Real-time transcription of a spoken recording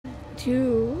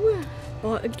to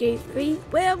Gate 3,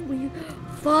 where we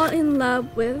fall in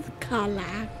love with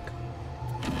karlach,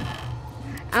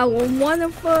 our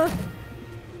wonderful,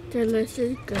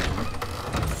 delicious girl.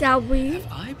 Shall we?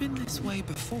 Have I been this way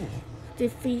before?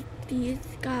 Defeat these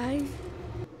guys?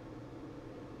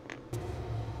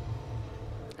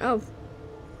 Oh.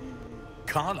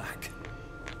 Karlach,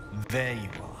 there you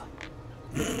are.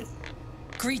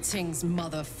 Greetings,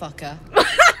 motherfucker.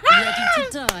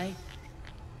 Ready to die?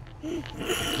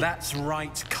 That's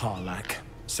right, Karlach.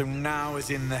 So now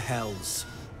is in the hells.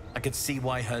 I could see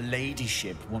why her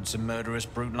ladyship wants a murderous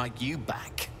brute like you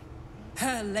back.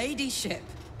 Her ladyship?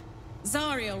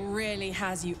 Zariel really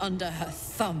has you under her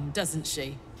thumb, doesn't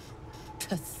she?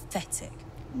 Pathetic.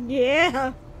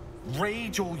 Yeah.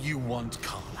 Rage all you want,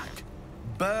 Karlach.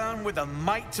 Burn with the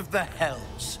might of the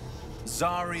hells.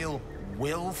 Zariel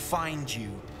will find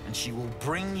you, and she will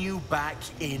bring you back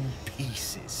in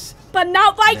pieces. But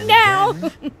not right now.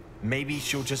 Then, maybe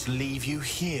she'll just leave you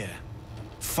here,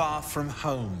 far from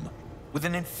home, with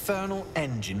an infernal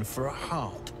engine for a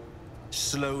heart,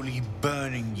 slowly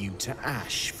burning you to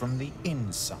ash from the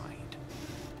inside.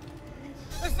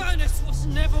 Avernus was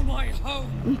never my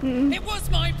home. It was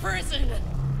my prison.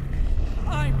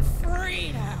 I'm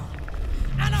free now,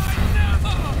 and I'm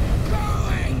never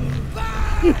going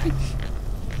back.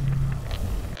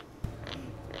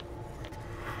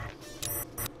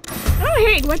 Oh,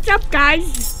 hey, what's up,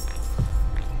 guys?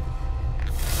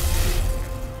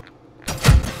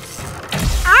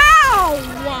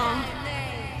 Ow!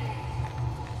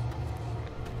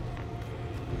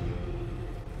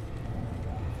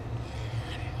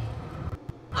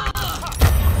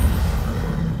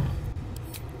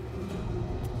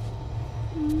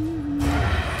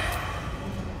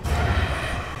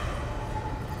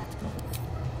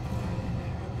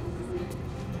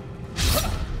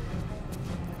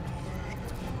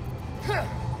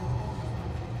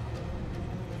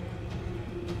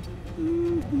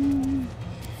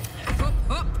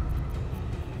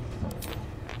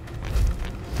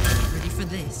 Ready for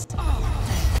this?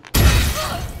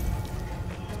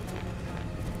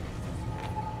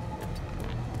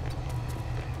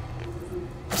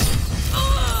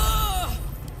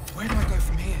 Where do I go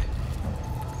from here?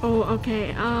 Oh,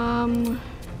 okay, I'm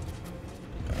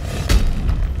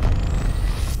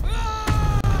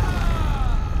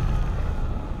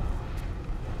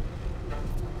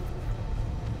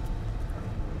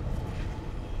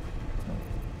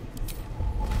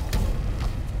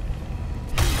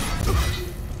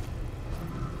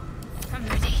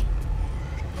ready.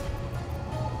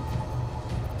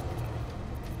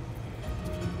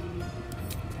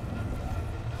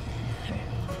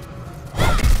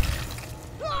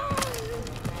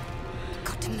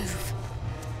 Got to move.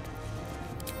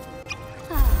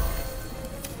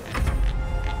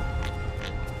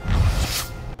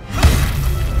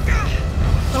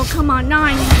 oh, come on,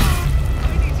 9.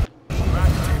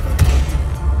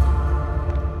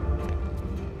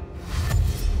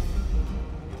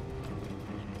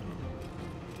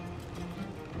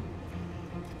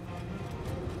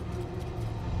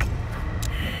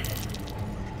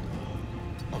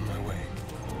 On my way.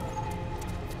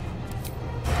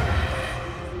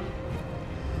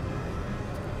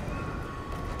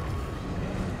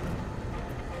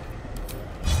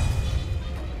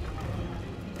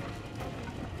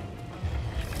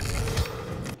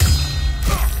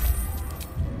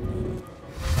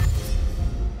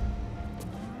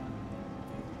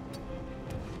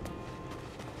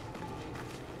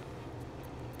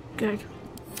 Good.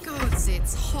 Gods,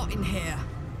 it's hot in here.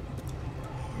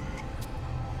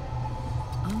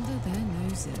 Under their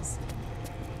noses.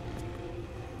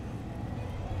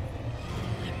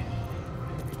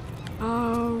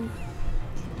 Oh.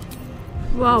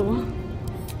 Whoa.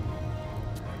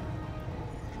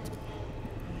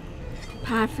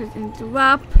 Path is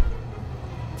interrupt.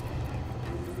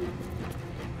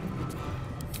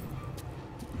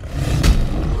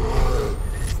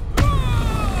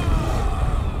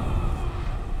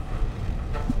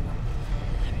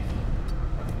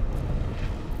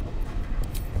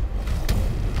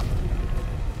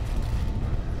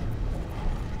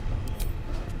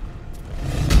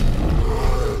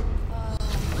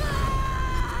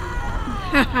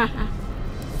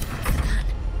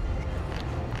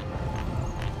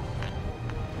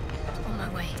 On my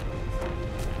way.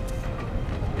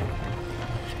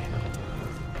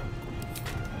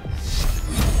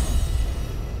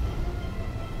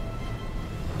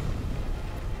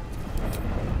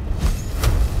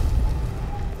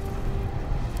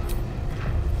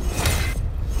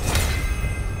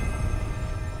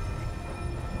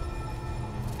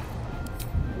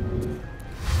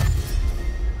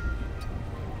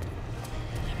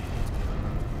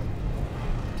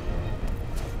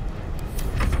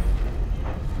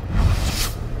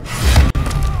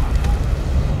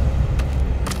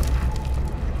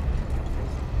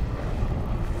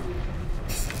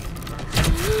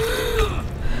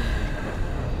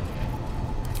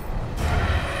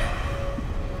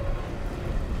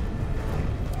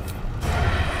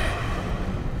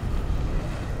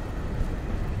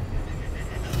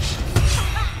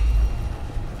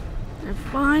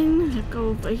 fine. Let's go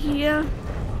over here.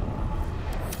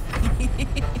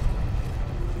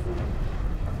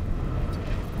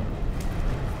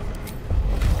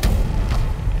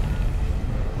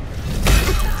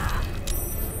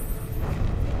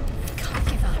 Can't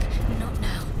give up. Not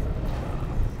now.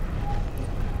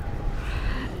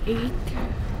 8.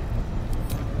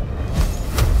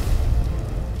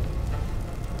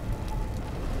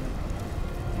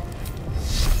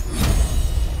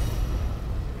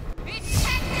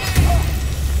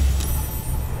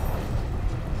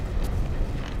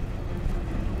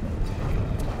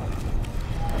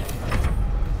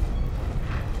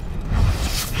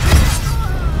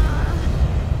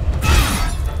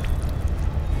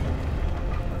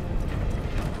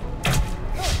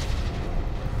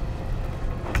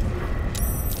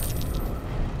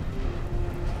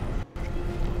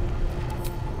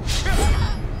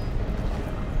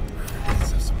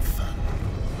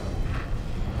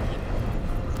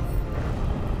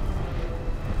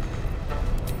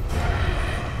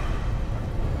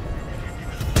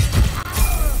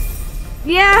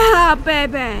 Yeah,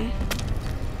 baby.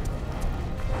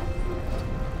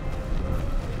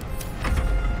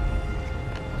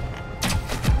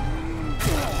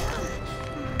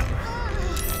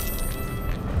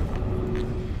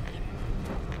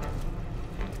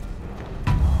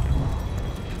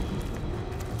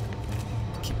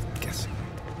 Keep guessing.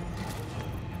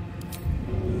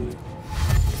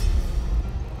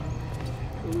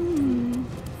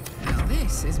 Now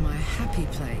this is my happy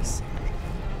place.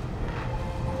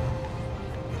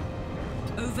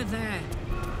 Over there.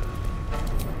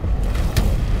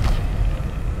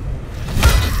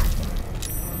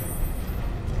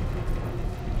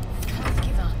 Can't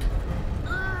give up.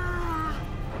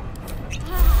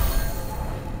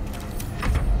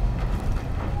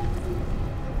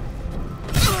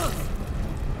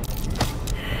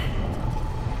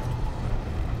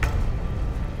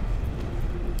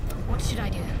 What should I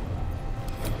do?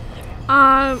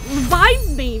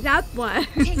 Revive me, that one.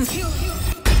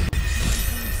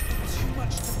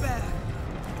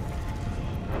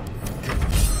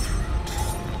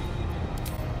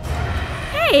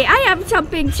 Hey, I have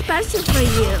something special for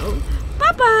you.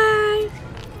 Bye-bye.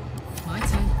 My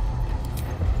turn.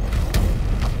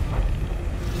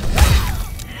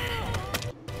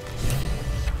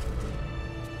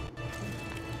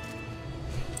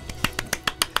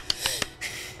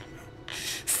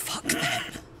 Fuck them.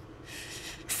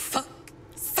 Fuck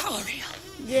Zariel.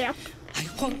 Yep. I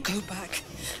won't go back.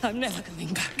 I'm never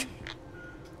coming back.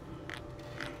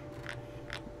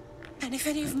 And if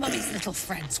any of Mummy's little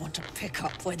friends want to pick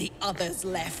up where the others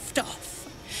left off,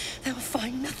 they'll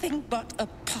find nothing but a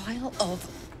pile of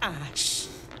ash.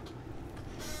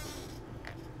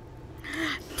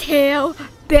 Tear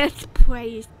this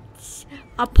place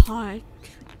apart.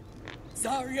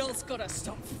 Zariel's gotta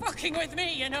stop fucking with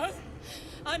me, you know?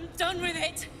 I'm done with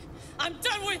it. I'm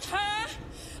done with her.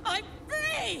 I'm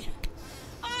free.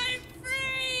 I'm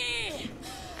free.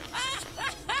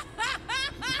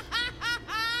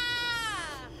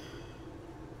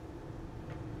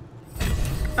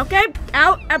 Okay,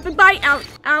 out, everybody, out,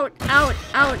 out, out,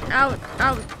 out, out,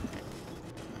 out.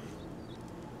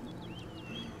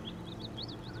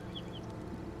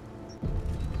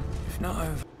 If not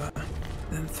over,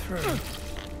 then through.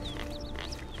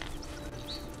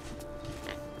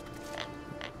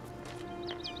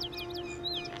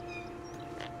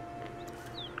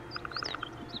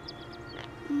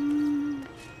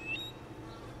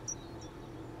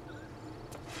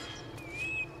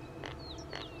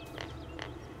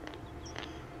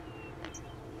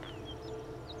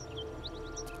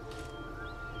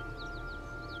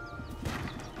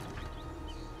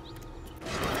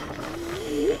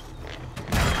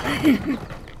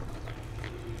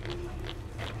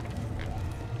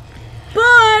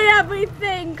 Burn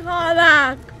everything,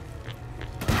 karlach.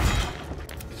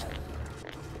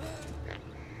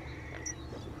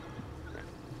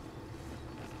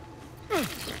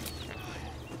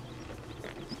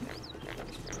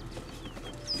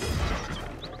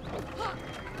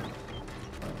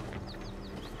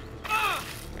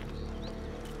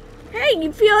 Hey,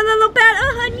 you feel a little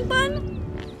better, honey bun?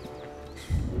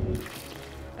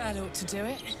 That ought to do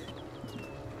it.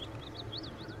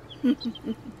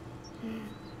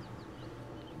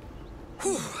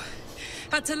 Whew.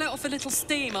 Had to let off a little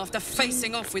steam after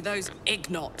facing off with those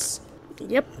ignots.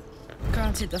 Yep.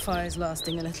 Granted, the fire's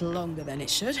lasting a little longer than it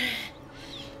should.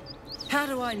 How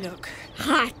do I look?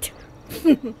 Hot.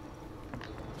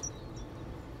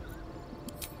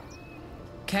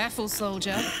 Careful,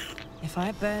 soldier. If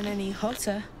I burn any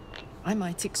hotter, I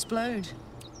might explode.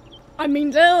 I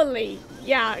mean, literally.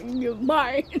 Yeah, you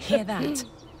might. Hear that?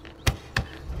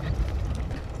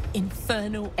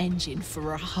 Infernal engine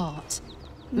for a heart.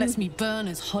 Lets me burn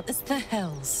as hot as the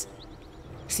hells.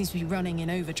 Seems to be running in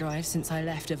overdrive since I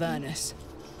left Avernus.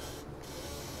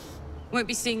 Won't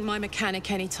be seeing my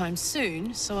mechanic anytime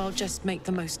soon, so I'll just make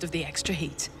the most of the extra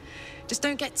heat. Just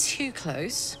don't get too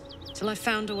close till I've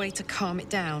found a way to calm it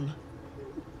down.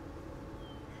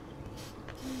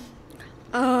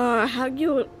 How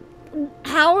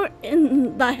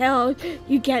in the hell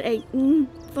you get a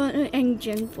infernal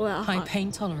engine for a High heart?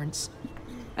 pain tolerance.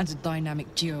 And a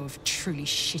dynamic duo of truly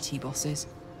shitty bosses.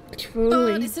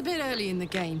 Truly. But it's a bit early in the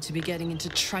game to be getting into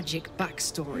tragic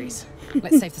backstories.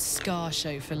 Let's save the Scar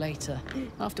show for later,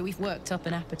 after we've worked up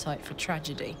an appetite for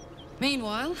tragedy.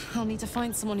 Meanwhile, I'll need to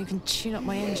find someone who can tune up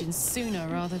my engine sooner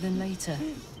rather than later.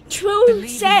 True Believe me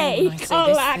say, when I say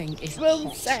this thing karlach. is True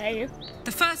hot. say.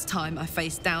 The first time I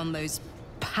faced down those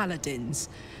paladins,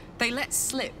 they let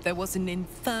slip there was an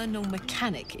infernal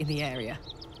mechanic in the area.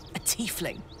 A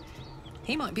tiefling.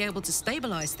 He might be able to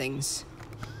stabilize things,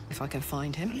 if I can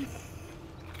find him.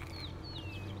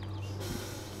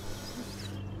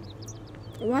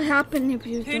 What happened if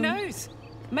you Who knows?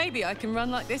 Maybe I can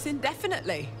run like this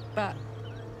indefinitely, but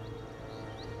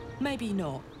maybe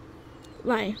not.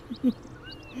 Right.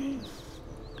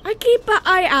 I keep an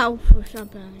eye out for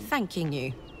somebody. Thanking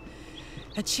you.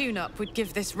 A tune-up would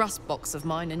give this rust box of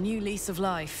mine a new lease of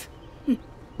life.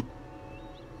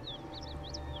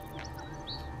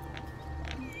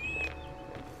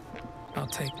 I'll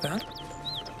take that.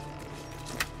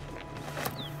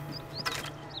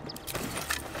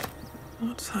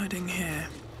 What's hiding here?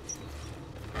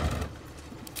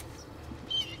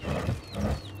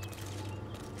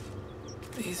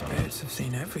 These birds have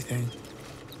seen everything.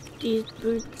 These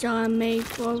boots are made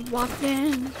for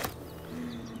walking.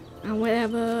 And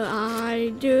whatever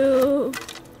I do.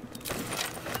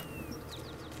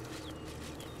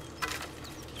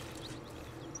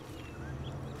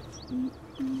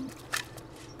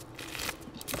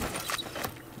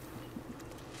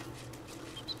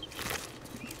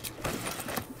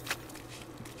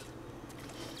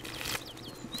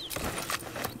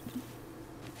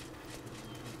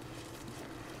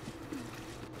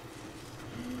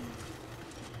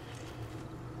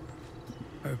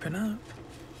 Open up.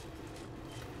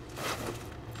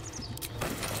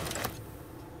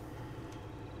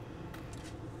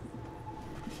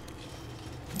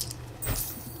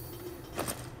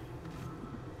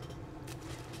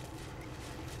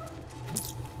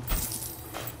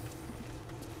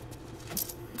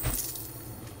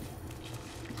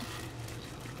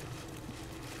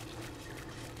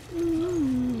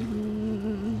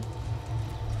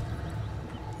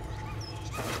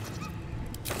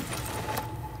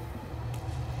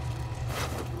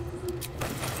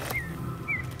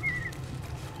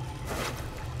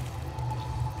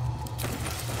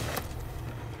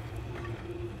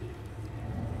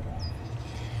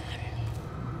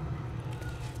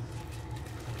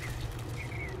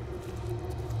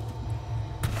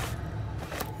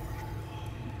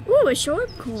 Ooh, a short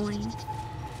coin.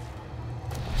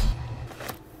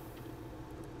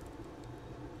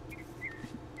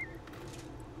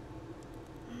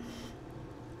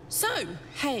 So,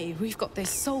 hey, we've got this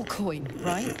soul coin,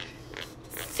 right?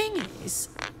 Thing is,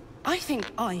 I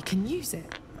think I can use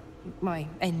it. My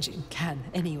engine can,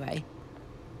 anyway.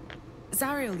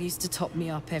 Zariel used to top me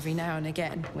up every now and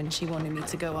again when she wanted me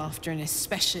to go after an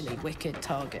especially wicked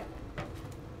target.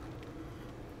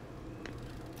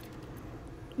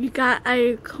 You got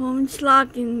a coin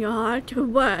slot in your heart to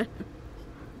what?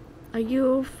 Are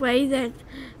you afraid that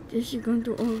this is going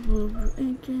to over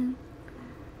again?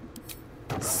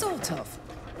 Sort of.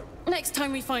 Next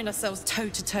time we find ourselves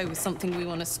toe-to-toe with something we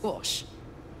want to squash,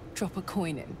 drop a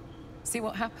coin in. See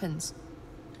what happens.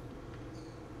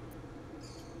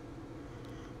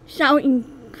 So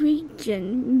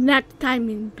ingredient next time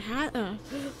in battle,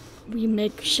 we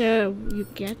make sure you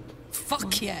get.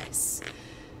 Fuck yes.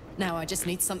 Now I just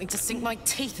need something to sink my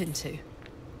teeth into.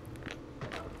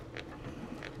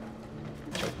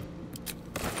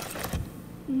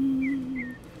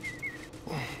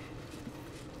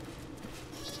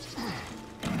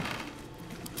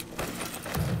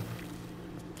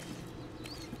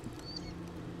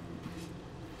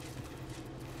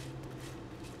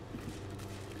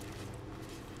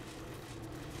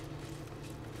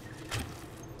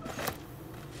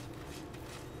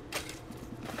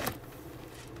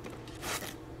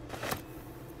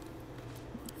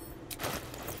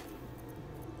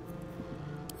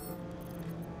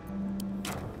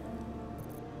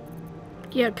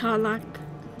 Yeah, karlach.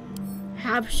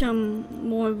 Have some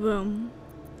more room.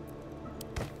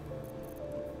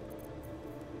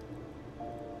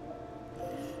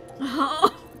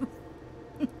 Oh.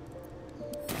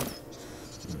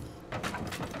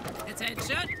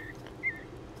 Attention.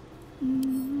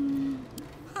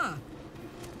 Huh.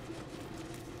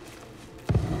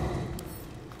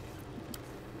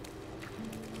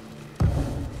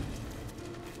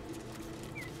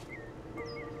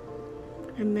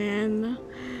 And then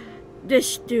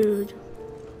this dude.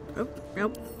 Oh,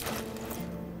 nope.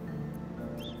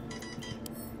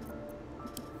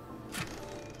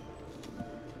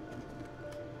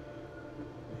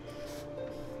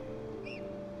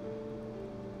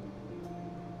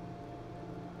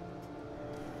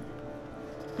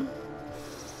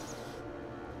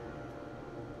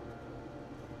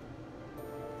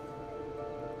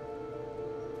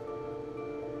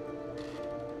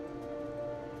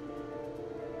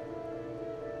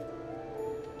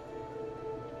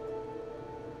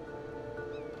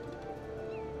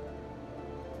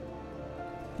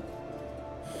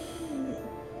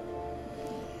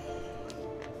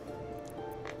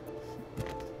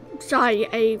 Sorry,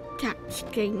 a text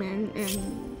came in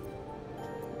and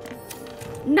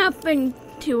nothing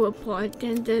too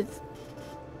important, just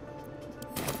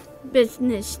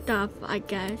business stuff, I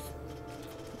guess.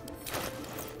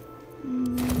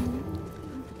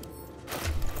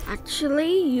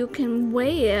 Actually, you can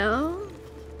wear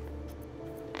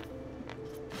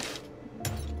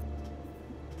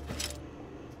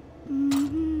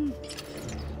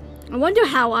I wonder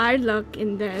how I look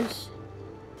in this.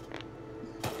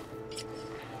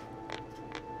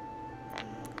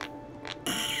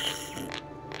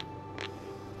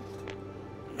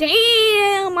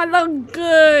 Damn, I look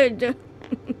good.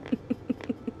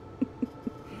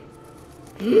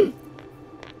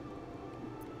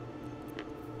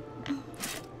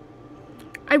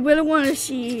 I really want to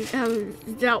see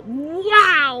that.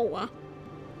 Wow.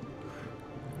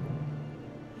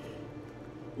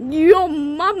 Your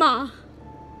mama.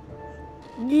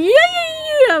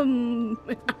 Yeah.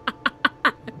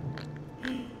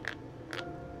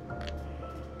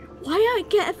 Why I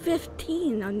get a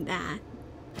 15 on that?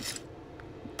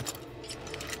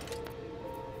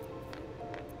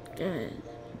 Good.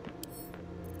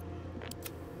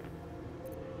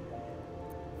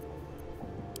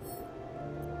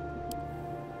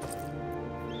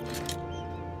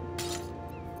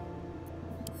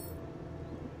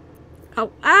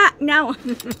 Oh, no.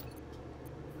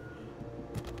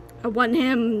 I want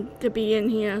him to be in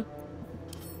here.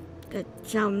 That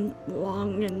sounds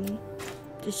wrong and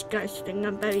disgusting.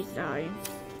 I'm very sorry.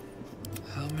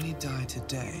 How many die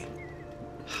today?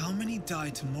 How many die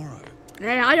tomorrow?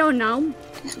 Hey, I don't know.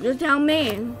 You tell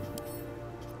me.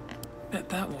 Bet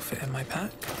that will fit in my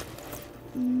pack.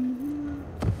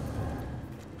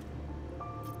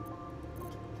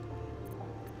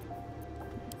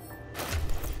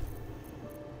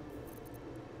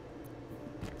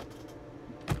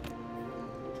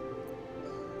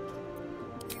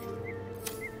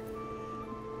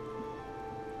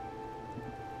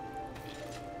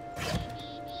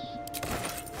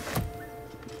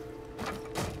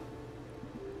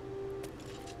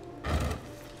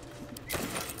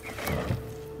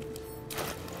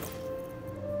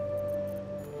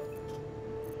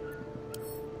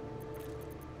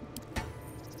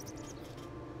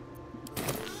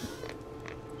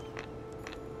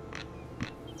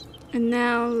 And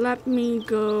now let me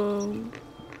go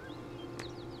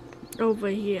over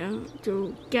here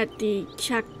to get the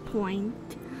checkpoint.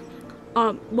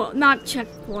 Well, not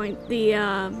checkpoint, the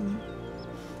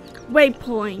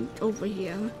waypoint over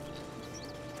here.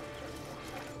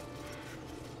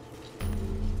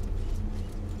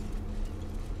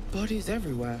 Bodies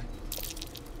everywhere.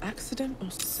 Accident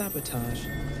or sabotage?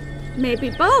 Maybe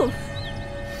both.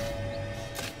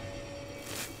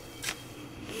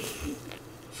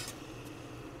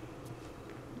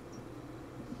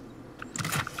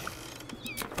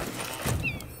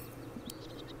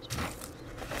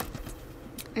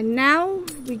 And now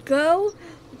we go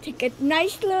take a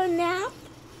nice little nap.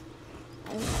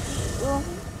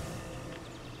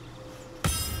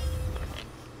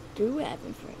 Do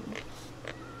everything.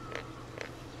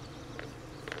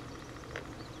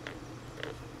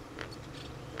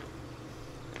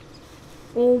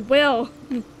 Oh, Will.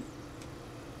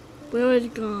 Will is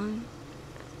gone.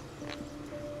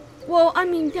 Well, I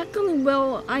mean, technically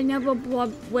Will, I never brought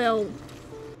Will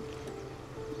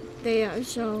there,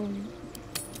 so...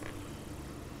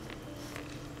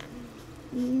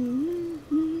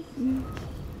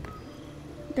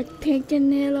 The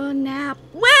taking a little nap.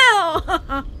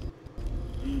 Well,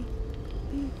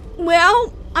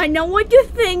 well, I know what you're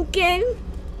thinking,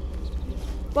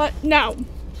 but no.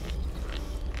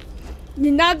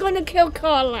 You're not gonna kill The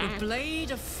karlach. Blade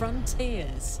of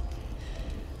Frontiers.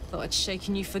 Thought I'd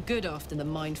shaken you for good after the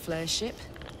Mind Flare ship.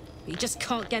 But you just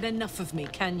can't get enough of me,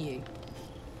 can you?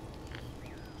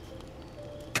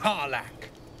 Karlach,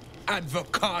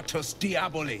 Advocatus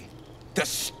Diaboli, the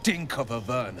stink of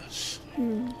Avernus.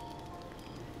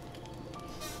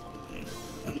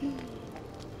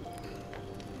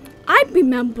 I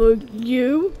remember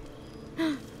you.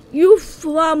 You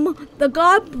from the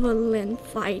goblin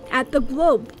fight at the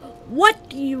Grove. What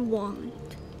do you want?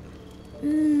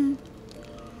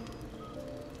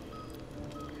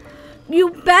 You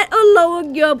better lower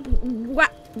your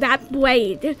that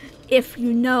blade if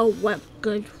you know what's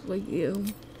good for you.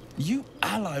 You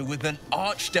ally with an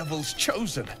archdevil's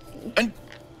chosen, and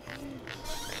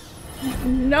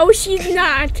No, she's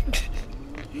not.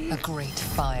 A great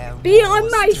fire. Be on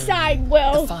roars my through side, you,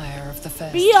 Will. The fire of the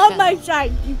first Be on my hell.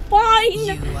 side. You fine,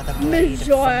 You are the blade of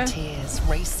Monsieur. frontiers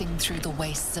racing through the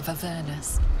wastes of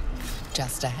Avernus.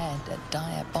 Just ahead, a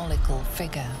diabolical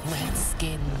figure, red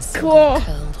skin, Cool.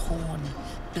 curled horn,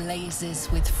 blazes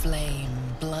with flame,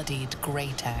 bloodied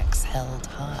great axe held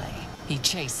high. He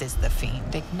chases the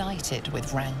fiend, ignited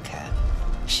with rancor.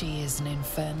 She is an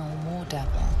infernal war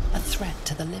devil, a threat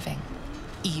to the living,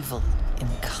 evil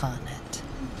incarnate.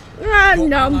 your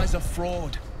Random. ally's a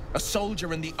fraud, a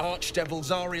soldier in the archdevil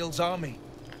Zariel's army.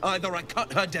 Either I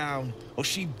cut her down, or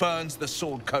she burns the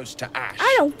Sword Coast to ash.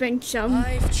 I don't think so.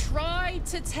 I've tried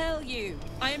to tell you.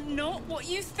 I am not what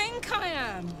you think I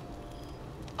am.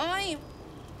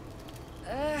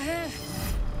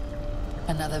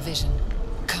 Another vision.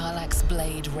 Karlach's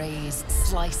blade raised,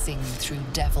 slicing through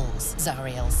devils,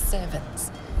 Zariel's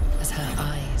servants, as her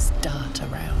eyes dart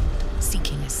around,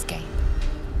 seeking escape.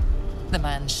 The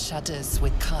man shudders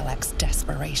with Karlach's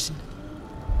desperation.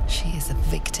 She is a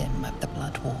victim of the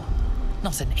Blood War,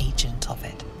 not an agent of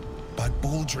it. By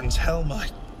Baldrin's helm,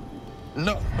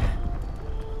 No!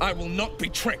 I will not be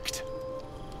tricked!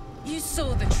 You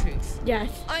saw the truth. Yes.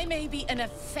 I may be an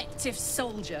effective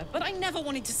soldier, but I never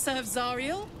wanted to serve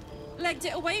Zariel. Legged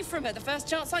it away from her the first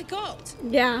chance I got.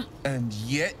 Yeah. And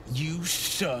yet you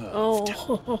served.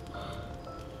 Oh.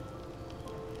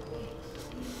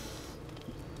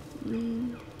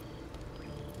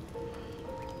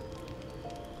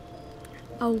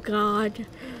 Oh God.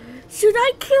 Should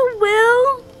I kill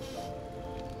Will?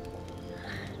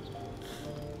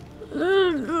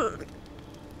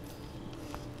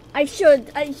 I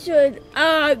should.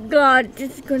 Oh God,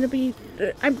 this is gonna be.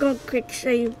 I'm gonna quick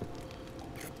save.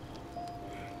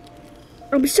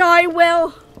 I'm sorry,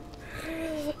 Will.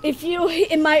 If you,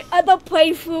 in my other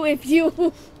playthrough, if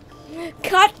you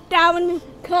cut down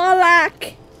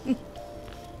karlach.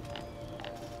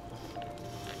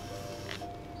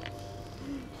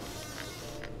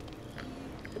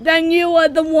 Then you are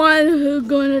the one who's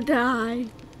gonna die.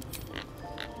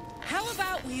 How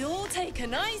about we all take a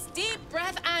nice deep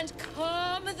breath and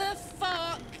calm the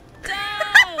fuck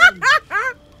down?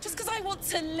 Just because I want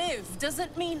to live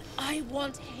doesn't mean I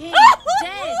want him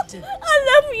dead.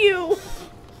 I love you.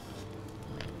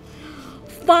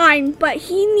 Fine, but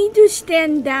he needs to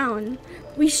stand down.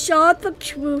 We saw the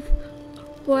truth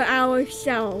for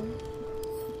ourselves.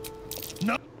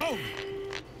 No!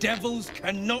 Devils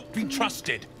cannot be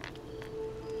trusted.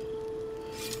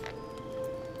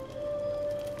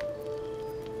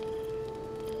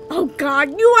 Oh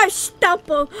God, you are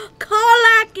stubborn.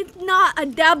 Karlach is not a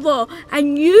devil,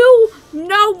 and you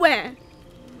know it.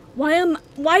 I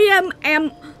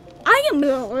am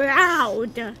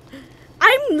loud.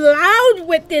 I'm loud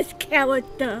with this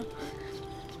character.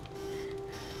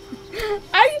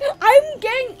 I'm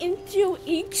getting into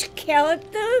each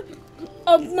character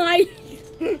of my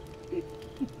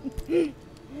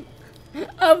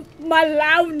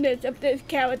loudness of this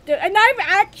character, and I'm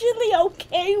actually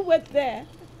okay with it.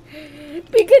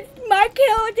 Because my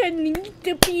character needs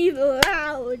to be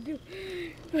loud.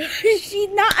 She's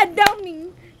not a dummy,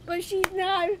 but she's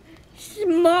not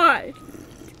smart.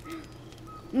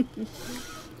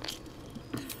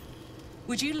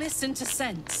 Would you listen to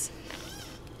sense?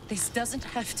 This doesn't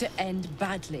have to end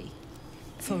badly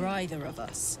for either of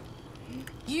us.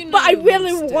 You know But I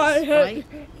really monsters, want her right?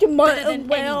 to Better murder than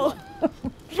Will. anyone.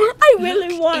 I really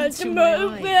Look want into to my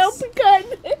murder Will eyes. because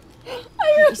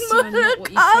I You see, I'm am not what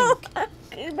you murder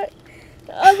Karlach.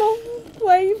 I don't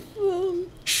play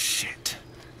food. Shit.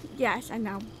 Yes, I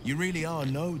know. You really are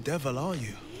no devil, are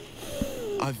you?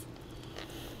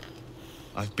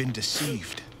 I've been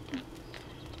deceived.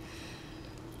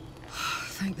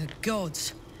 Thank the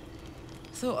gods.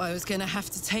 Thought I was gonna have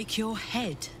to take your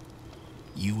head.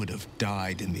 You would have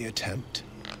died in the attempt.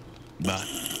 But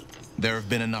there have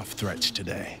been enough threats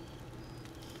today.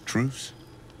 Truce?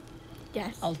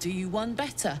 Yes. I'll do you one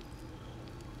better.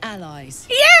 Allies.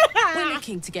 Yeah! We're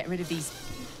looking to get rid of these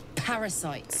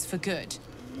parasites for good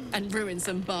and ruin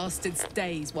some bastards'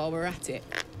 days while we're at it.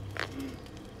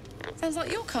 Sounds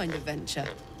like your kind of venture.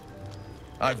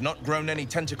 I've not grown any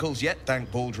tentacles yet,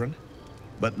 thank Baldrin.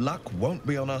 But luck won't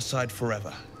be on our side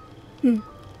forever.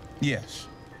 Yes,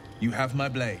 you have my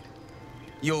blade.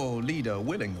 Your leader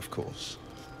willing, of course.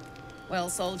 Well,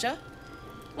 soldier,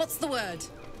 what's the word?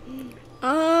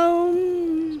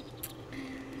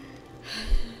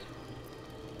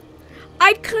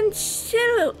 I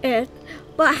consider it,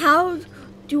 but how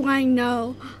do I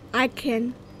know I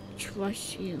can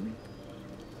trust you?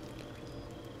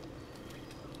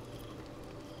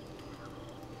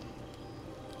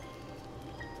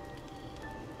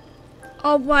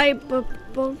 Alright, but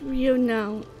both of you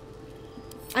know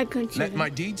I consider. Let my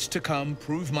deeds to come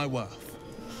prove my worth.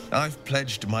 I've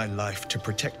pledged my life to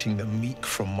protecting the meek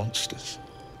from monsters.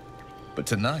 But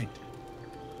tonight,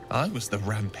 I was the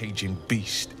rampaging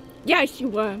beast. Yes, you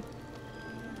were.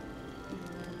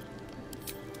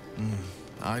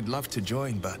 I'd love to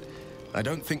join, but I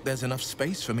don't think there's enough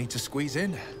space for me to squeeze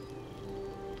in.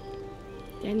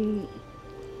 Then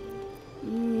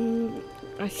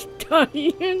I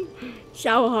studying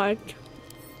so hard.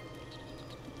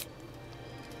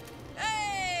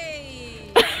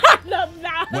 Hey! I love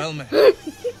that. Well met,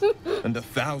 and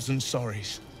 1,000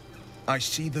 sorries. I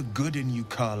see the good in you,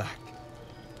 Karlach.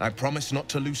 I promise not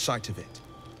to lose sight of it,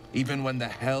 even when the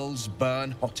hells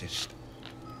burn hottest.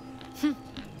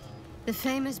 The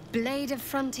famous Blade of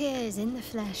Frontiers in the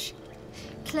flesh.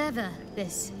 Clever,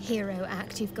 this hero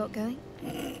act you've got going.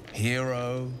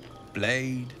 Hero,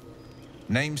 Blade,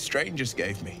 names strangers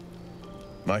gave me.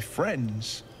 My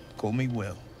friends call me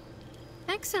Will.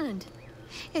 Excellent.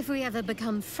 If we ever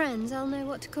become friends, I'll know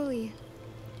what to call you.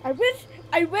 I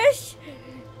wish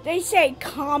they say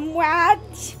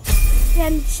comrades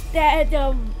instead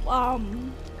of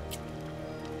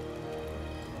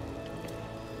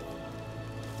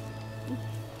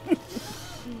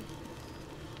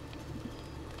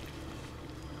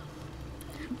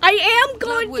I am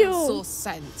Glad going Will saw to.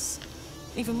 sense.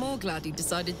 Even more glad he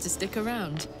decided to stick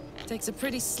around. Takes a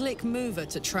pretty slick mover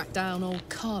to track down old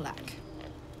Karlach.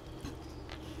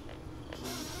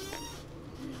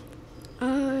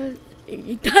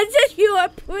 Doesn't you are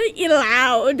pretty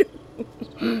loud.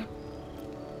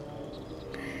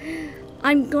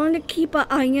 I'm going to keep an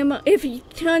eye on him. If he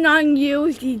turn on you,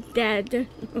 he's dead.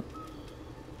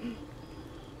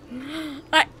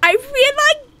 I feel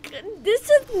like this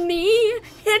is me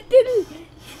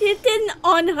hitting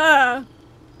on her.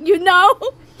 You know?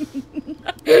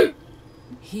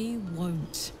 He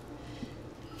won't.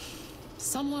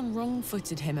 Someone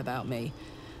wrong-footed him about me,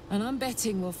 and I'm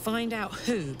betting we'll find out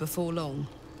who before long.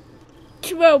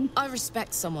 True. I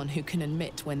respect someone who can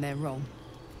admit when they're wrong.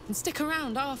 And stick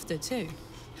around after, too.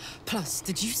 Plus,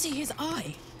 did you see his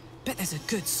eye? Bet there's a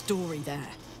good story there.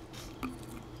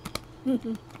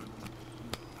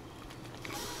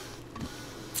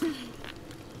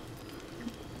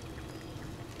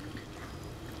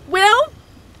 Well,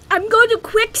 I'm going to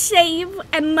quick save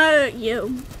and murder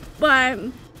you. But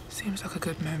Seems like a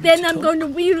good moment then to I'm talk. going to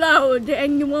reload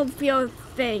and you won't feel a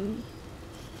thing.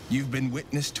 You've been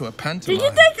witness to a Do pantomime,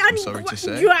 you think I'm sorry to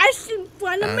say. dressed in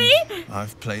front of And me?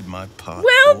 I've played my part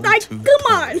Well, all like, too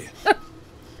come on. poorly.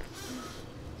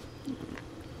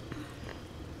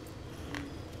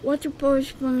 What's the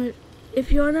first one?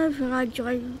 If you're not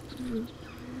drive,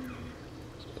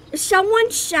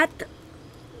 someone said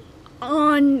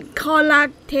on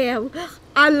karlach tail.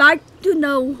 I'd like to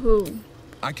know who.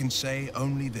 I can say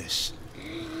only this.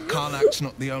 Karlach's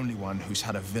not the only one who's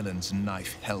had a villain's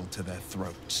knife held to their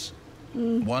throats.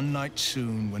 One night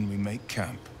soon, when we make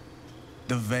camp,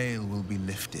 the veil will be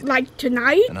lifted, Like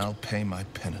tonight? and I'll pay my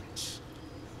penance.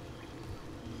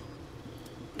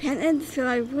 Penance, so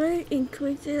I really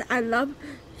increase it. I love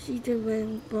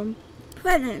season from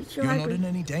penance. So You're I not could- in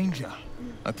any danger,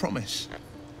 I promise.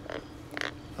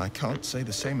 I can't say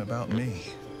the same about me.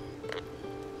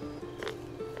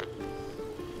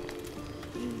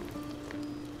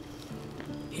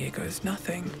 Here goes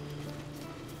nothing.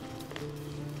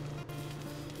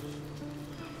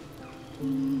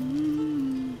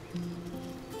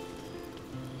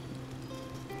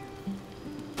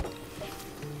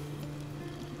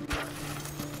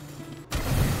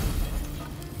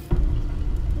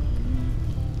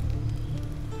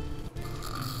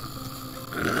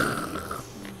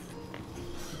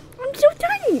 I'm so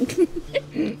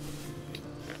tired.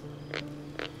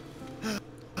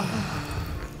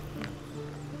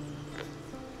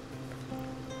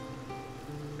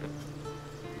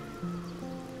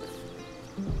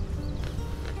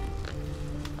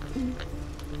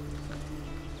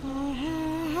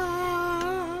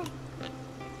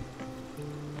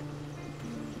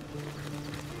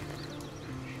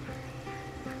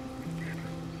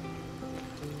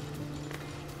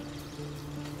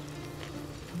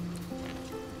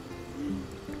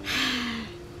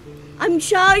 I'm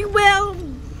sure I will,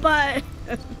 but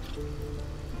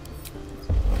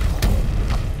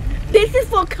this is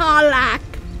for karlach.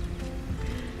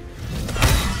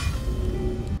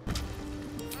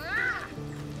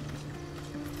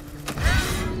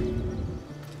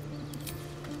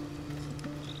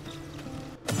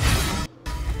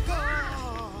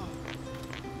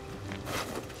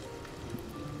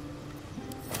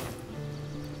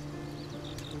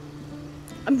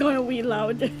 I'm gonna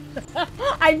reload.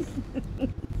 I'm.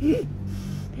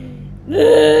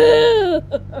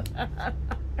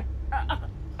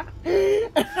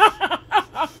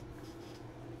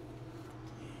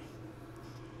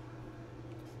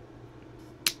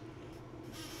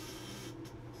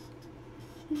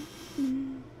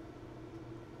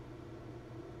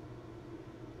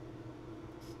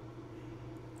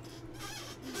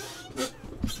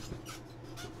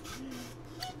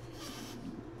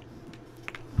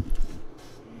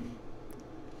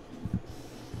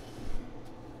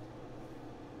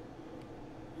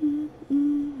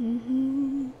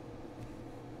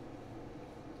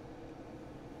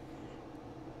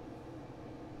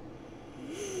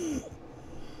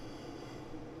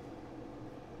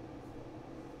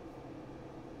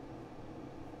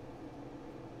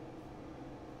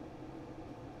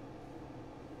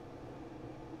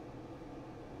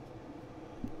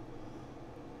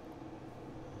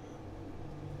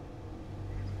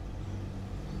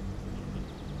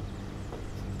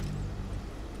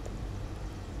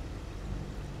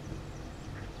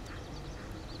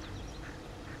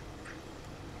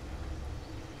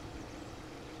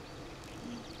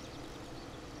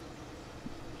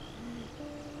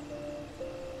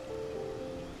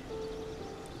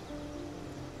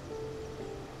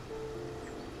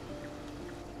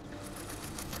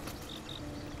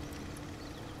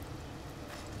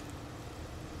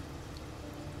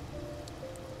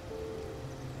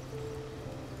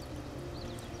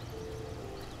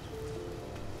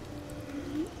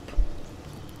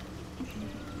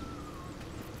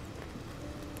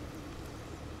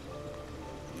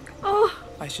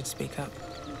 I should speak up.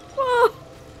 Oh,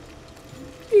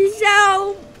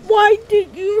 Giselle, why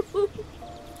did you?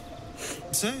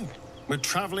 So, we're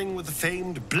traveling with the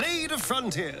famed Blade of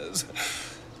Frontiers.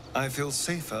 I feel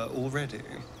safer already.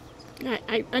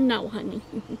 I know, honey.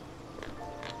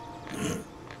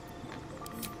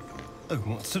 Oh,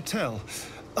 what's to tell?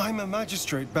 I'm a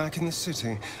magistrate back in the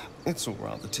city. It's all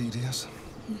rather tedious.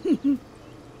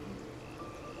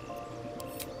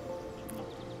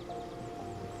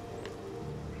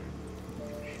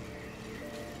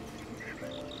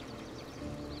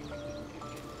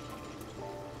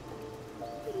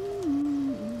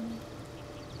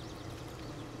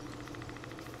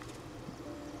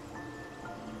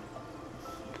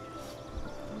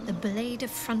 The Blade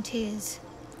of Frontiers.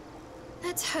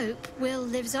 Let's hope Will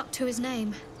lives up to his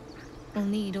name. We'll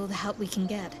need all the help we can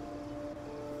get.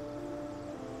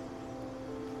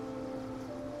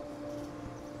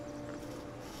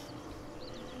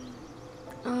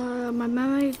 My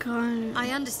memory card. I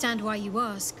understand why you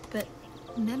ask, but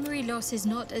memory loss is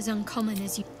not as uncommon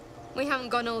as you... We haven't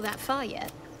gone all that far yet.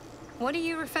 What are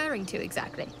you referring to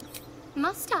exactly?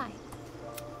 Must I?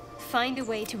 Find a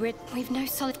way to We've no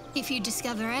solid... If you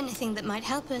discover anything that might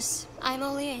help us, I'm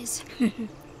all ears.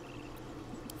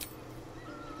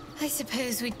 I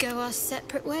suppose we'd go our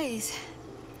separate ways.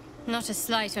 Not a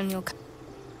slight on your...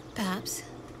 Perhaps.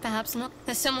 Perhaps not.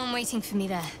 There's someone waiting for me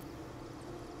there.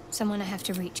 Someone I have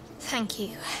to reach. Thank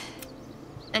you.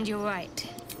 And you're right.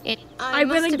 I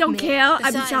really don't care.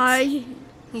 Besides, I'm sorry.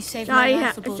 You saved Sorry, my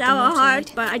life aboard it's the our heart,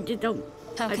 Nautilus. but I just don't.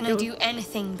 How can I do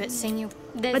anything but sing your...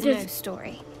 There's no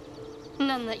story.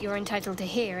 None that you're entitled to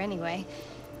hear, anyway.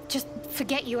 Just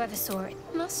forget you ever saw it.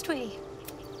 Must we?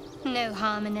 No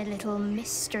harm in a little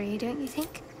mystery, don't you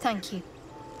think? Thank you.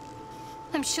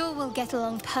 I'm sure we'll get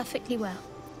along perfectly well.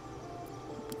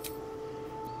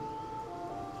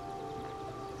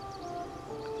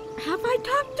 Have I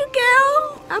talked to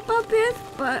Gail about this?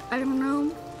 But I don't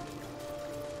know.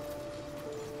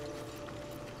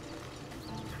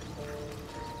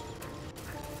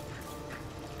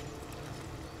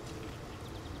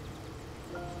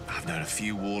 I've known a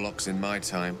few warlocks in my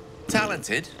time.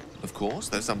 Talented, of course,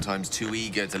 though sometimes too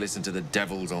eager to listen to the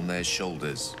devils on their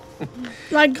shoulders.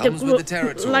 Like Comes with the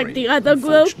territory, like the other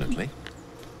group. Unfortunately.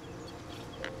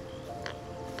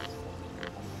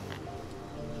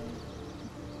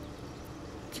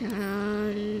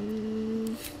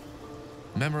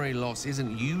 Memory loss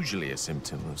isn't usually a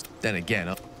symptom of... Then again,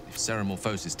 if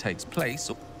ceremorphosis takes place,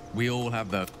 we all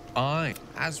have the...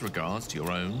 as regards to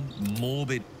your own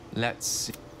morbid... Let's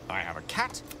see. I have a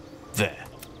cat. There.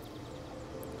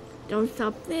 Don't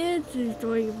stop this. The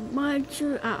story of much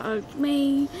of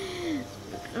me.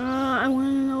 I want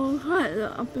to know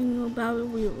what up and about the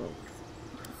wheel.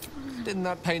 Didn't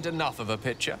that paint enough of a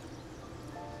picture?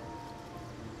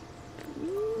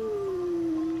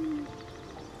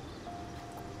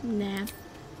 Nah.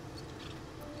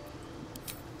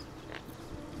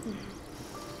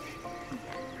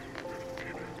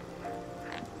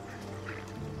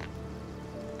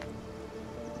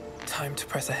 Time to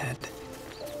press ahead.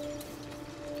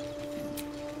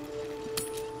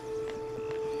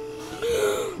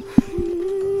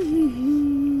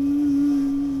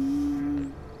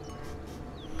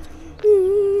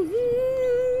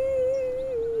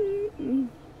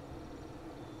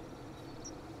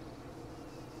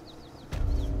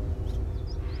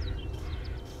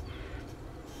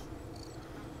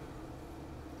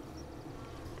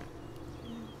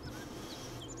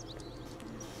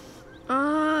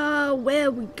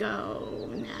 Where we go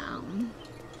now?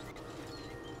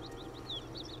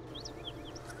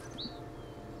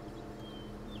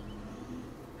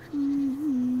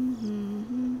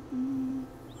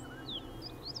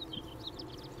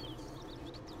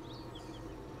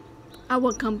 I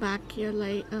will come back here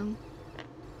later.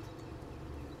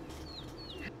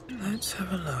 Let's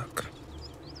have a look.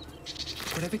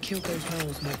 Whatever killed those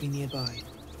owls might be nearby.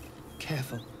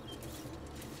 Careful.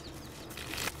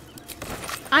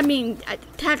 I mean,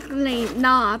 technically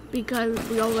not, because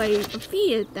we already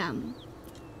defeated them.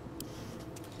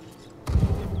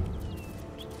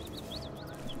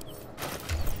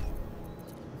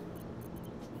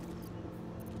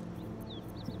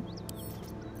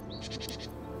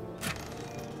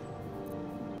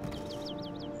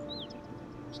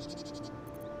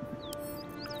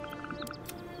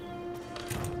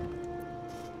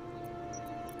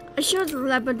 I should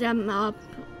level them up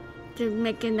to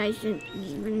make it nice and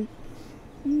even.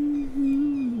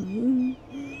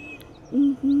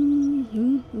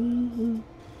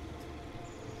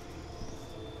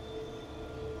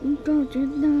 Don't you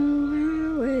know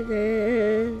how it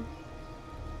is?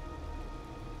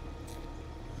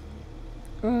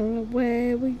 All the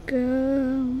way we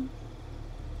go.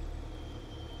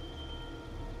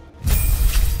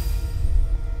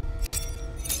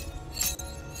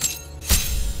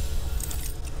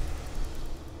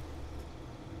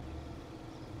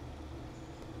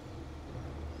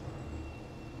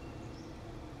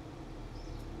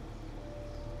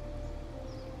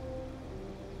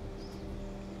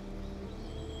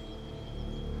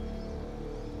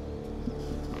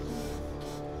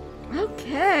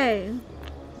 Okay.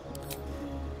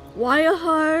 Wire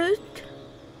heart.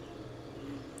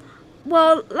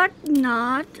 Well, like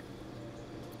not.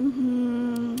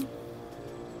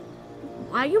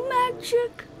 Wire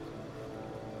magic.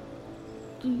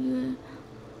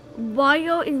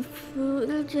 Wire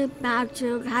infused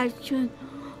magic has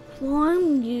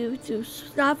transformed you to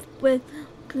stuff with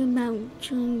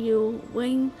connection you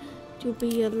wing to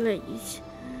be released.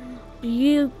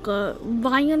 Bugle,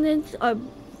 violence, or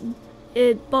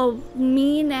it both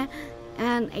mean and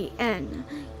an end.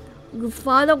 You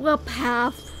follow a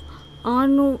path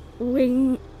on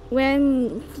when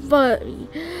furry,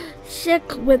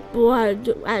 sick with blood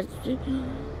as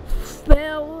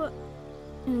fell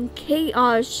in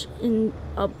chaos in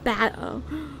a battle.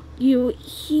 You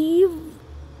heal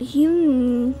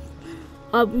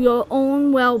of your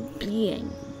own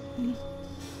well-being.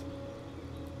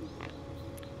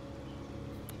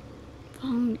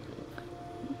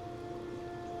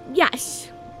 Yes.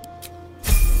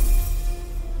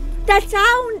 That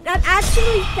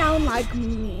actually sound like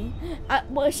me.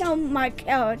 Well, sound my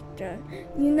character.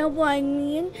 You know what I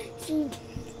mean?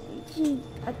 She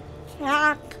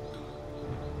attack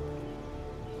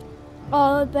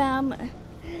all of them.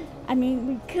 I mean,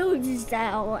 we killed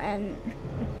Giselle and.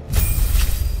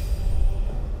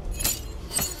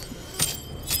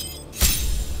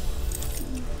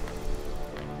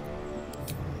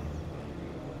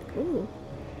 Ooh.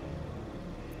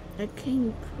 A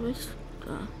King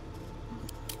Prisca.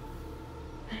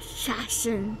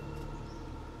 Assassin.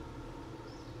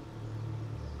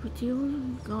 Would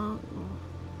you go?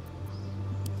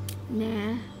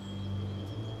 Nah.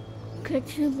 Could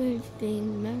you be the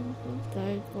medical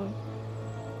third one?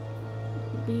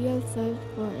 Be a third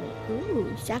one.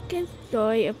 Ooh, second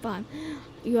story upon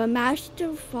your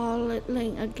master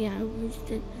falling again with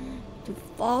the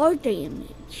fall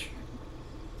damage.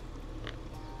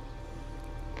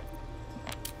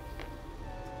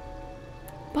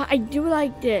 But I do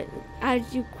like this,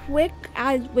 as you quick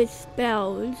as with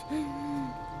spells,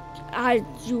 as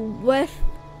you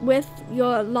with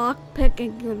your lockpick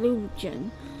and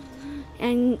illusion,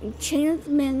 and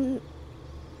enchantment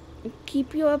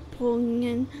Keep your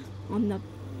opinion on the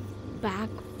back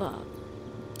foot.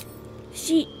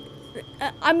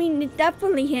 I mean, it's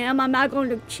definitely him. I'm not going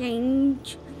to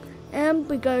change him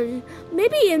because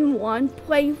maybe in one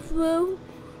playthrough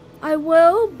I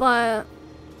will, but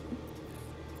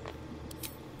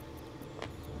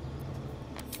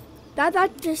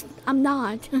I'm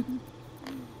not.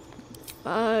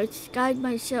 Guide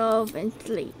myself and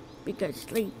sleep because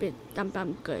sleep is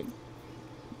sometimes good.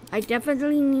 I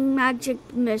definitely need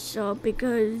magic missile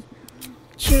because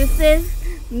truth is,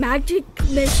 magic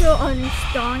missile on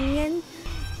Estonian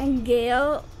and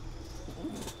Gale.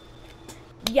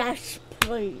 Yes,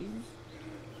 please.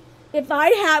 If I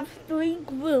have 3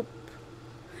 groups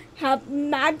have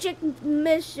magic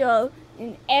missile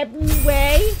in every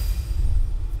way,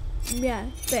 yeah,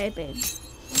 baby.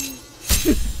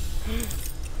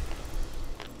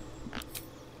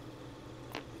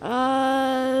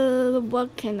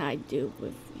 What can I do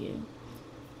with you?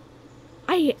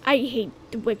 I hate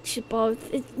the witch balls.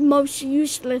 It's the most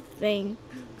useless thing.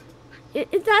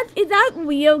 Is that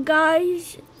real,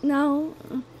 guys? No.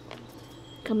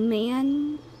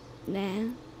 Command?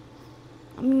 Nah.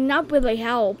 I mean, not really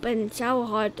help, and it's how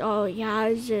hard all he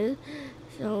has is.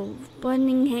 So,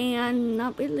 burning hand,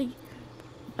 not really.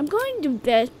 I'm going to do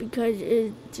this because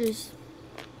it's just.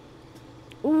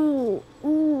 Ooh.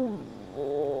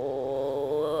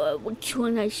 Which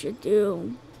one I should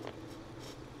do?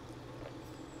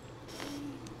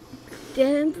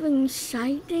 Damping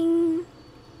sighting?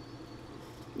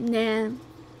 Nah.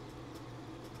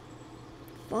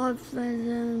 Fall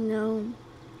feather? No.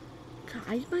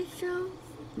 Guide myself?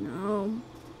 No.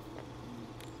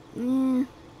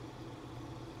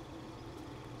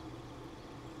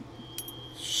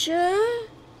 Sure.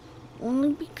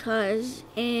 Only because,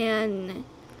 and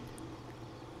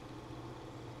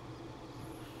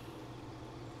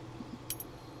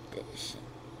this.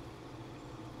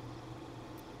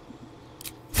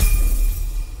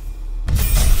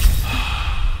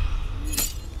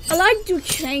 I like to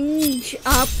change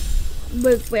up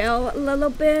with Will a little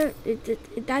bit. Is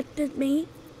that just me?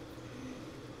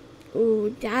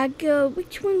 Ooh, dagger.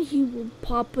 Which one he will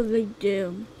properly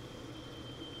do?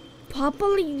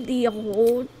 Probably the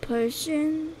old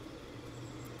person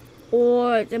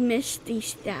or the Misty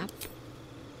Step.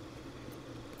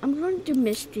 I'm going to do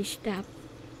Misty Step.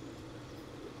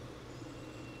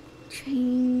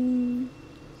 Chain.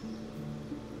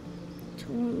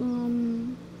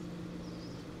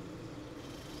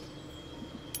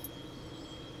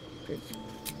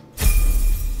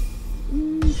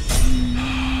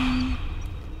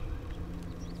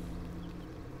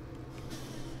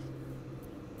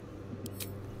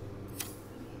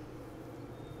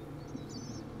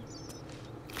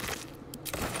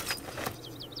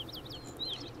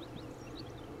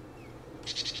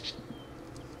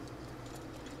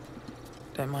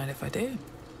 Don't mind if I do.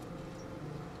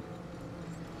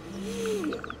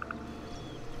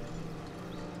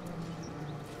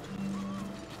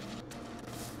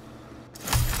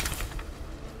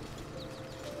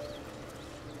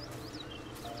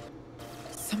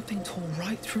 Something tore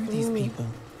right through these people.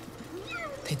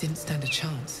 They didn't stand a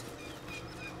chance.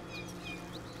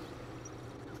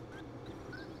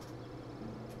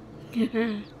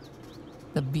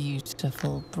 The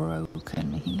beautiful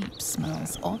broken heap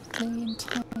smells oddly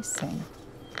enticing.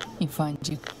 You find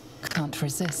you can't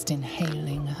resist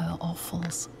inhaling her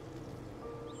offals.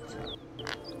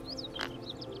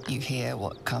 You hear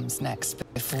what comes next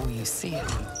before you see it.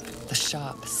 The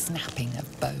sharp snapping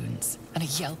of bones and a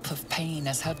yelp of pain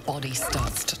as her body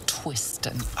starts to twist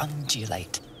and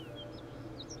undulate.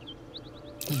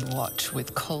 You watch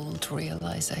with cold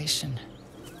realization.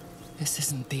 This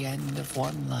isn't the end of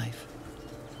one life,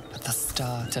 but the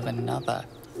start of another.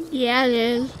 Yeah, it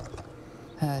is.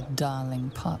 Her darling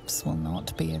pups will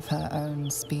not be of her own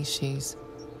species.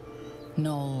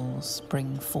 Gnolls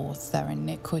bring forth their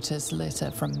iniquitous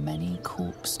litter from many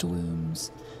corpsed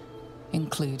wombs,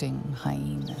 including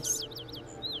hyenas.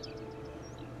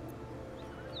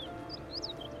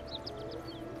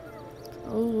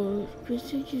 Oh,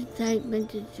 precision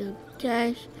segment is a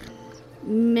dash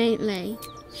melee.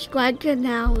 Squadron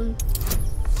now.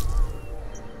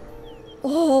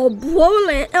 Oh,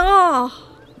 bullet! Oh!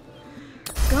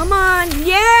 Come on!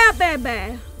 Yeah,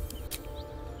 baby!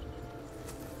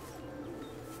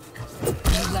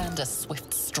 You land a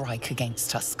swift strike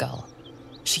against her skull.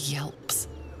 She yelps,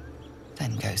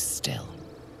 then goes still.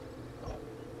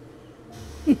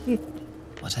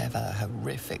 Whatever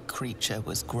horrific creature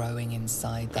was growing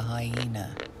inside the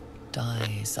hyena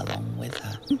dies along with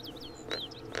her.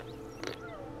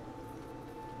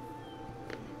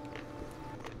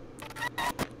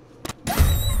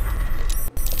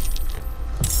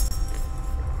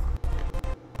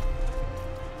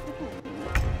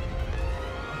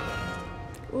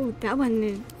 Oh, that one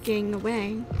is getting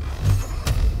away.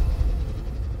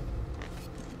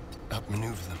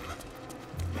 Outmaneuver them.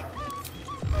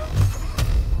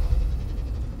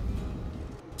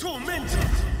 Tormented!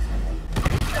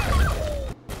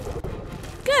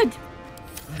 Good.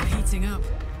 I'm heating up.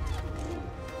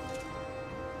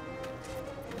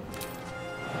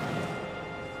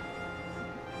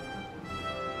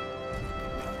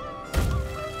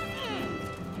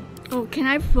 Oh, can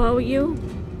I throw you?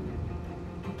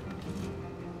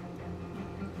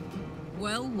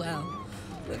 Well, well.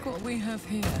 Look what we have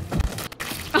here.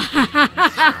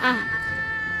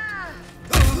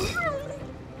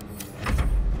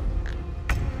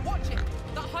 Watch it!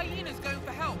 That hyena's going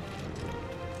for help!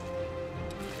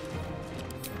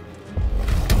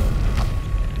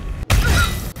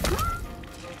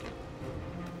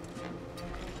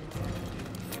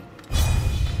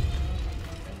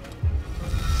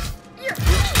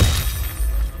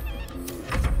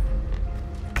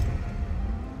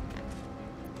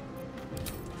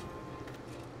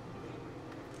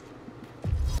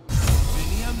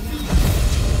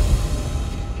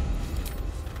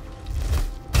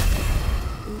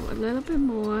 A little bit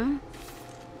more.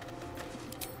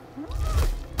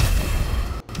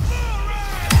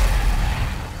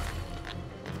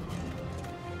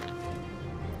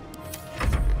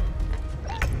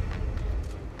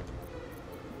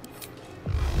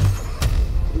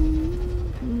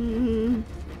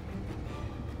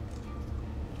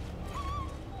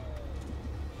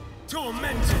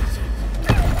 Tormented!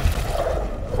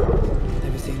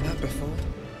 Never seen that before.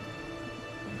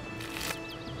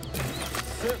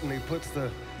 Certainly puts the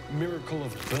miracle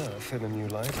of birth in a new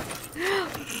light.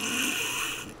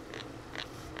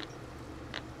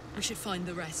 We should find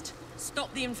the rest.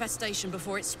 Stop the infestation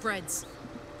before it spreads.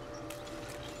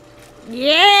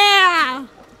 Yeah!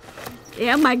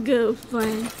 Yeah, my good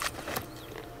friend.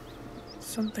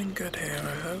 Something good here,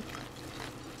 I hope.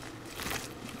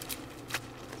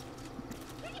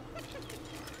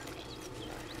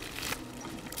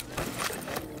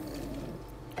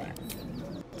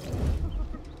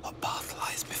 What path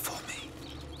lies before me?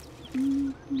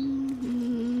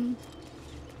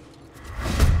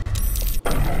 I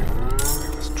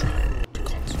was trying to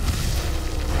concentrate.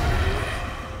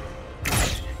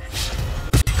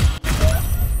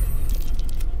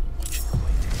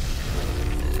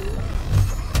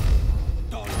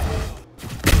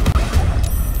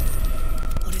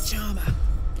 What a charmer.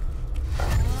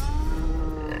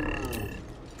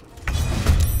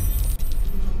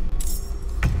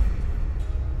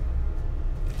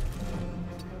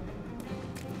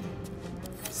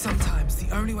 Sometimes the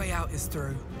only way out is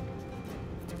through.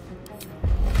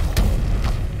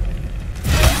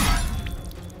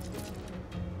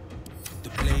 The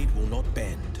blade will not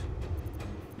bend.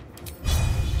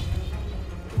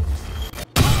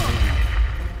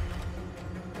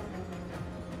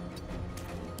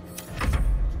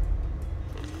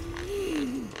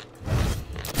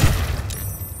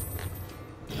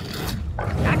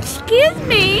 Excuse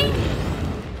me?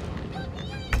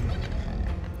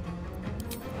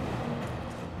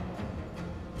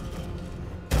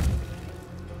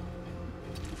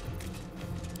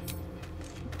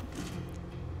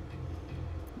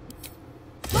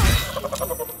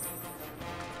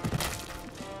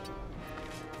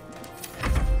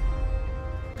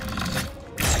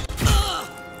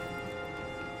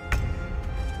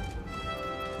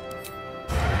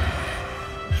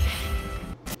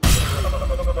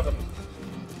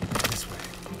 This way.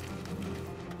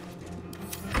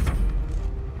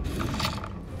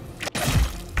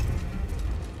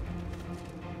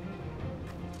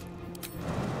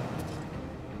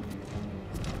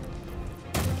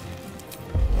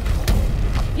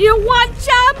 You want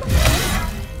some?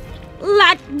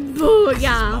 Like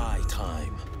booyah. My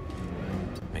time.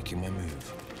 Making my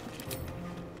move.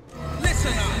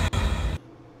 Listen up!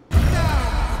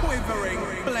 Now, quivering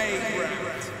blade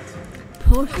rat.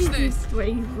 Pussy this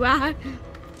way, right?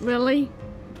 Really?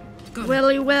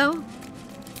 Really, Will?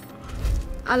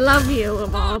 I love you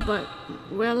of all, but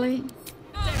really?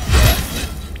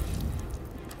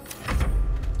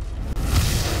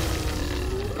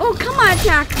 Oh, come on,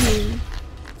 attack me.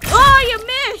 Oh, you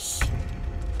missed!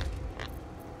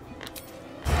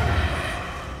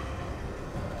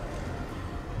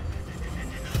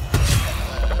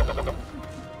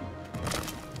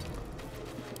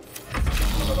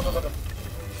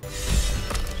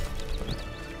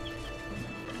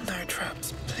 No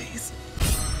traps, please.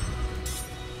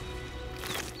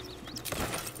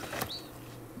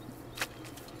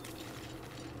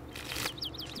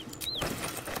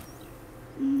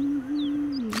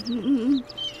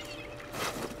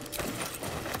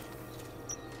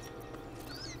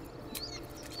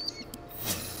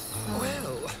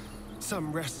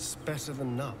 Some rest's better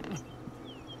than none.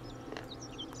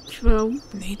 True.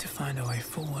 Need to find a way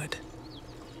forward.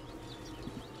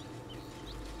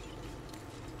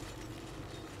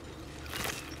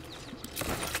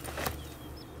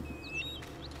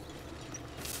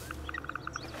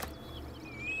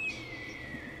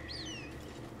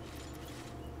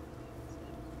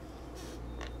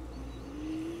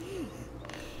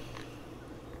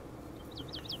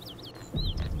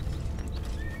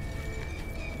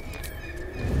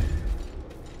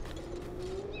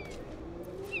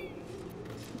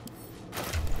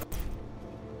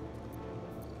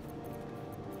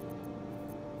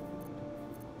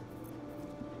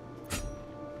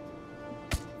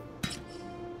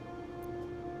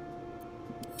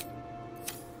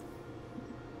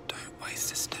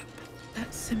 Waste a step.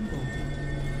 That symbol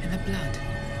in the blood.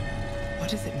 What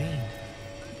does it mean?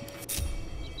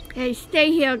 Okay,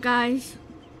 stay here, guys.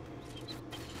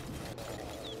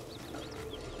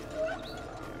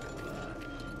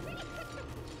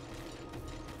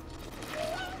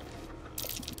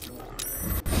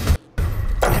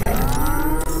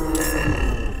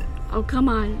 Oh, come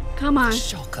on. Come on.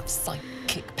 Shock of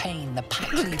psychic pain, the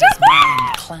pack leader's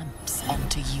mind clamps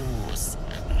onto yours.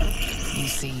 You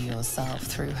see yourself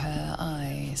through her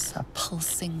eyes, a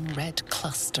pulsing red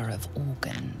cluster of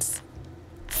organs.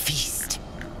 Feast.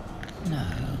 No.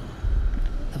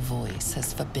 The voice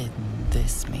has forbidden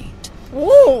this meat.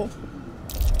 Oh!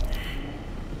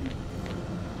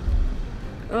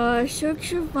 Search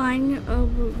to find a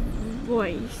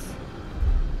voice.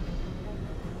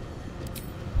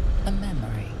 A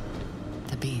memory.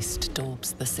 The beast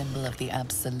daubs the symbol of the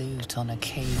absolute on a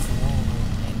cave wall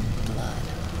in blood.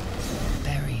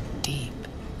 Buried deep,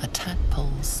 a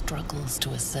tadpole struggles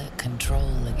to assert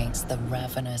control against the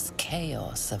ravenous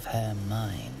chaos of her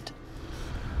mind.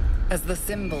 As the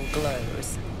symbol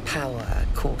glows, power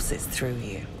courses through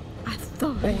you.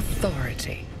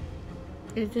 Authority.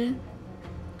 Is it?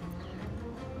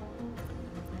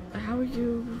 How would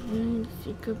you really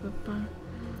think about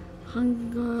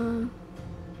hunger?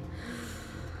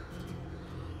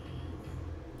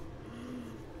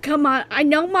 Come on, I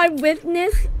know my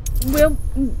witness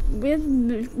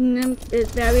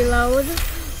is very loud,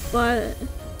 but...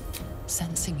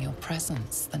 Sensing your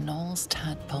presence, the Knoll's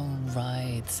tadpole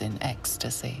writhes in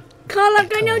ecstasy.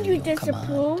 Karlach, I know you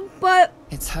disapprove, but...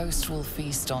 Its host will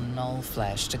feast on Knoll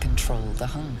flesh to control the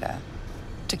hunger,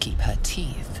 to keep her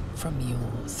teeth from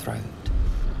your throat.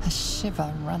 A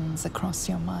shiver runs across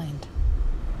your mind.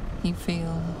 You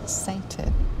feel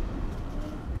sated.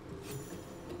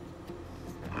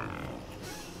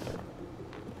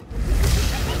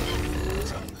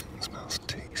 Smells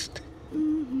tasty.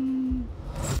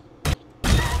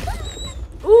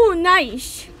 Ooh,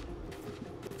 nice.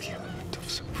 The element of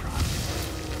surprise.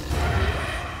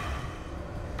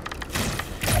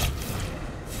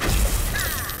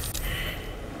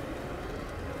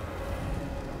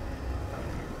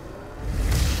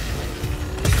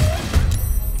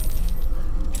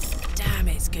 Damn,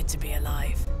 it's good to be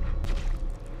alive.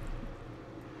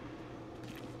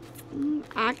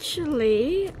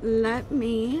 Actually, let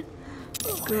me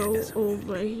go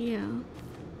over here.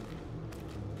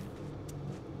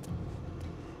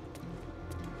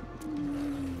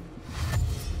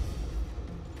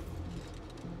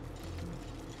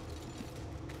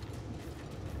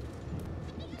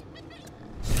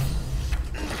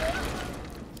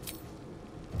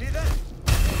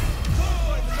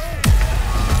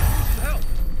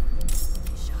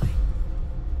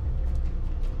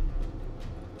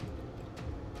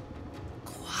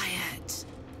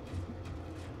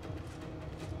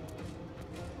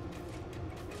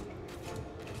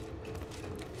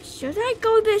 Should I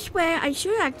go this way? I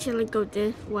should actually go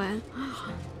this way.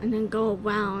 And then go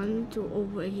around to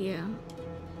over here.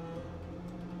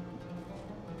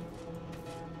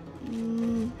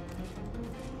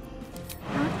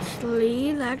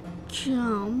 Actually, let's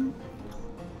jump.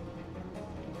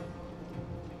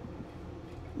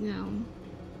 No.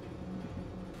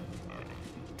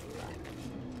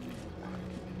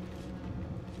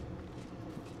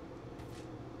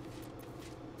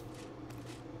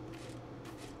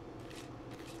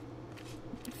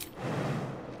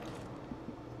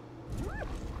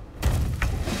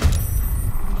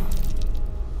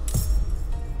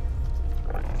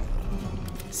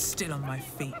 Still on my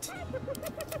feet.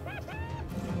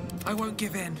 I won't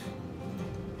give in.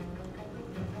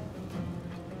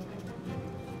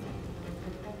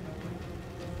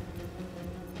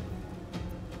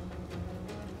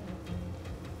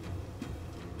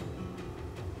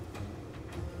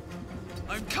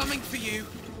 I'm coming for you.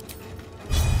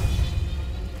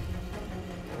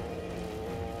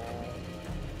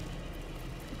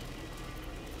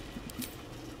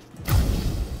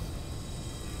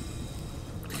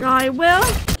 Sorry, Will.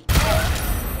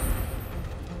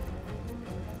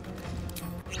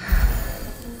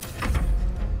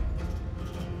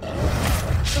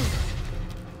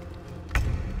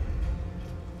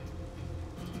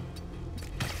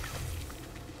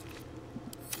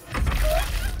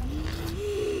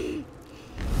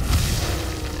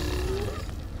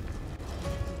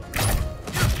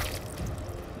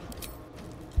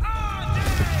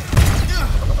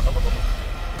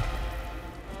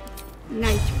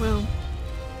 Nice, Will.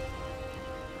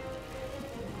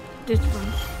 This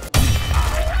one.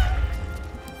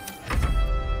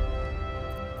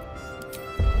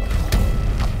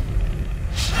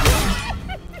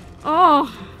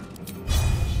 Oh.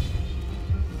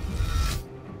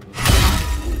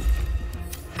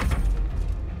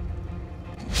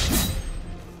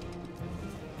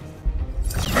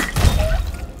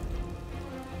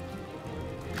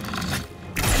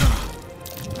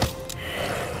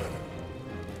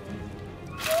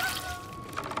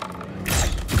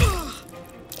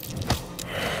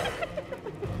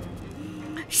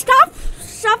 Stop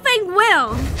shoving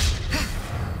Will.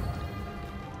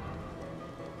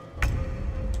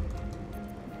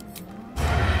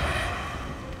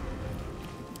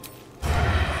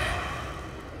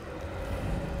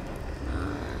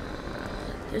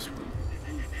 This one.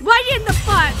 Right in the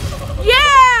butt.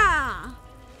 Yeah!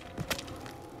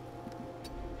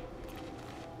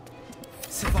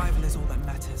 Survival is all that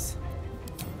matters.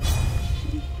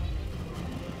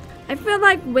 I feel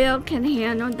like Will can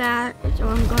handle that, so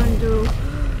I'm going to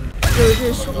do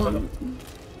this one.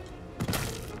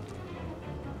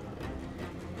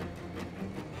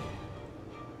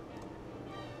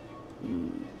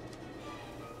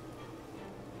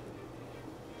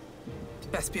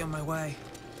 Best be on my way.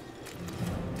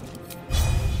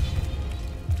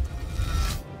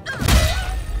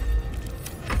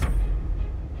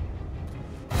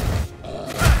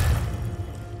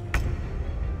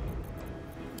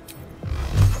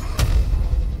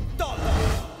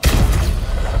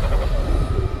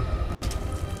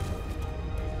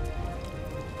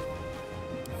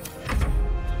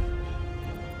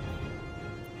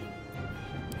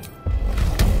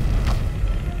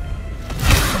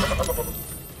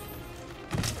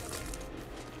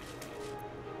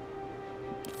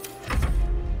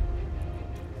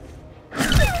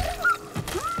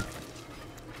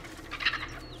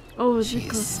 Oh, she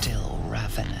is still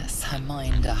ravenous, her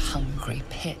mind a hungry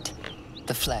pit.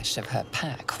 The flesh of her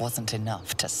pack wasn't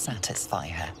enough to satisfy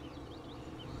her.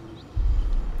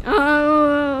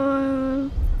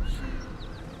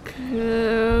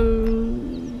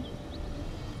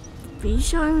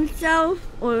 Show himself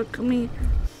or coming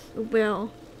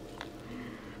Will?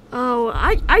 Oh,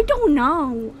 I don't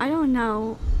know. I don't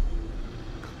know.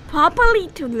 Probably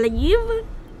to leave.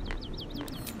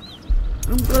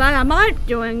 I'm glad I'm not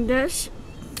doing this.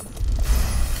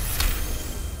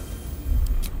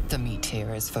 The meat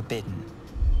here is forbidden.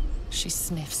 She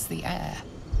sniffs the air,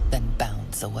 then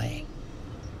bounds away.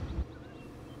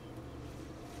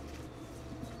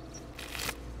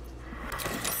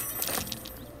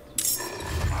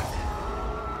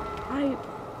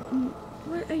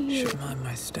 What are you? Should mind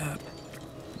my step.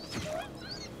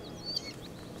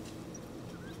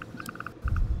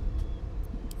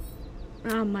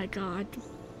 Oh my God.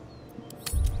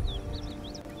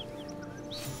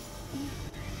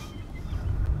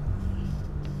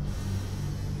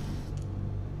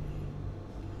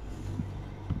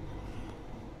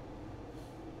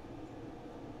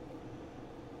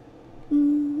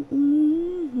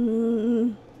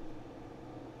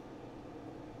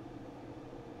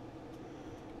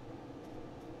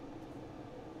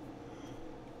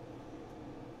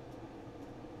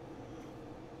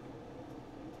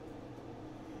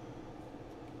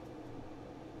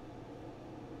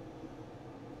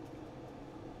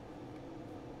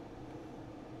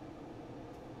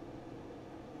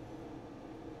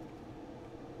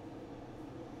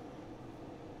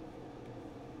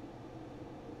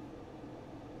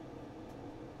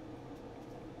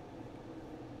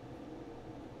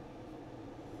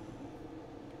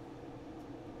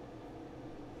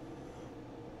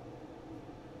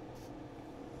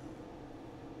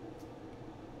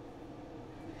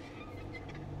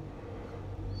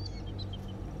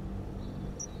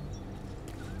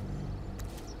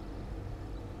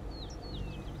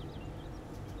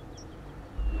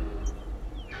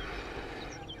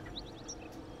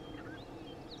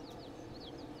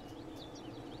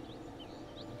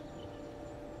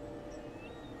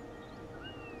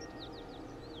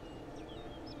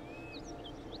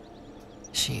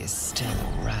 She is still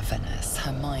ravenous,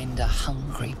 her mind a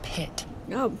hungry pit.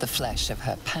 Oh. The flesh of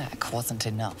her pack wasn't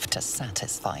enough to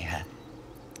satisfy her.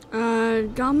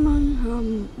 Dumb on her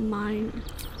mind.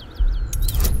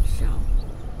 So.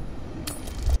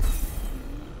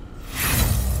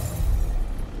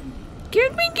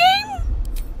 Give me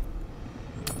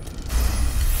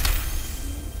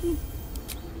game?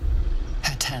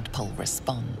 Her tadpole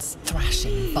responds,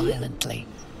 thrashing violently,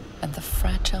 and the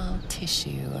fragile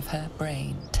tissue of her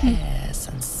brain tears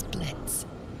and splits.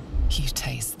 You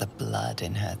taste the blood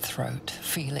in her throat,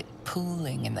 feel it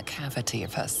pooling in the cavity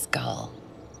of her skull.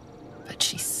 But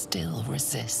she still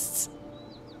resists.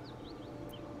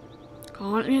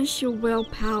 Harness your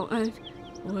willpower.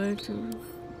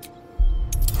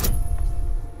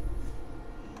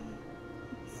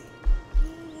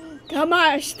 Come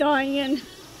on, Stallion.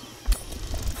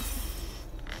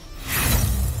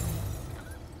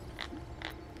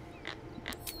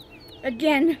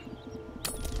 Again.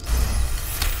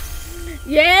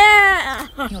 Yeah!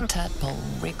 Your tadpole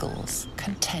wriggles,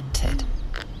 contented,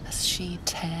 as she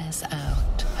tears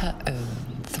out her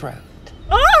own throat.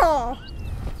 Oh!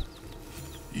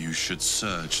 You should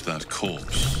search that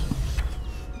corpse.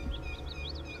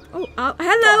 Oh,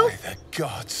 hello. By the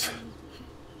gods,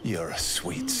 you're a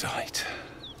sweet sight.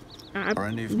 Are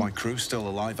any of my crew still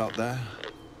alive out there?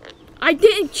 I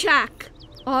didn't check.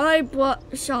 All I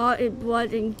saw is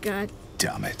blood and gut.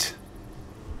 Damn it.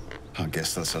 I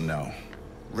guess that's a no.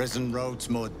 Risen Road's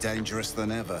more dangerous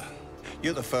than ever.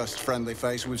 You're the first friendly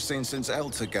face we've seen since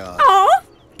Eltergard. Oh,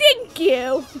 thank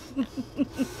you.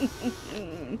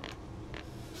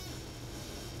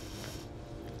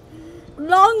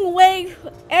 Long way,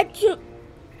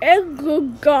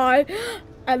 Eltergard.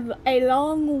 A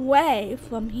long way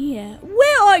from here.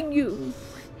 Where are you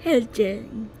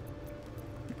heading?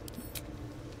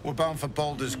 We're bound for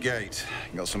Baldur's Gate.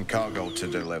 Got some cargo to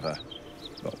deliver.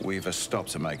 But we've a stop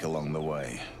to make along the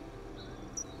way.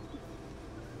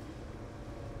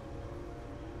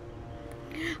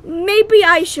 Maybe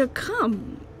I should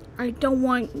come. I don't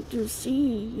want to see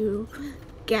you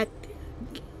get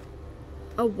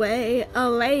away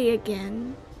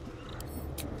again.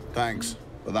 Thanks,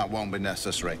 but that won't be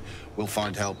necessary. We'll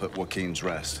find help at Joaquin's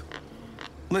Rest.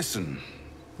 Listen,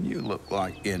 you look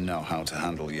like you know how to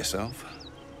handle yourself.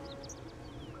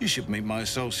 You should meet my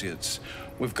associates.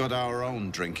 We've got our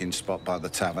own drinking spot by the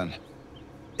tavern.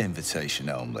 Invitation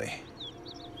only.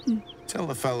 Tell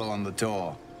the fellow on the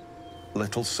door.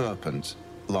 Little Serpent,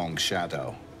 Long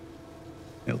Shadow.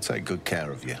 He'll take good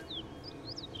care of you.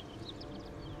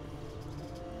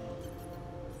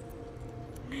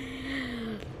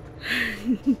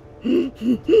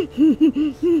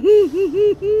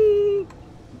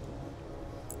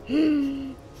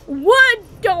 What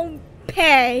don't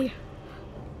pay?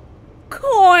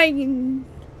 Coin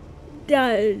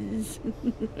does.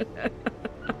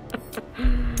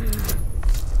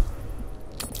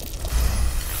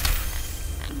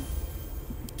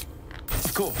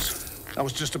 Of course. I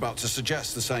was just about to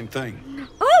suggest the same thing.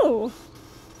 Oh!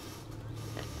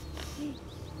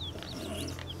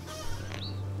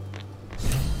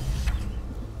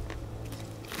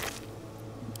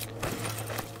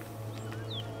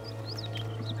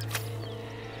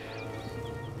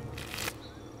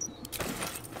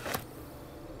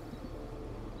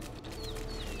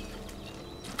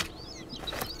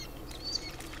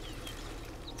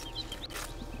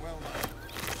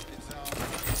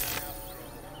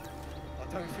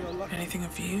 Anything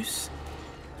of use?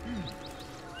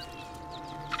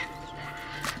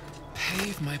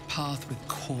 Pave my path with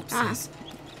corpses.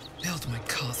 Build my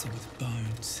castle with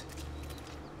bones.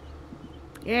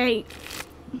 Yay.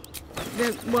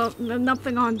 There's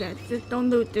nothing on this. Just don't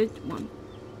loot this one.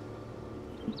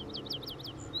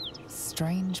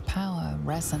 Strange power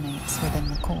resonates within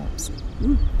the corpse.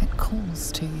 It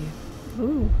calls to you.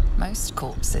 Ooh. Most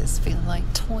corpses feel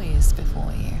like toys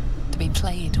before you, to be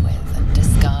played with and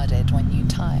discarded when you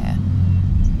tire.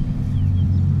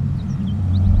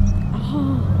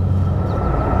 Oh.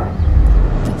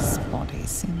 This body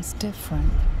seems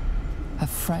different. A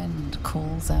friend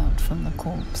calls out from the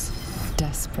corpse,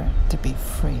 desperate to be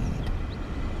freed.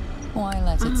 Why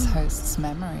let its host's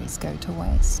memories go to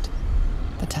waste?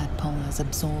 The tadpole has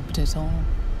absorbed it all.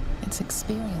 Its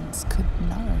experience could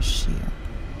nourish you,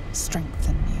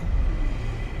 strengthen you.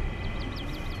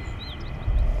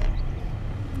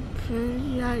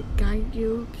 Can I guide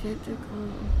you?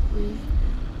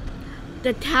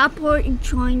 The tadpole is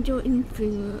trying to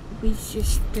inflict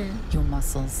resistance. Your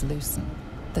muscles loosen.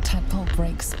 The tadpole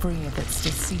breaks free of its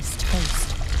deceased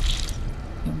host.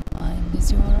 Your mind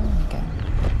is your own again.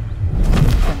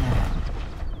 For now.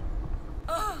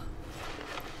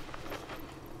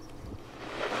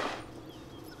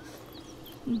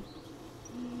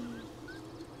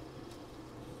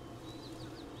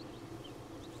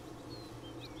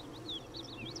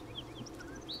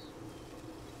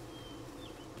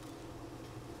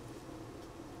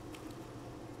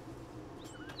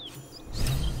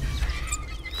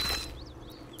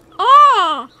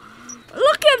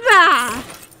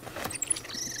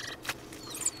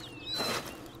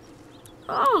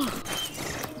 Oh.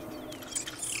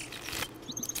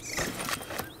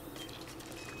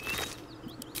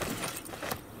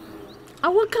 I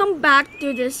will come back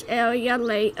to this area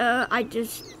later. I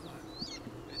just...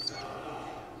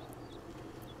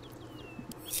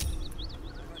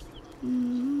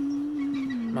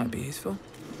 Might be useful.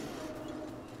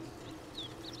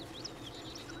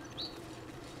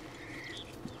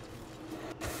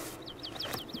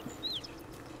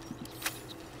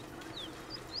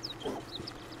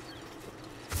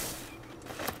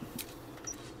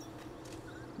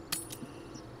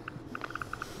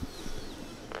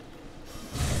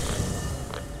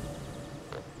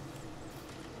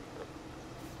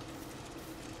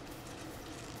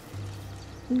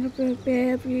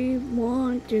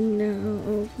 Everyone to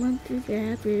know, want to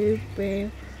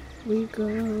everywhere we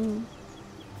go.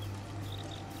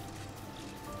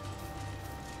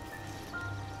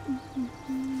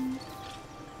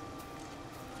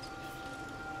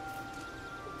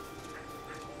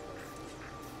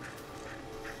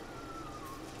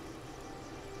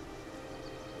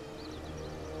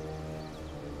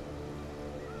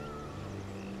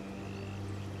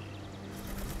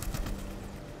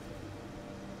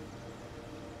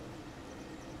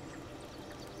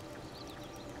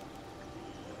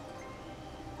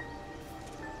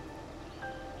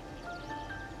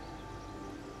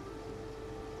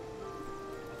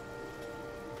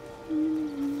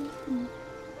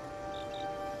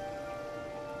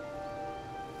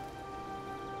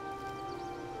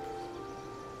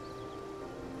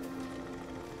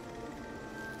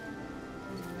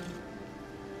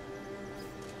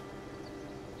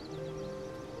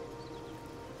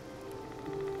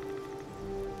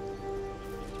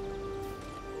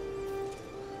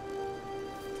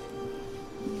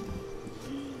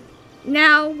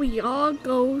 Now we all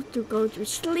go to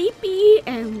sleepy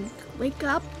and wake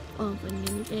up of a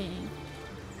new day.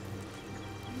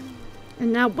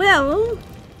 And now Will.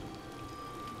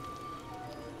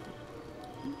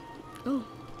 Oh.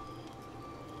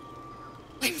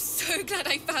 I'm so glad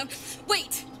I found.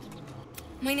 Wait!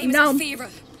 My name is No. Athera.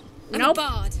 I'm Nope. a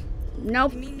bard.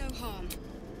 Nope. I mean no harm.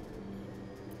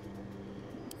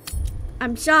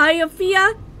 I'm sorry,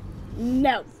 Athea.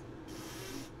 No.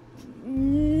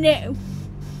 No.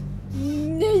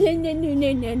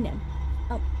 No.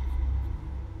 Oh.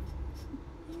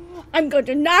 I'm going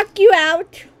to knock you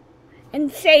out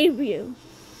and save you.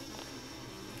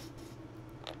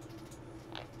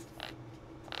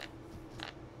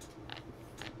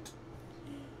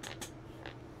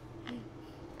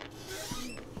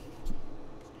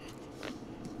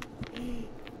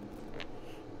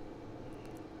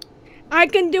 I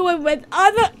can do it with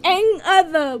any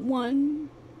other one.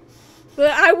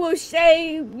 But I will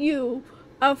save you,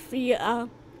 Athea,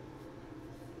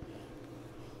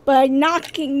 by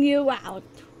knocking you out.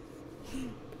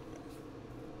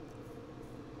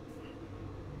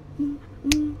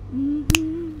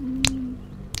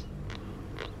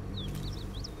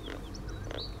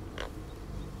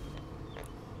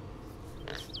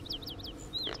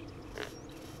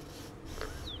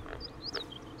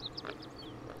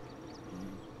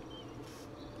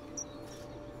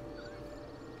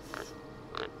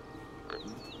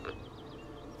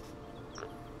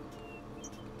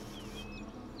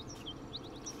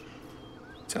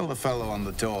 Tell the fellow on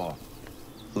the door.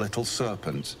 Little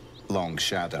serpent, long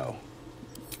shadow.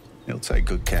 He'll take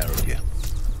good care of you.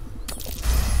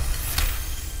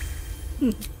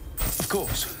 Of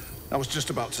course. I was just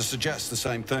about to suggest the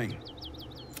same thing.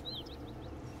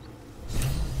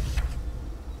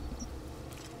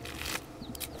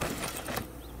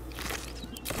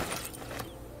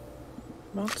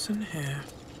 What's in here?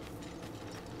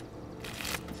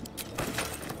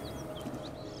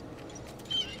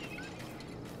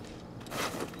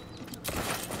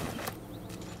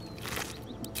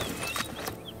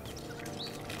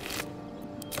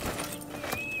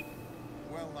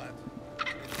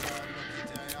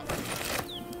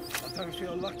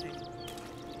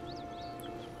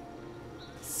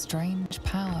 Strange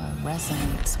power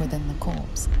resonates within the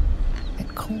corpse.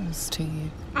 It calls to you.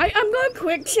 I'm going to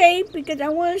quick save because I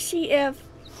want to see if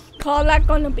karlach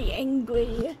gonna be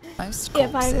angry. Most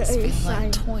if I corpses feel resign.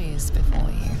 like toys before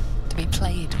you, to be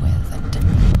played with, and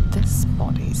this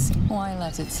body seems while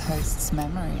let its host's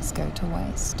memories go to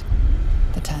waste.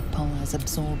 The tadpole has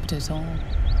absorbed it all.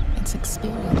 Its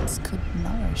experience could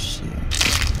nourish you,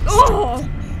 strengthen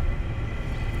you.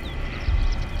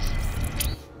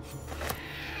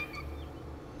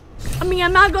 I mean,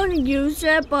 I'm not going to use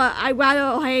it, but I'd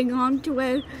rather hang on to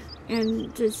it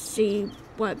and just see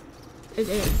what it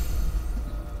is.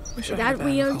 Wish Is I had that a band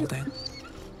weird? holding.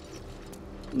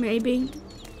 Maybe.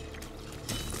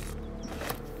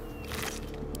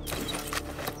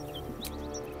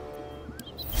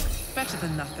 Better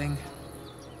than nothing.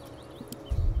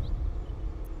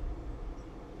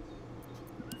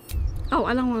 Oh,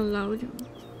 I don't want to load.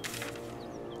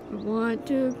 I want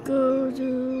to go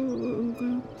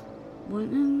to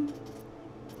one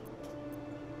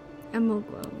Emerald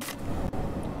Grove.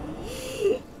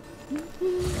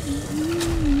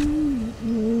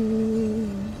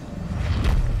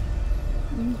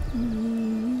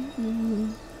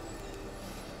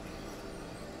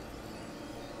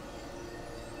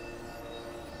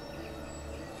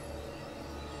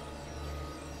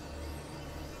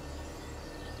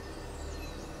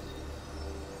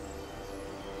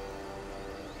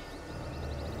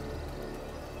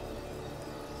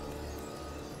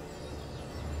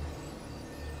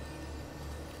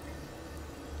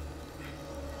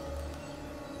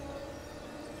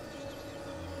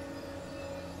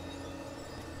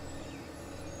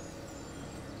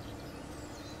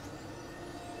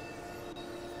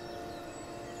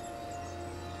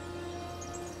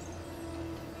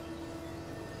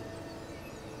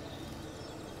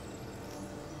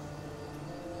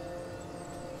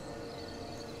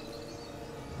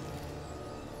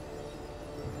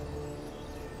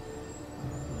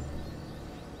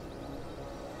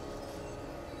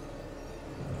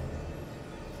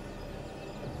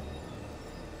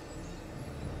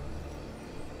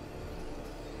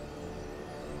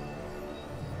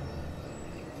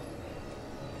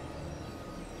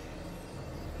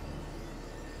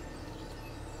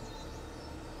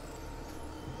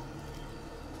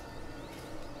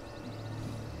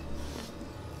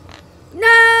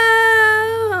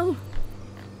 No!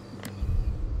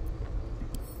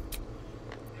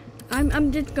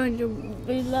 I'm just going to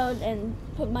reload and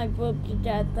put my group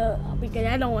together because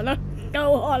I don't want to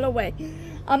go all the way.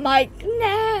 I'm like,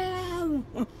 no!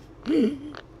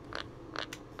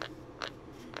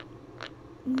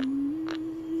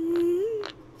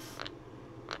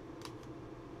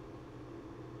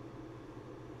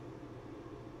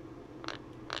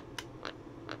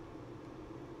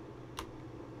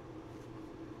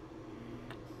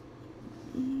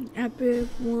 I bet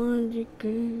one to go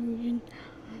and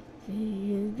see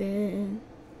you there.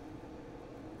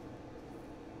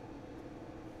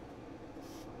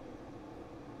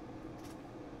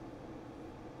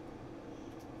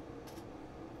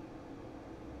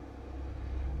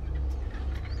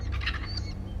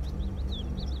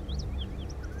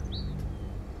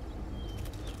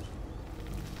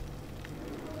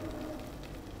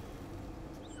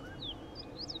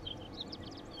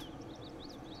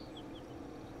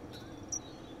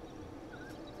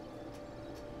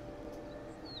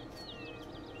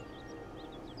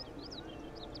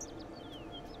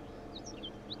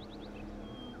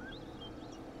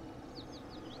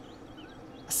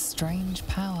 Strange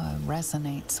power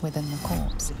resonates within the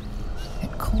corpse.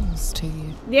 It calls to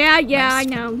you. Yeah, I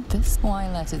know. This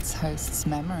why let its host's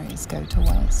memories go to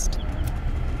waste.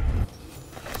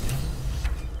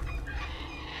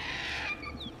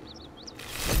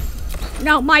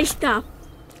 No, my stuff.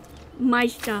 My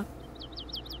stuff.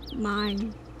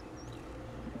 Mine.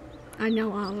 I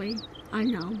know, Ollie. I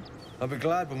know. I'll be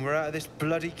glad when we're out of this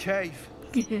bloody cave.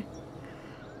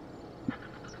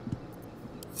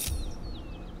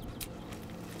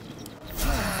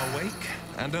 Awake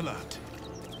and alert.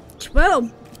 Well.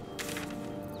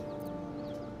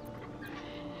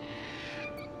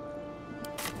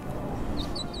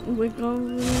 We're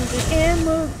going to the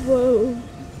Emerald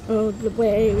Grove all the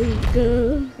way we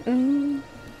go.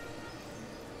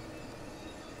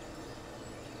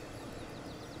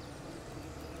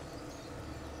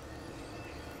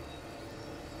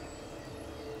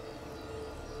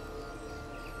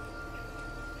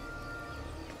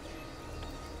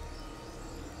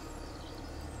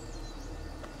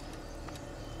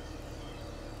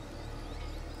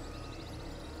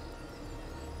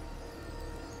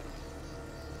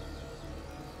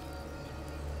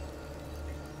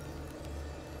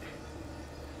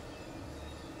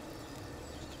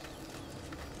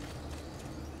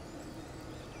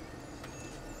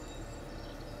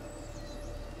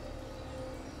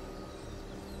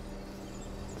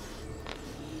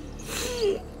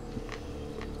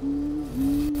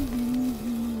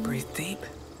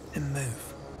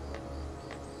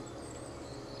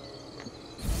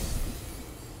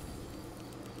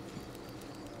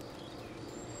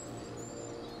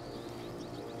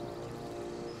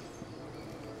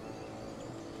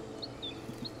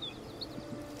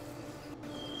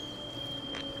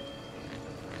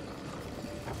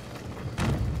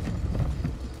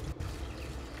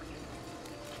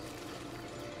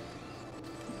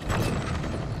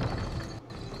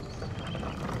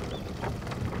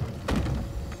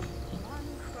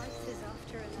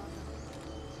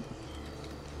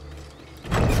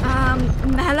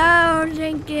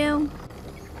 Thank you.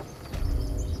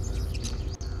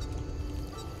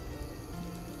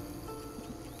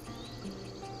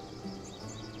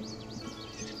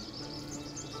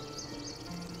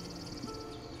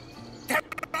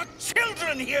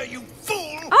 Children here, you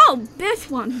fool! Oh, this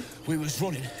one. We was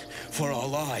running for our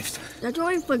lives. That's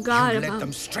what I forgot You about. led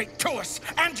them straight to us,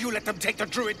 and you let them take the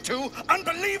druid too?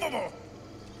 Unbelievable!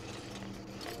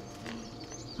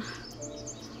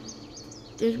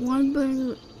 There's one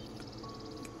bird.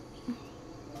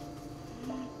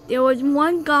 There was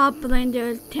one goblin,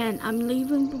 there's 10. I'm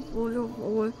leaving before the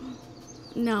whole.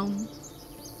 No.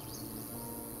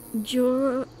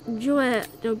 Druid,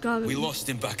 the goblin. We lost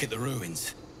him back at the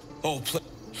ruins.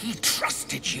 He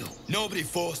trusted you. Nobody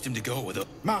forced him to go with us.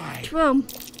 True.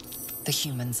 The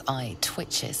human's eye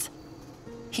twitches.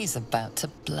 He's about to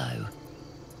blow.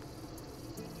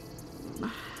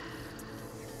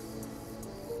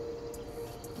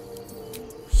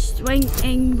 Strength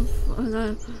aim for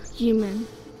the human.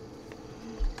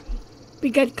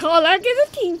 Because karlach is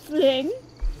a tiefling.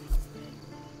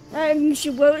 And she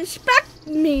will respect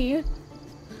me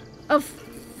of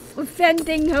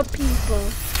offending her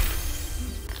people.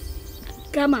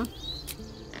 Come on.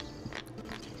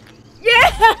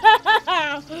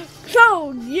 Yeah!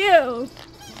 So you.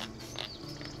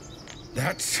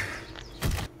 That's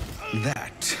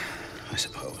that, I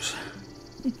suppose.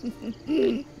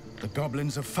 The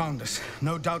goblins have found us.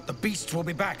 No doubt the beasts will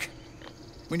be back.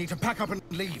 We need to pack up and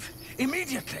leave.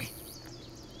 Immediately.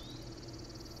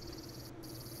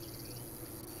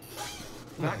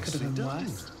 That could have been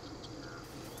worse.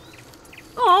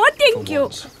 Oh, thank you.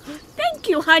 Thank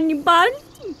you, honey bun.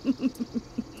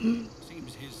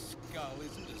 Seems his skull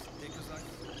isn't as thick as I...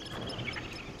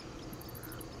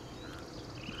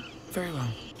 Very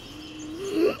well.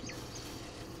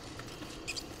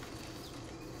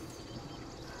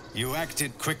 You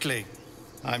acted quickly.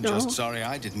 I'm just sorry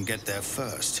I didn't get there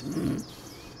first.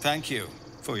 Thank you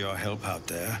for your help out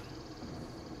there.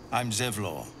 I'm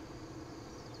Zevlor.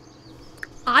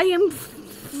 I am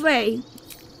Frey.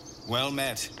 Well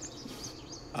met.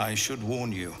 I should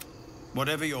warn you.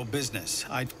 Whatever your business,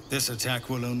 this attack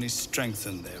will only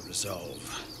strengthen their resolve.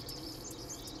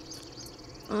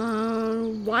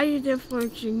 Why are they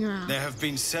forging around? There have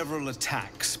been several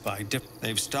attacks by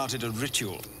They've started a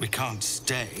ritual. We can't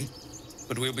stay,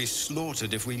 but we'll be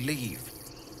slaughtered if we leave.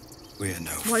 We're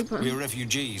we're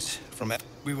refugees from...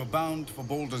 We were bound for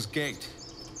Baldur's Gate,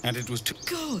 and it was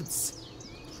Gods!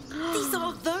 These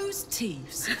are those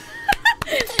thieves.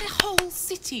 Their whole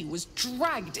city was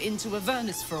dragged into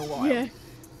Avernus for a while. Yeah.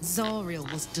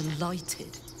 Zariel was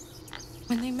delighted.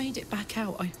 When they made it back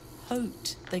out, I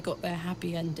hoped they got their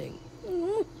happy ending.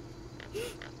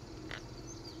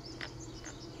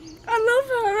 I love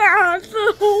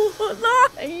her whole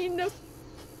line.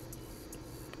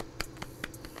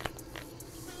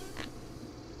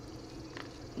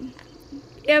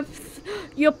 If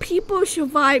your people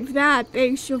survive that,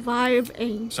 they survive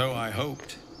a... So I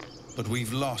hoped, but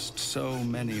we've lost so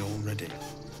many already.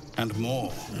 And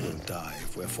more will die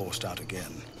if we're forced out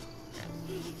again.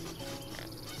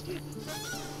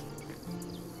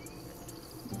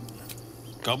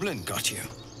 Goblin got you.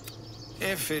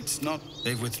 If it's not,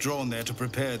 they've withdrawn there to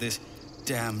prepare this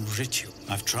damn ritual.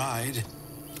 I've tried.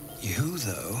 You,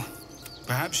 though,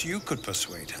 perhaps you could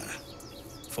persuade her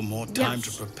for more time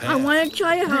to prepare. I want to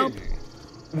try to help. Really?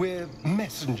 We're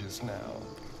messengers now.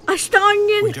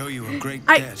 Astonishing. We owe you a great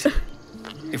debt.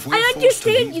 If we're I forced to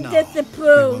understand leave you now,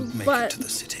 disapprove, we won't make but it to the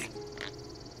city.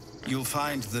 You'll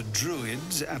find the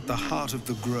druids at the heart of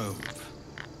the grove.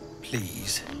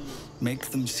 Please, make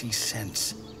them see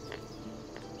sense.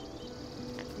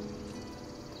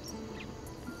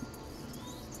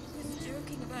 I was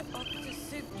joking about octopus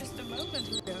soup just a moment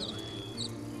ago.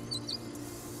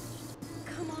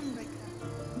 Come on, Ricker.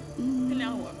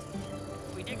 Now what?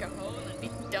 We dig a hole and be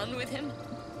done with him?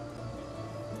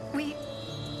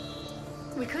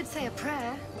 We could say a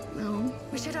prayer. No.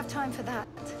 We should have time for that.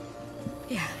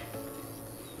 Yeah.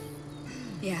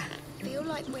 Yeah. Feel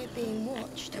like we're being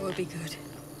watched. That would be good.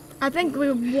 I think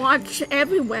we watch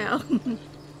everywhere.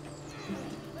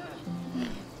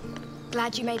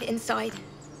 Glad you made it inside.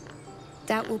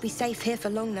 Doubt we'll be safe here for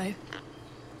long, though.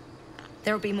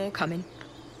 There'll be more coming.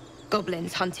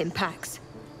 Goblins hunting packs.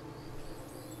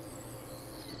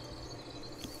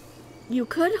 You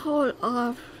could hold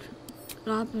off.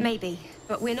 Maybe,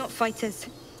 but we're not fighters.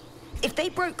 If they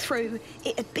broke through,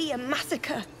 it'd be a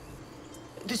massacre.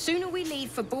 The sooner we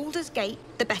leave for Baldur's Gate,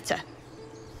 the better.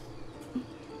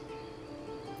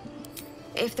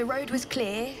 If the road was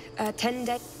clear, 10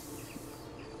 days...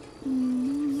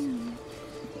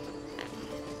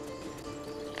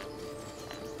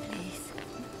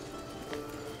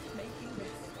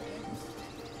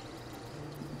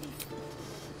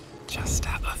 Just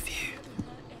out of view.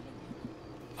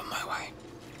 On my way.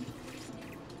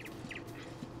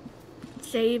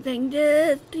 Saving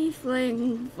this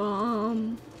tiefling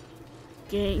from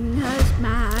getting her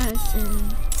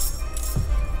smashing.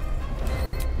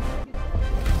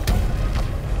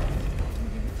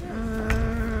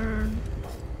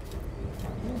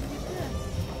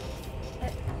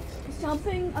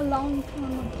 Something a long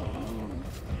time ago.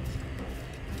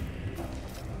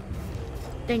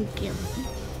 Thank you.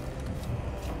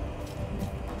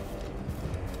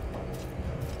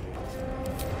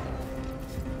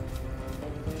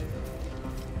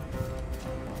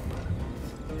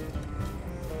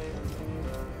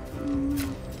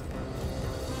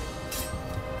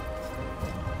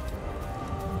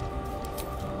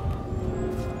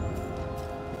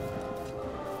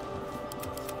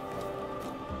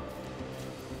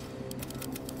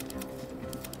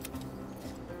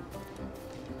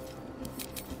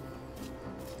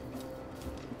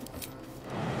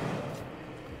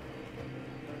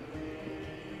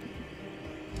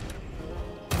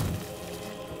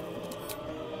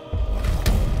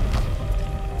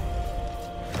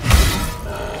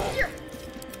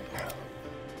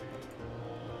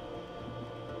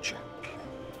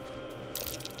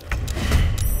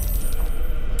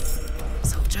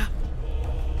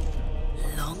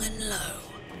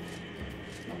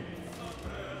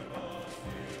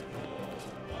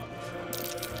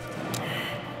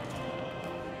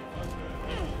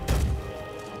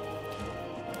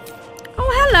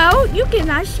 Hello, you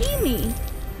cannot see me.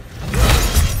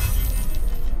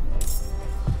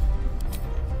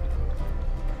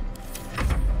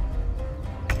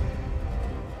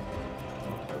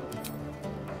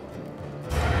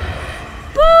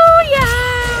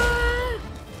 Booyah!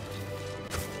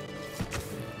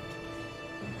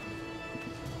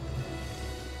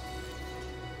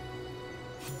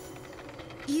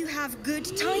 You have good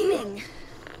timing.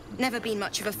 Never been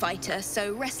much of a fighter,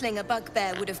 so wrestling a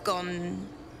bugbear would have gone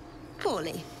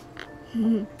poorly.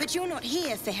 But you're not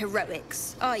here for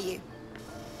heroics, are you?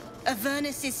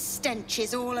 Avernus's stench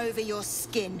is all over your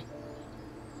skin.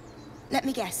 Let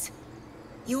me guess.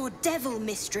 Your devil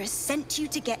mistress sent you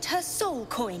to get her soul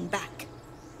coin back.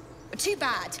 Too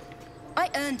bad. I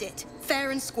earned it, fair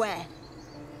and square.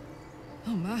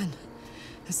 Oh man,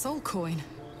 a soul coin.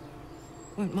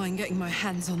 Won't mind getting my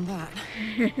hands on that.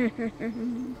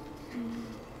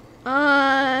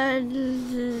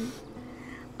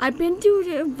 I've been to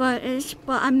the Avernus,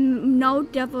 but I'm no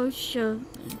devil sure.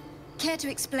 Care to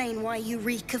explain why you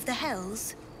reek of the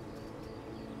hells?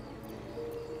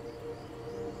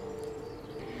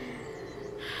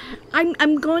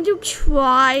 I'm going to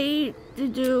try to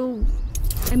do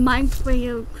a mind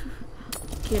flayer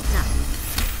kidnap.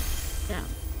 Yeah.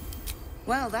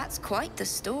 Well, that's quite the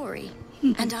story.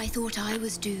 And I thought I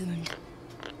was doomed.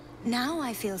 Now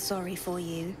I feel sorry for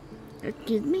you.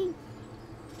 Excuse me?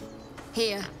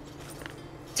 Here.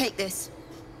 Take this.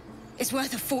 It's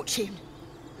worth a fortune.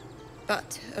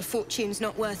 But a fortune's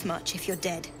not worth much if you're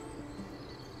dead.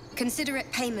 Consider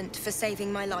it payment for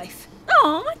saving my life.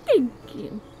 Oh, thank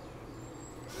you.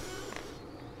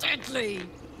 Deadly!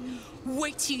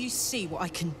 Wait till you see what I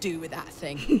can do with that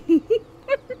thing.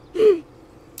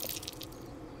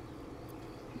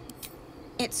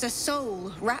 It's a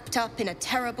soul wrapped up in a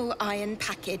terrible iron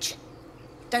package.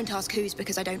 Don't ask whose,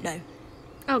 because I don't know.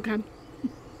 Okay.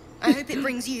 I hope it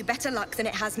brings you better luck than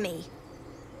it has me.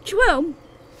 True.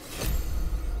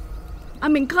 I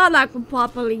mean, karlach would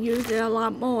probably use it a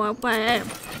lot more, but...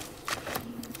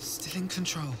 Still in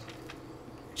control.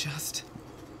 Just...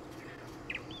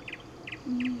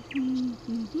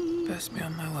 Best be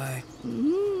on my way.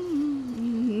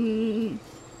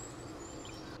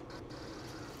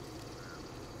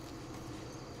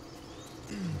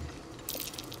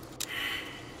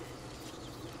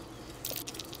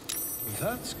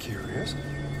 That's curious.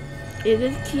 It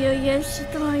is curious,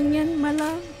 Dorian, my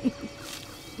love.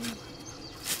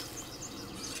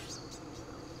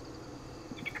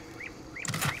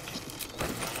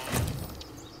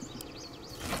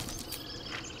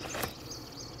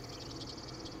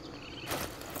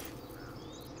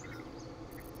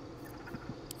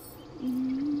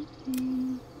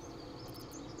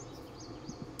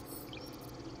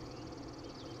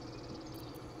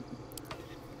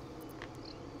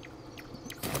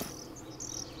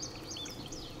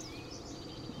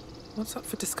 What's up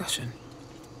for discussion?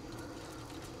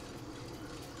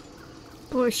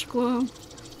 Poor squirrel.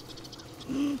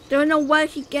 Don't know what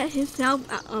he get himself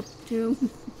up to.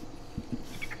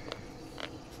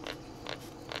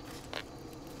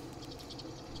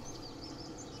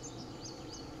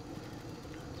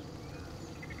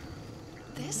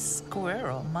 This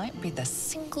squirrel might be the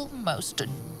single most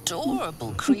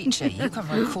adorable creature you can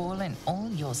recall in all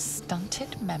your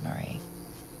stunted memory.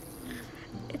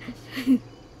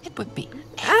 It would be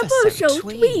ever so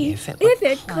twee if it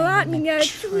were climbing a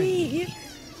tree.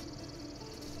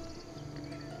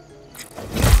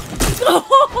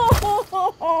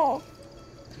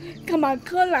 Come on,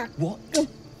 karlach. What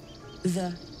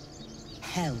the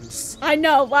hells? I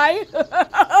know, right?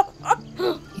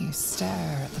 You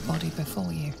stare at the body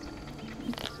before you.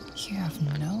 You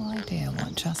have no idea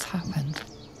what just happened.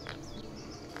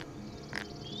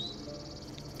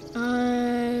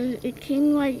 It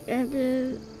came like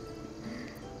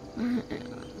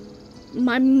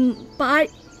my body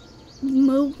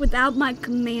moved without my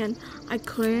command. I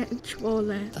couldn't control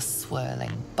it. The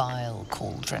swirling bile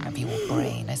cauldron of your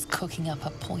brain is cooking up a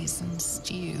poison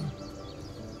stew.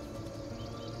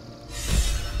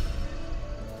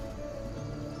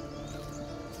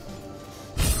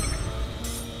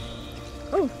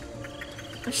 Oh,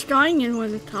 a Stein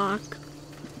want to talk.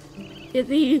 Is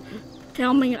he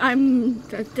tell me I'm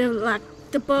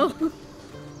delectable?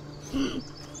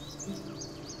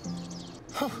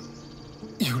 Huh.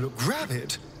 You look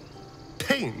rabid,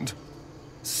 pained,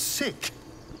 sick.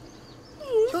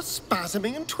 You're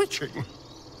spasming and twitching.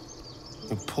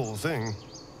 You poor thing.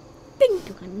 Thank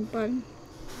you, honey bun.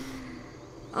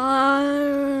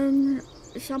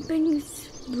 Something's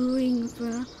brewing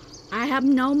for. I have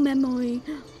no memory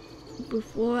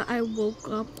before I woke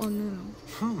up on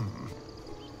the.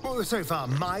 Well, so far,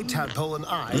 my tadpole and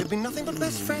I have been nothing but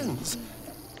best friends.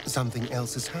 Something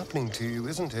else is happening to you,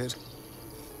 isn't it?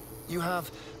 You have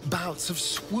bouts of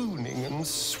swooning and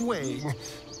swaying,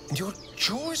 and your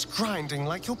jaw is grinding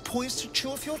like you're poised to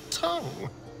chew off your tongue.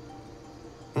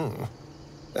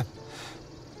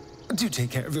 Do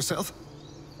take care of yourself.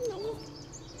 No.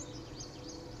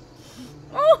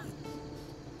 Oh!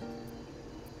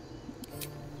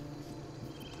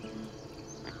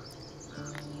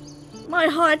 My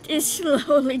heart is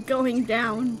slowly going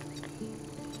down.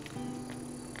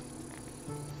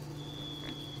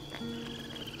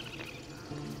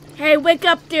 Hey, wake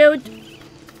up, dude.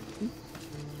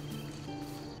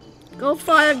 Go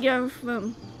follow your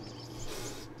room.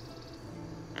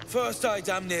 First I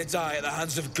damn near die at the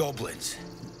hands of goblins.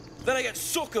 Then I get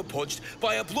sucker punched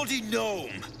by a bloody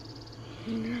gnome.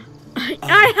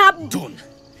 I have done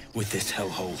with this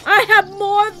hellhole. I have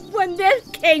more when this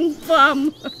came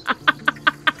from.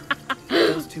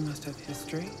 Those two must have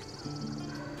history.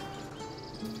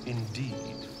 Indeed.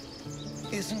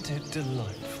 Isn't it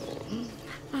delightful?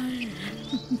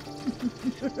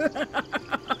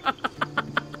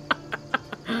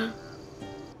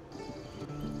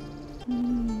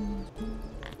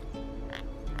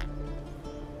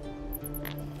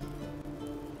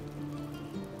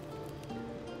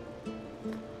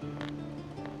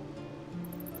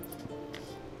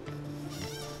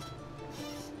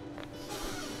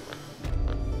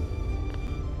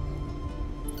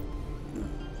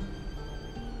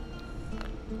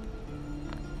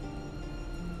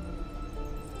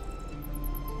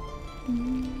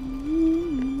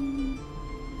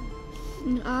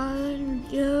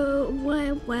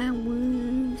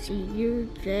 When we see you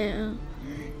there,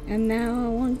 and now I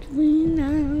want to be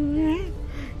now.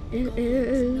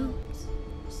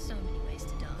 So many ways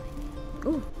to die.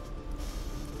 Oh,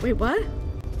 wait, what?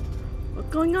 What's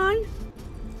going on?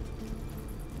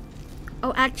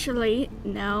 Oh, actually,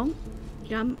 no.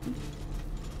 Jump.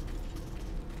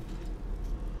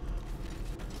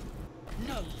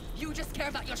 No, you just care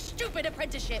about your stupid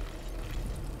apprenticeship.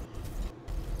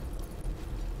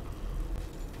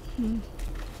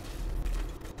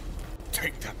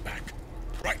 Take that back,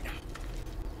 right now.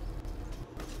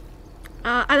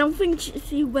 I don't think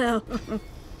she will.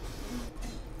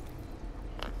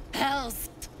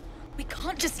 Hells! We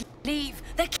can't just leave.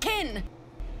 They're kin!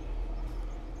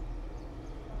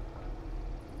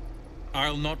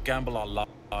 I'll not gamble our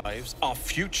lives, our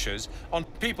futures, on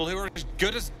people who are as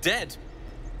good as dead.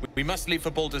 We must leave for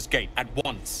Baldur's Gate at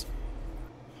once.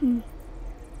 Can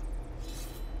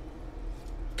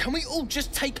we all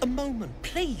just take a moment,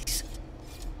 please?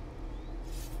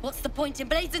 What's the point in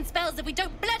blazing spells if we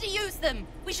don't bloody use them?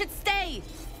 We should stay.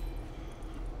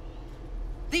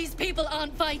 These people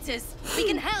aren't fighters. We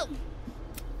can help.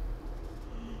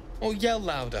 Or yell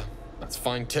louder. That's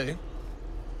fine too.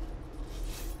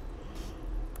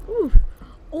 Ooh,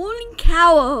 only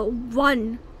cow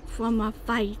run from a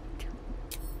fight.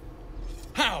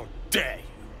 How dare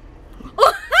you?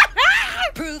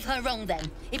 Prove her wrong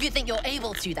then, if you think you're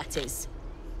able to, that is.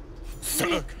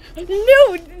 Look.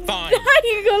 No, fine.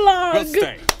 We'll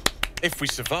stay. If we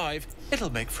survive, it'll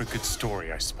make for a good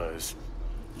story, I suppose.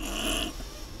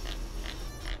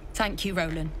 Thank you,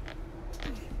 Roland.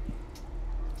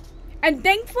 And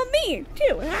thanks for me,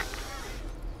 too.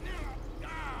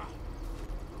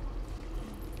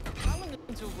 How long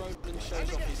until Roland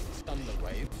shows off his thunder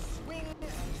wave?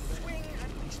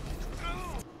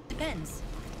 Depends.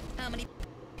 How many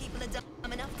people are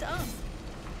dumb enough to ask?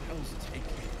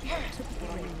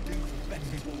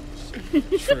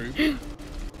 True.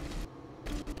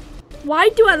 Why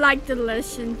do I like to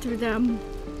listen to them?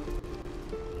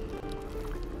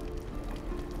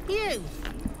 You!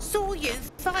 Saw you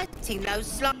fighting those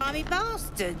slimy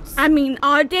bastards. I mean,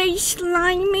 are they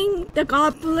sliming the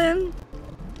goblin?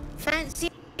 Fancy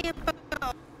a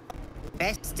bowl?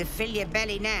 Best to fill your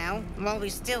belly now, while we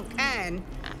still can.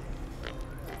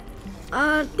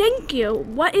 Thank you.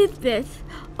 What is this?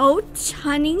 Oats,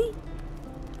 honey?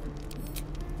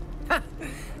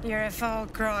 You're a far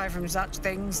cry from such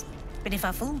things. But if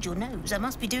I fooled your nose, I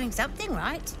must be doing something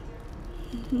right.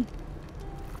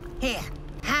 Here,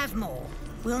 have more.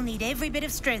 We'll need every bit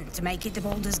of strength to make it to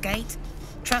Baldur's Gate.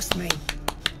 Trust me.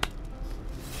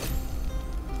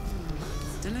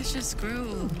 Delicious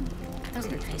gruel.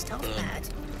 Doesn't taste half bad.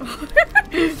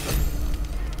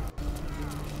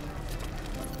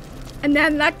 And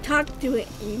then let's talk to it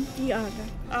in the other.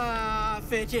 Ah,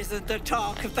 if it isn't the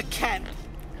talk of the camp.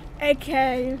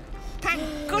 Okay.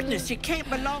 Thank goodness you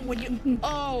came along when you...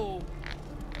 Oh.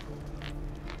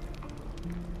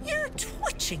 You're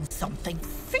twitching something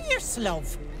fierce,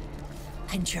 love.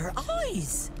 And your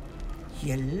eyes.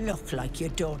 You look like you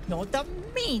don't know the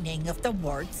meaning of the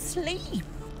word sleep.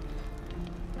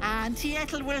 Auntie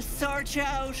Ethel will sort you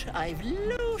out. I've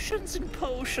lotions and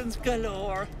potions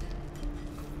galore.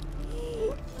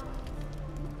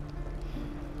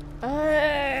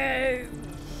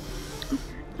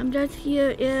 I'm just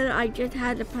here. I just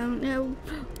had a pound now.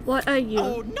 What are you?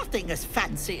 Oh, nothing as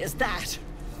fancy as that.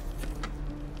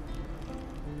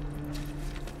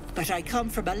 But I come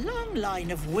from a long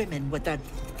line of women with a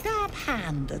dab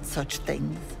hand at such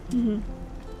things.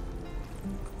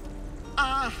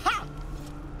 Aha!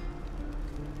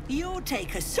 You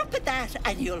take a sup at that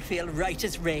and you'll feel right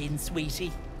as rain,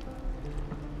 sweetie.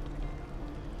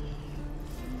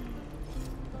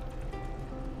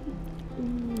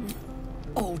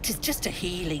 Oh, 'tis just a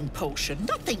healing potion,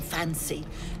 nothing fancy.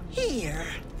 Here.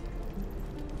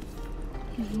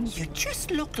 You just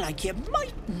look like you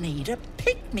might need a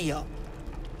pick-me-up.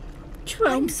 True.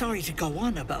 I'm sorry to go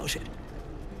on about it,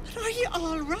 but are you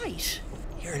all right?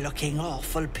 You're looking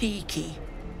awful peaky.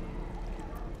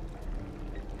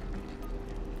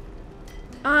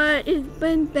 It's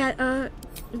been better.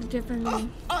 Differently. Oh,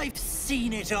 I've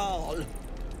seen it all.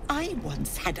 I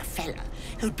once had a fella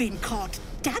who'd been caught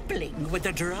dabbling with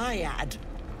a dryad.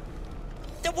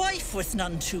 The wife was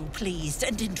none too pleased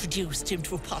and introduced him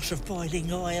to a pot of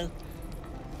boiling oil.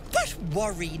 But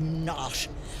worry not.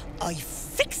 I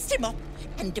fixed him up,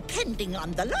 and depending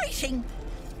on the lighting,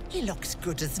 he looks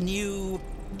good as new.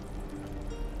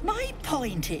 My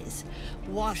point is,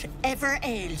 whatever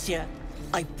ails you,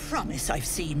 I promise I've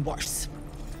seen worse.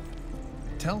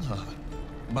 Tell her.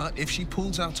 But if she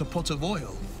pulls out a pot of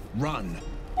oil, run.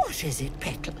 What is it,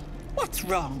 Petal? What's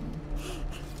wrong?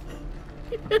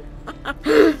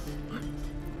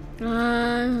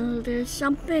 There's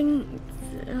something.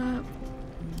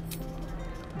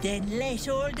 Then let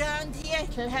old Auntie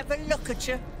Ethel have a look at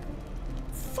you.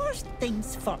 First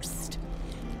things first.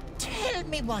 Tell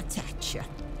me what's at you.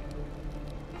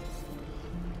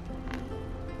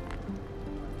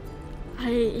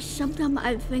 Sometimes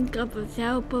I think of a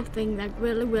terrible thing like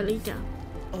really dumb.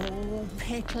 Oh,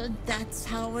 Petal, that's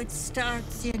how it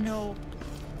starts, you know.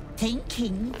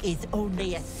 Thinking is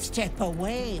only a step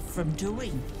away from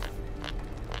doing.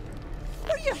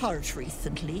 Were you hurt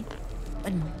recently?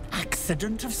 An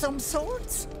accident of some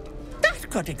sorts? That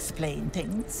could explain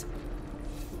things.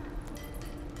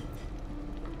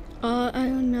 I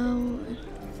don't know.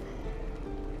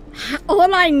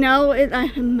 All I know is I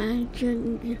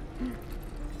imagine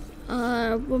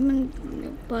a woman,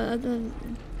 but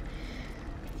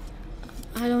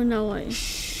I don't know it.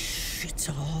 Shh, it's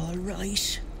all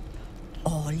right.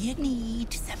 All you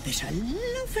need is a bit of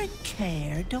love and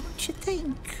care, don't you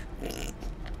think?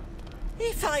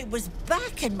 If I was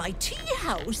back in my tea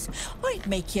house, I'd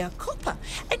make you a cuppa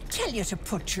and tell you to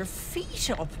put your feet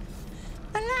up.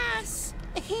 Alas,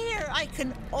 here I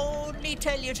can only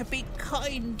tell you to be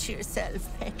kind to yourself,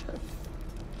 Petal.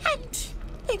 And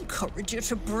encourage you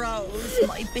to browse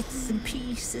my bits and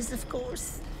pieces, of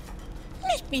course.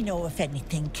 Let me know if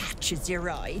anything catches your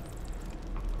eye.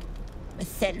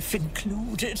 Myself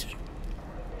included.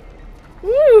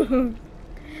 Woo!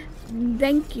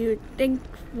 Thank you. Thanks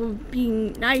for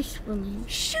being nice for me.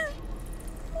 Sure.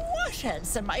 What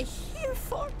else am I here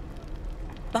for?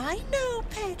 Bye now,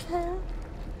 Petal.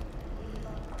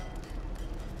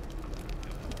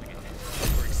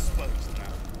 We're exposed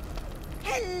now.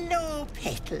 Hello,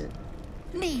 Petal.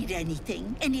 Need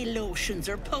anything? Any lotions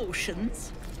or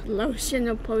potions? Lotion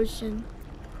or potion?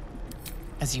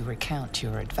 As you recount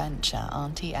your adventure,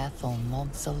 Auntie Ethel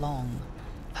nods along,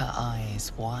 her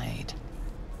eyes wide.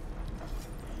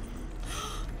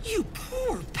 You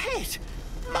poor pet!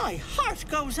 My heart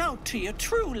goes out to you,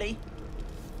 truly.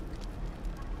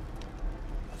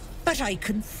 But I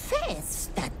confess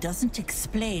that doesn't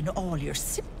explain all your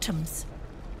symptoms.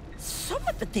 Some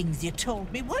of the things you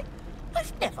told me, why,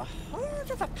 I've never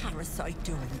heard of a parasite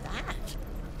doing that.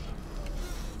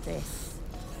 This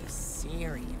is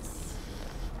serious.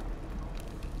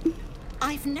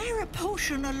 I've ne'er a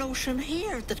potion or lotion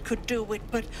here that could do it,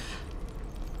 but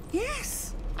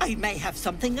yes, I may have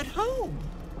something at home.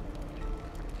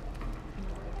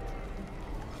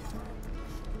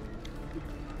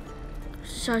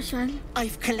 Shashan?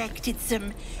 I've collected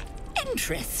some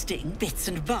interesting bits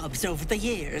and bobs over the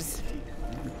years.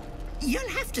 You'll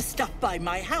have to stop by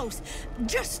my house,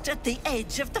 just at the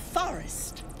edge of the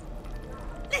forest.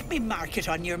 Let me mark it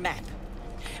on your map.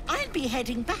 I'll be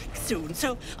heading back soon,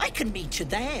 so I can meet you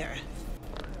there.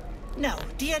 Now,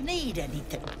 do you need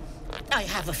anything? I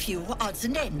have a few odds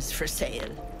and ends for sale.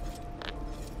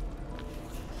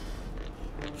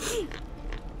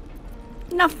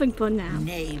 Nothing for now.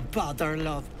 Nay, bother,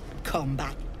 love. Come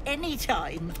back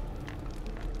anytime.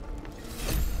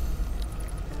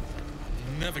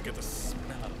 You never get the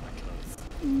smell out of my clothes.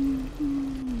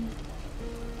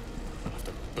 I'll have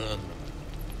to burn them.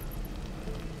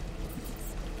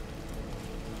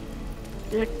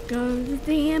 There goes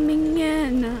the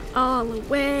Indiana, all the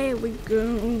way we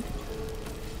go.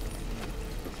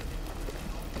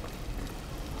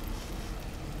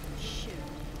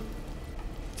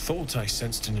 Thought I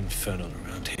sensed an infernal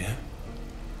around here.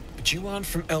 But you aren't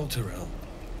from Elturel.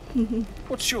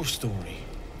 What's your story?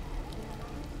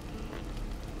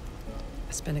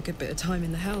 I spent a good bit of time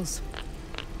in the Hells.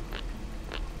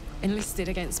 Enlisted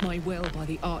against my will by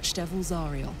the Archdevil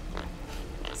Zariel.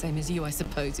 Same as you, I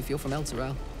suppose, if you're from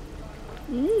Elturel.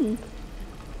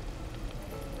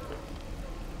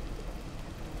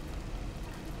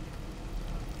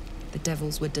 The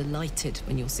devils were delighted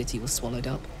when your city was swallowed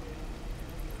up.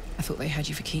 I thought they had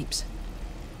you for keeps.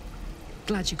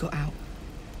 Glad you got out.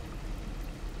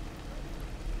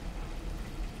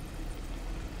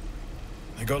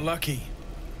 I got lucky.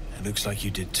 It looks like you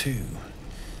did too.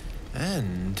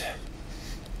 And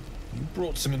you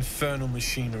brought some infernal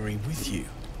machinery with you.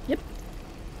 Yep.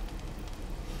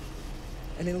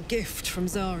 A little gift from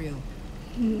Zariel.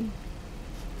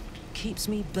 Keeps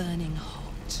me burning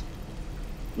hot.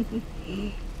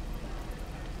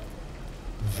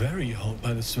 Very hot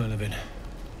by the smell of it.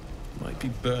 Might be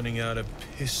burning out a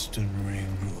piston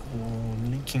ring or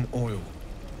leaking oil.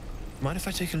 Mind if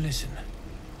I take a listen?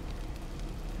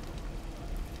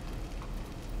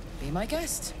 Be my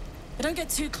guest. But don't get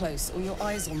too close or your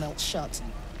eyes will melt shut.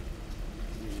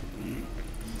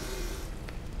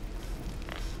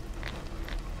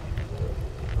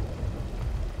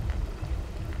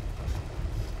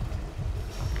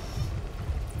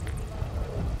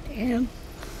 Damn.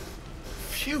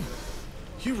 Phew.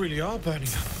 You really are burning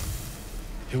up.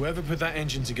 Whoever put that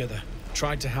engine together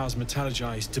tried to house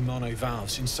metallurgized Demono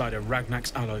valves inside a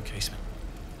Ragnak's alloy casement.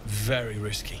 Very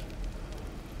risky.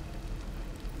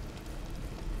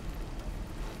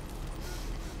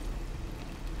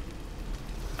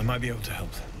 I might be able to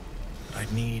help.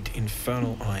 I'd need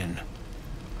infernal iron.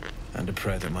 And a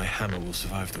prayer that my hammer will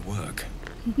survive the work.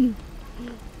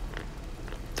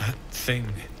 That thing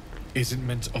isn't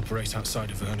meant to operate outside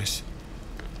of Vernus.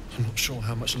 I'm not sure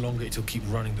how much longer it'll keep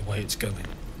running the way it's going.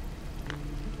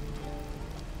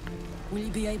 Will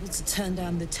you be able to turn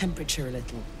down the temperature a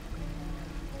little?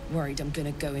 Worried I'm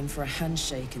gonna go in for a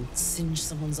handshake and singe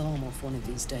someone's arm off one of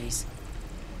these days.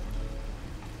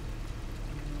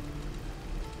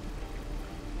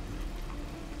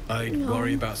 I'd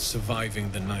worry about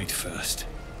surviving the night first.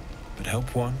 But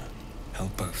help one,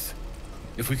 help both.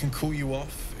 If we can cool you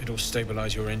off, it'll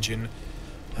stabilize your engine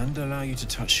and allow you to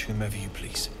touch whomever you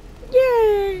please.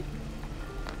 Yay!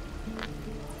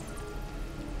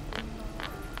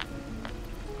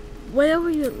 Where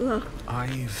will you look?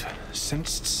 I've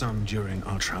sensed some during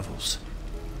our travels.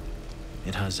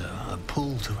 It has a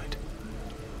pull to it.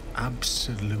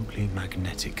 Absolutely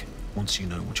magnetic, once you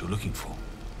know what you're looking for.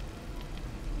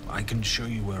 I can show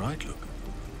you where I'd look.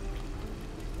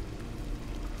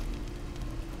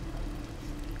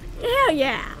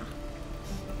 yeah.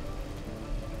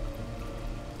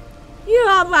 You're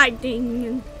alright,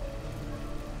 Damien.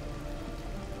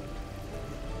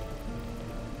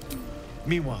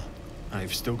 Meanwhile,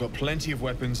 I've still got plenty of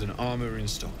weapons and armor in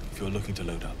stock if you're looking to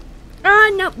load up.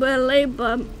 Not really,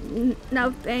 but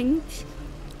no thanks.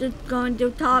 Just going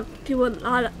to talk to a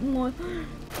lot more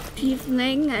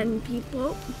tiefling and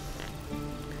people.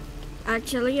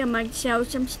 Actually, I might sell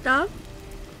some stuff.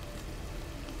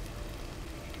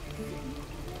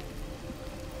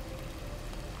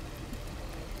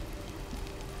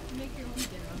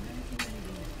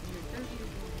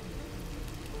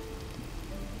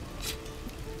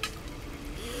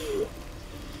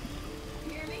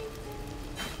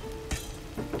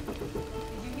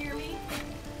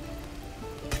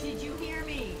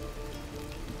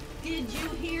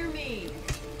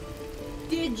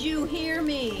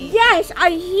 Yes, I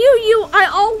hear you. I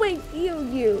always hear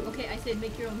you. Okay, I said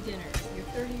make your own dinner. You're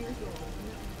 30 years old.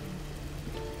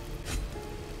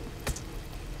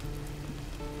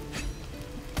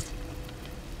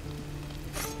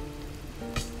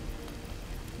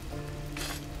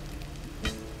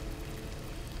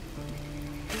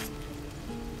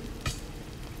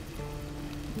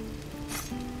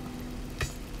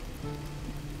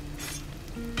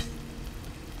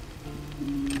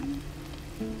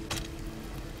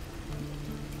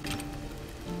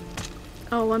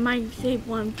 Oh, I might save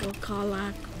one for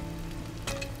karlach.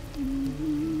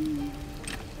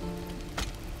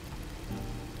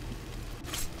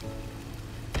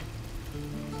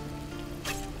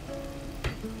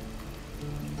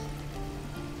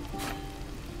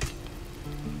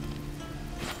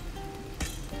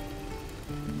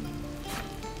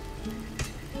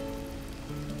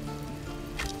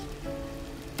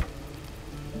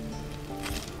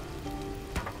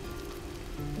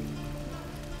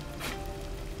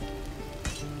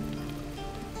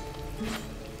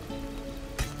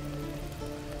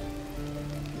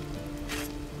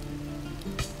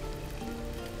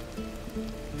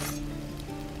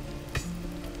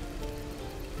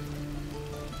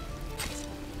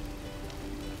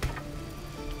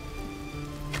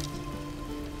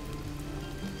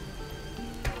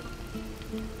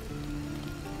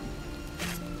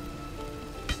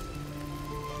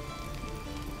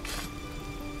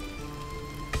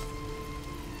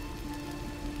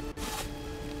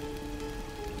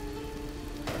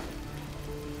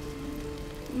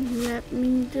 Let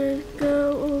me just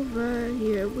go over,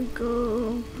 here we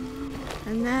go.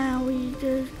 And now we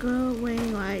just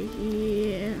going right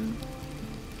here.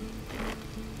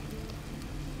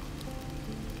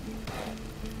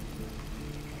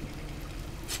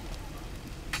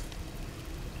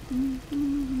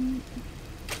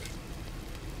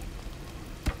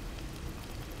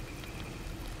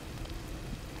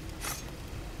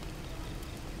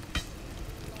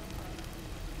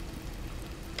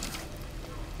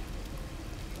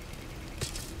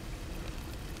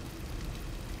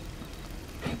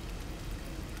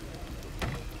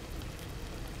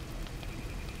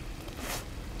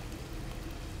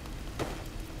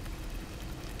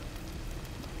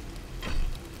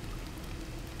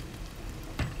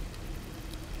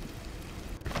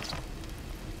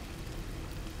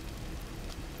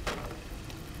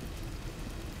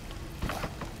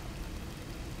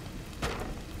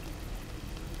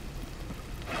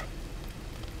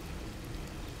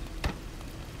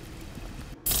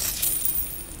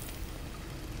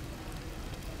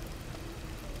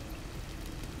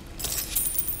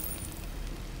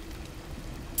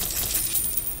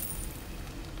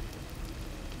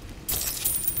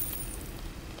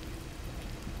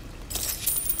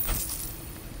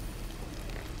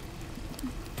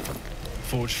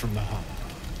 Forged from the heart.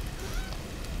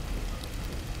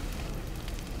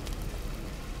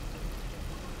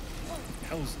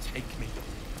 Hells take me.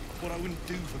 What I wouldn't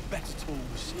do for better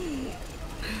tools.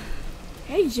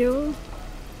 Hey, Joe.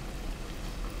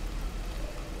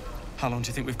 How long do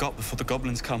you think we've got before the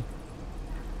goblins come?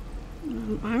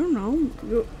 I don't know.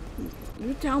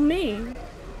 You tell me.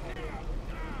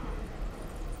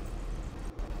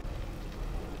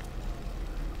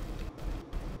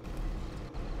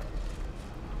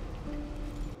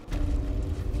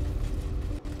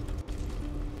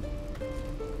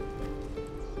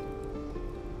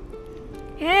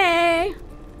 Hey!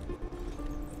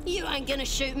 You ain't gonna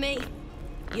shoot me.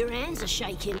 Your hands are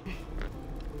shaking.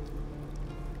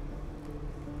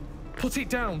 Put it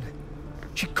down.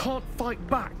 She can't fight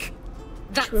back.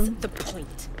 That's the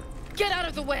point. Get out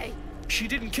of the way! She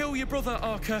didn't kill your brother,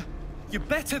 Arca. You're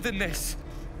better than this.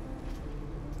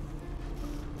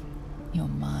 Your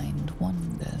mind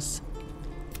wanders.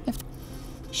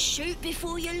 Shoot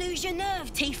before you lose your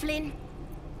nerve, Tiefling.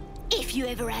 If you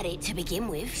ever had it to begin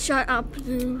with. Shut up.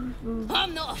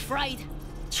 I'm not afraid.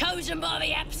 Chosen by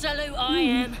the Absolute, I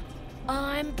am.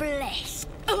 I'm blessed.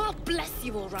 Oh, bless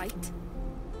you, all right.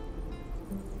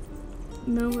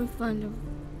 No, we're fun.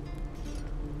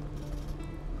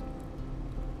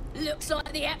 Looks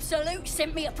like the Absolute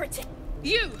sent me a protect.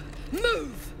 You,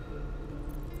 move!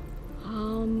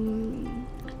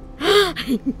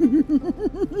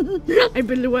 I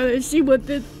really want to see what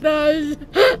this does.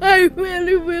 I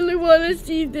really want to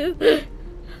see this.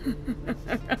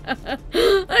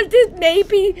 I just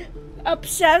maybe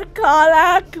upset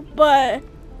karlach, but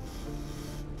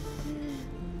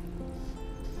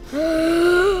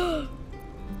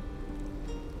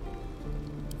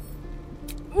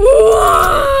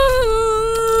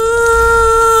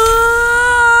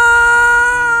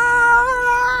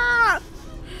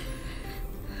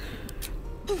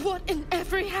What in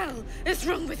every hell is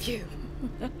wrong with you?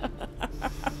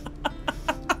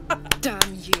 Damn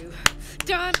you.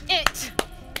 Damn it!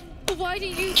 Why do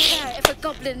you care if a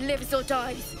goblin lives or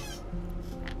dies?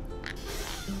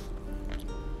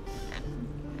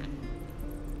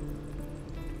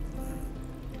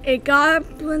 a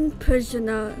goblin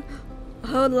prisoner,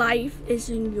 her life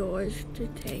isn't yours to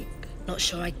take. Not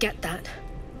sure I get that.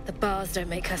 The bars don't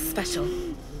make her special.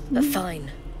 But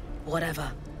fine.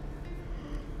 Whatever.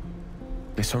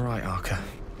 It's all right, Arca.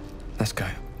 Let's go.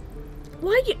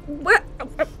 Why you... Where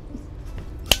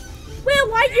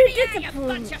why you You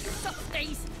bunch of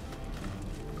softies!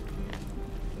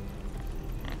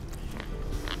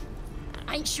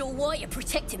 Ain't sure why you're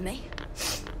protecting me.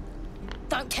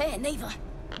 Don't care, neither.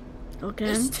 Okay.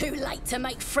 It's too late to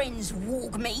make friends,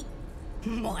 warg meat.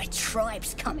 My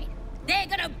tribe's coming. They're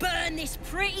gonna burn this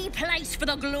pretty place for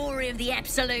the glory of the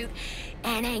Absolute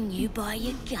and hang you by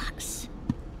your guts.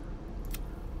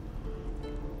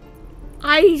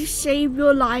 I saved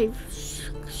your life.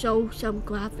 Show some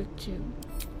gratitude.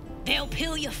 They'll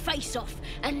peel your face off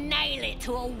and nail it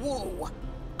to a wall.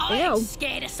 I Ew. ain't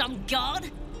scared of some god.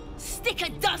 Stick a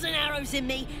dozen arrows in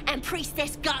me and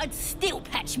Priestess Gut'd still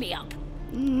patch me up.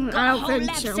 I Got a don't whole think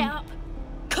lab so. set up.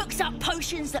 Cooks up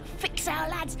potions that fix our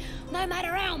lads, no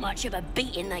matter how much of a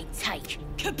beating they take.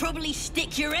 Could probably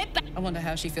stick your head back. I wonder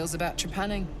how she feels about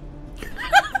trepanning.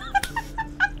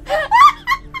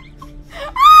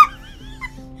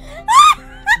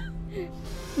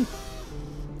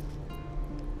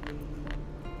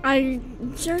 I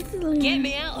certainly... Get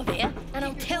me out of here, and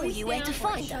I'll tell you where to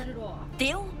find her.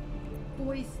 Deal?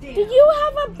 Boys, stand. Did you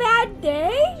have a bad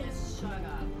day? Just shut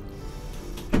up.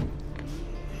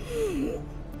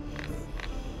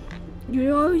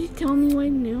 You always tell me what I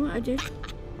knew. I just...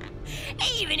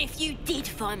 Even if you did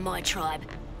find my tribe,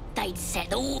 they'd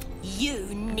settle. You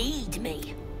need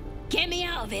me. Get me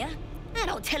out of here, and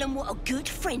I'll tell them what a good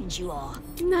friend you are.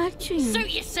 Nothing.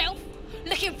 Suit yourself.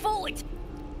 Looking forward to...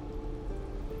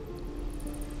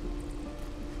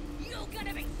 You're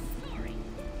gonna be sorry.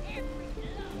 Every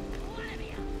last one of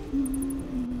you.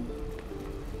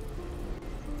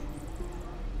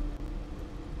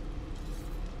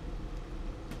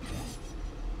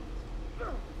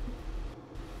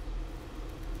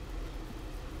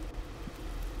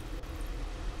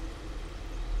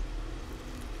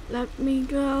 Let me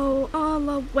go all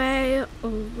the way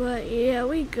over. Here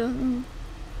we go.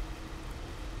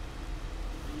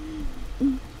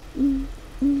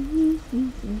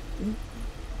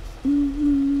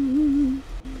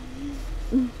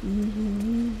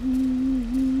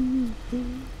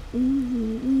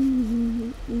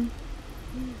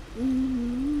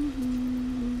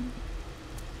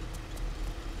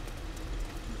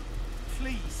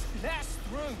 Please, let us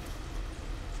through.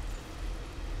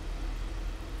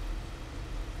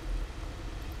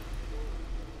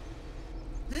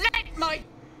 Let my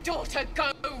daughter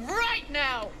go right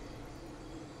now!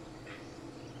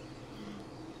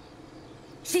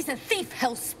 She's a thief,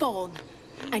 hellspawn.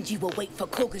 And you will wait for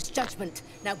Korga's judgment.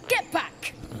 Now get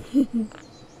back!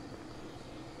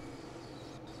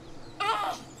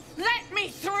 Oh, let me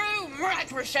through,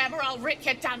 Mragrasham, or I'll rip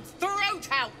your damn throat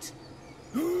out!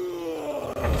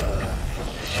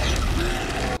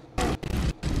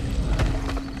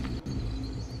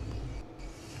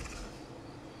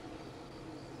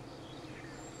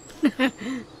 Do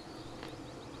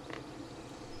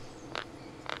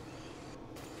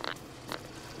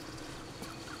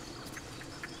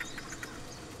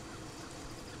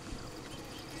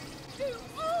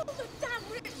all the damn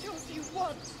rituals you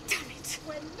want! Damn it!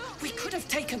 We could have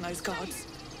taken those guards.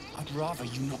 I'd rather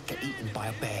you not get eaten by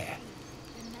a bear.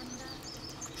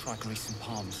 I could try greasing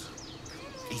palms.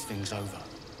 Ease things over.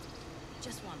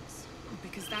 Just once.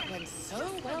 Because that went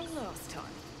so well last time.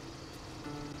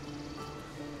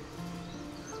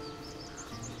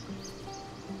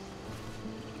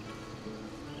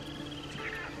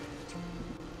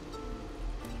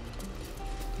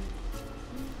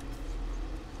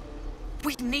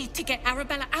 We need to get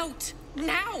Arabella out,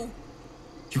 now!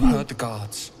 You heard the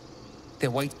guards.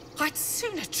 They're waiting. I'd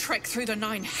sooner trek through the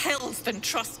 9 hells than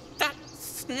trust that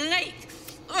snake!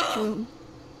 Ugh.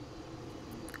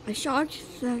 I saw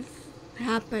this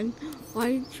happen.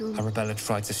 Why did you... Arabella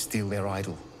tried to steal their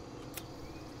idol.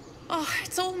 Oh,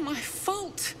 it's all my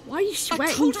fault. Why are you sweating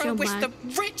I told her so I wish much? the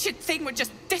wretched thing would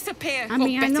just disappear, I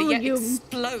mean, or I better know yet, you...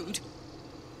 explode.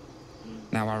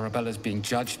 Now Arabella's being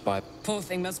judged by... Poor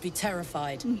thing must be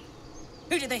terrified. Who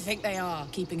do they think they are,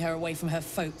 keeping her away from her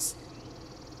folks?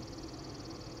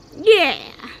 Yeah.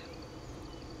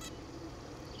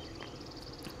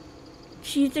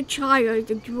 She's a child,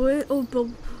 the joy of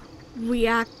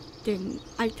reacting.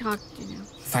 I talked to them.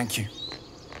 Thank you.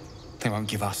 They won't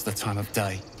give us the time of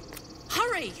day.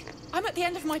 Hurry! I'm at the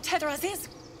end of my tether as is.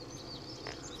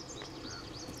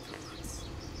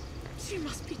 She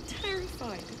must be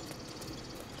terrified.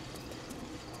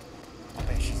 I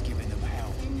bet she's giving them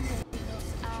hell.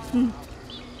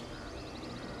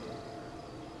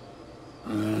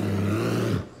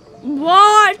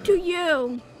 What to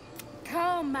you?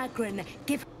 Carl Magrin,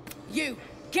 give... You,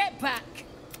 get back!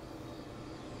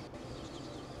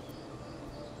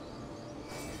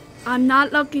 I'm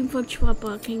not looking for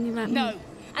trouble. Can you let me? No,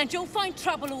 and you'll find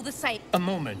trouble all the same. A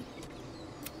moment.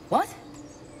 What?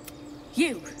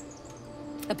 You.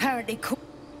 Apparently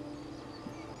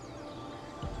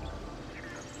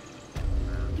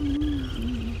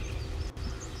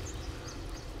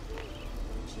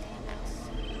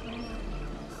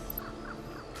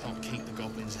Can't keep the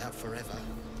goblins out forever.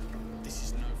 This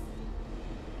is no...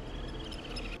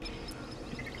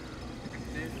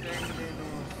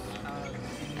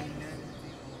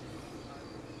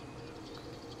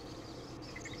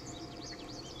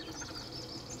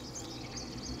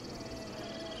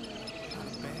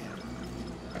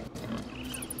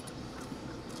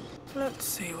 Let's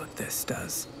see what this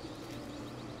does.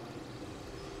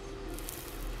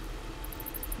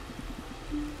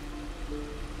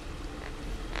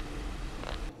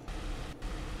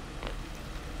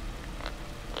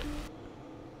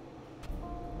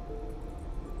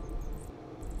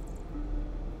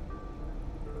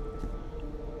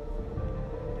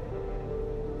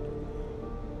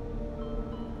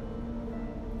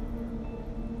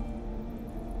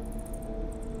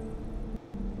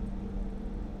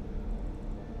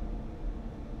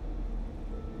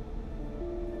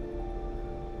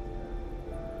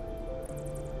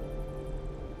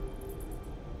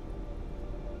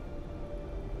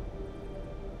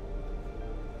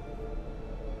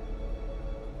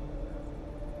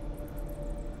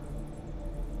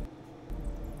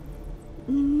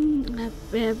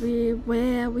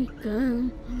 Everywhere we go,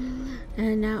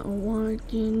 and I want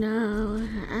to know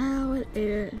how it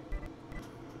is.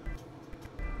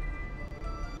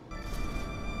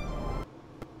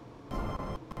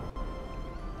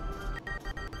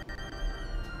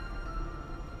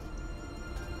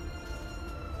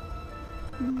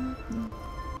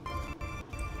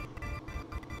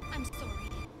 I'm sorry.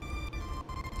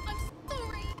 I'm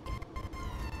sorry.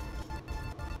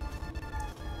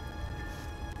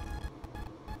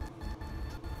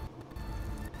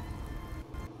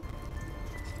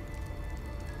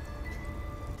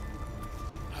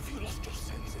 Have you lost your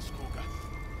senses, Korga?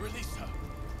 Release her.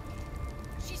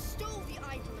 She stole the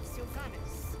idol of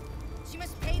Sylvanus. She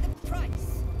must pay the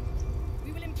price.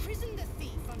 We will imprison the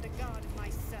thief under guard of my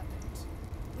servant.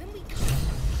 When we come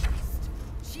to Christ,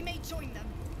 she may join them.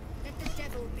 Let the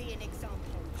devil be an example.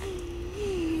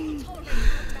 We will tolerate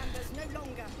outlanders no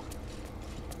longer.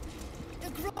 The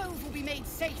grove will be made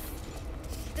safe.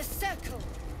 The circle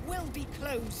will be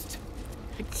closed.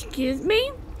 Excuse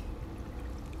me?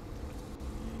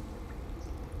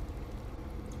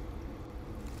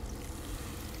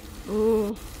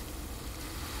 Oh.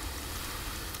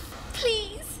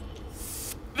 Please.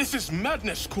 This is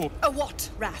madness, Korga. A what,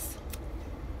 Wrath?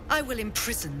 I will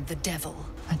imprison the devil.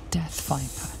 A death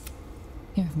viper.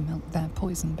 You've milked their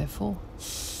poison before.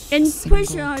 In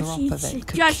prison, drop of she's it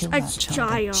could just kill a that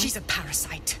child. She's a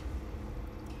parasite.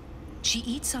 She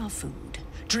eats our food,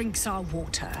 drinks our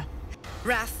water.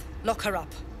 Wrath, lock her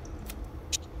up.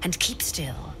 And keep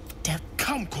still.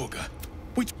 Come, Korga.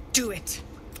 Do it.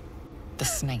 The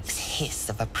snake's hiss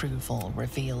of approval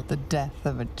revealed the death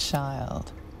of a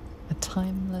child. A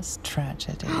timeless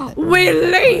tragedy that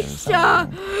Release never her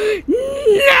grows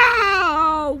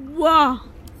old. now!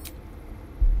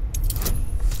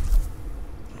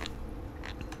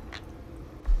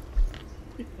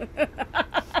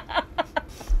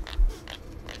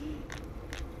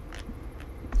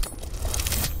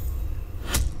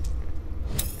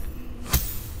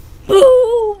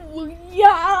 Boom!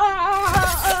 Yeah!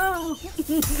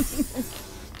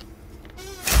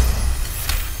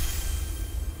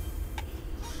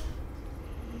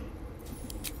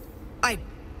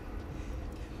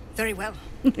 Very well.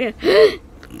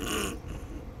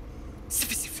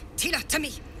 Tila, to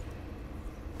me!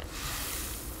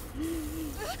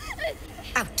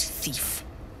 Out, thief.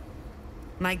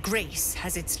 My grace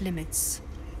has its limits.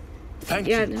 Thank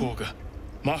you, Korga.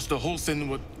 Master Halsin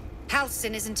would...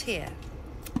 Halsin isn't here.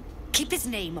 Keep his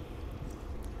name.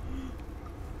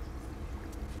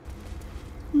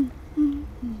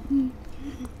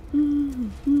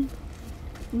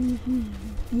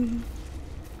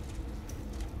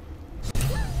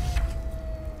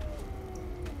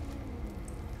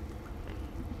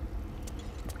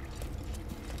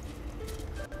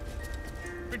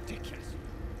 Ridiculous.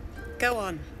 Go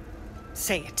on.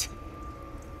 Say it.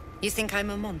 You think I'm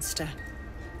a monster?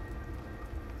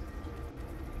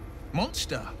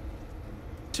 Monster?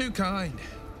 Too kind.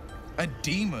 A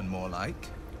demon, more like.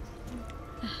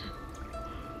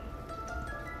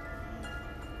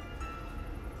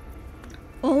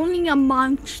 Only a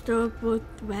monster would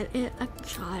threaten a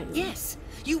child. Yes,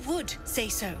 you would say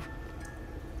so.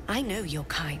 I know your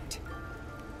kind.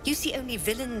 You see only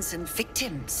villains and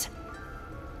victims.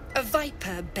 A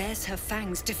viper bears her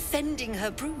fangs defending her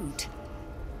brood.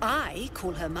 I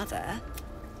call her mother.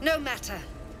 No matter.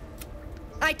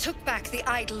 I took back the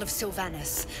idol of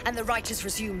Sylvanus, and the rite is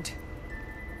resumed.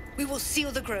 We will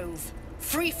seal the grove,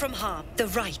 free from harm, the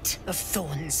rite of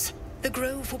thorns. The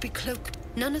grove will be cloaked.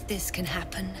 None of this can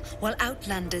happen while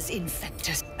Outlanders infect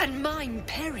us, and mine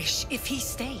perish if he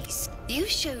stays. You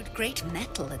showed great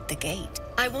mettle at the gate.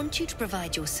 I want you to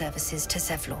provide your services to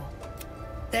Zevlor.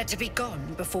 They're to be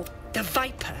gone before the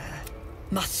Viper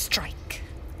must strike.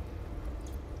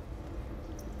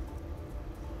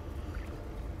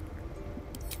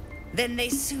 Then they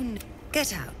soon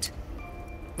get out.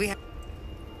 We have...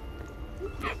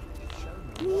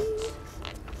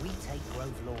 We take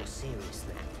Grove law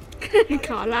seriously.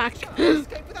 Karlach.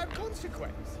 Escape without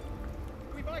consequence.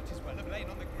 We might as well have lain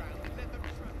on the ground and let them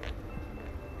try.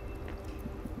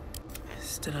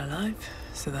 Still alive,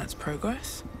 so that's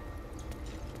progress.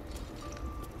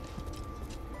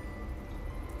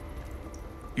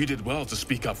 You did well to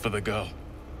speak up for the girl.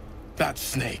 That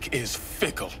snake is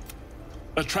fickle.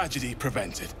 A tragedy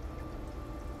prevented.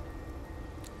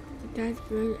 That's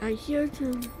good. I hear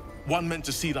too. One meant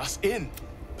to seal us in.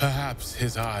 Perhaps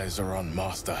his eyes are on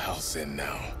Master Halsin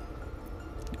now.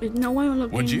 Is no one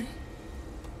looking? Would you?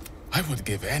 I would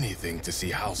give anything to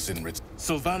see Halsin return.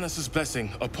 Sylvanus' blessing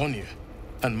upon you,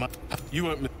 and my... You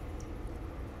won't...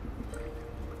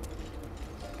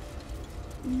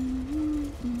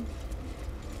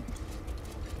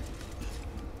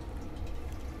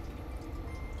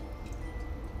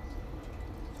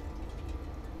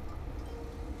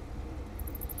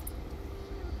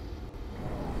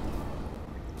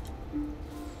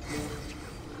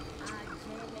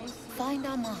 Find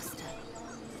our master.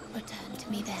 Return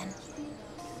to me then.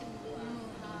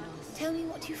 Tell me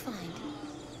what you find.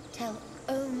 Tell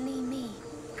only me.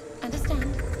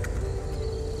 Understand?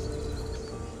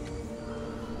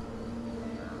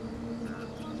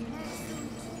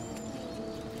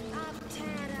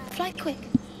 Fly quick.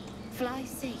 Fly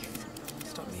safe.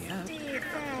 Stop me out.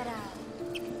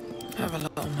 I have a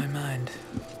lot on my mind.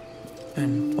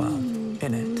 And, well,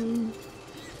 in it.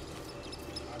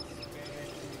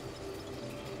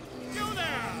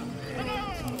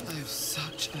 I have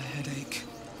such a headache.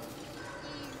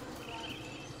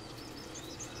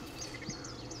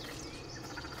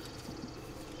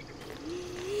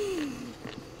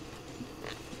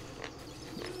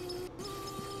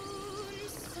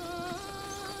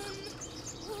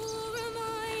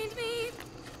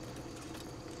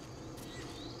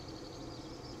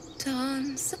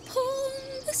 Dance upon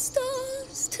the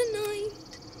stars tonight.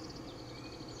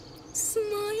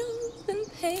 Smile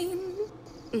and pain.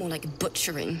 More like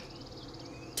butchering.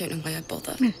 Don't know why I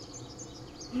bother.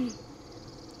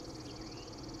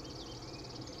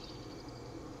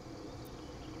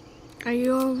 Are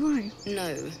you alright?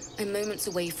 No, I'm moments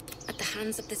away at the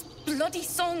hands of this bloody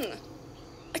song.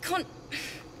 I can't...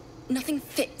 Nothing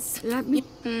fits. Let me...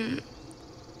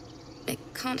 It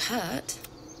can't hurt.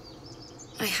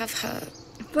 I have her.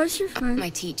 What's your friend? My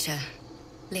teacher,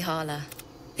 Lihala.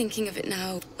 Thinking of it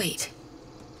now. Wait.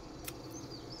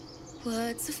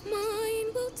 Words of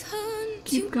mine will turn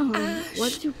Keep to going. ash.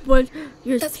 What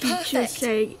your That's teacher perfect.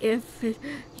 say if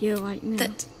you're right now?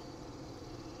 That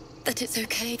that it's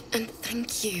okay, and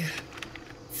thank you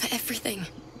for everything.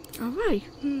 All right.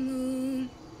 Moon,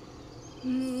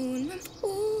 moon of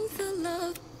all the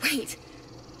love. Wait.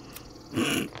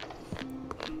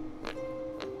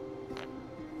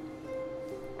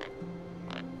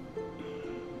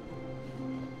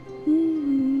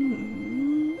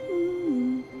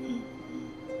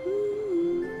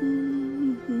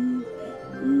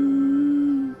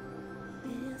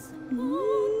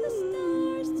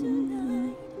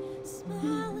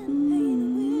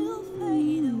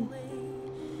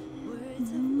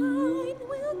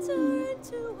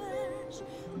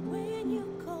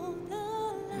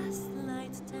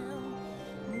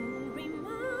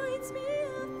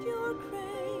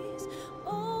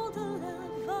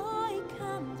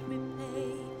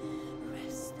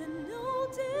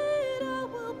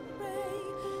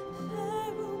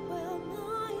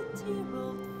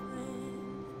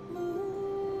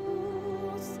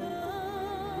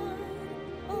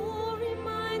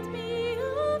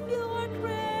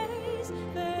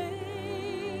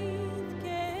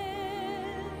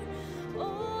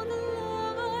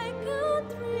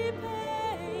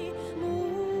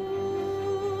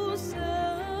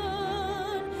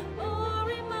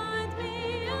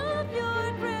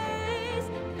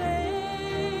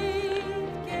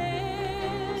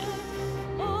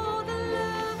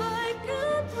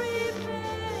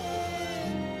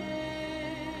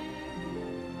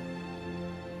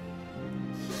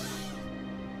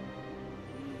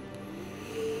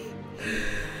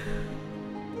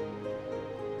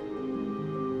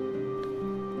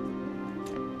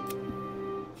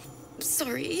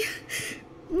 Sorry.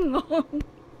 No.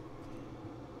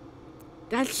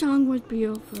 That song would be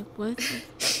over with.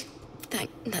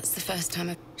 That's the first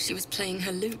time she was playing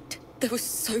her lute. There was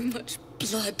so much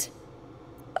blood.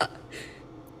 I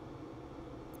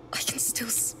can still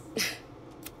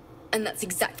and that's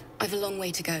exact. I've a long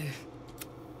way to go.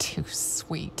 Too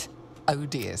sweet.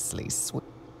 Odiously sweet.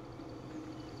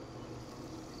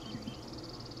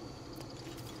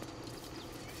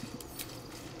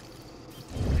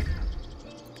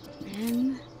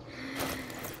 And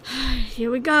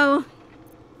here we go.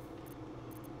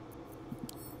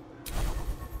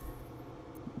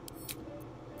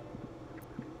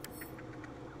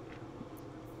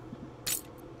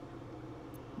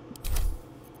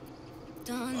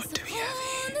 What do we have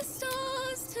here? The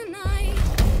stars tonight.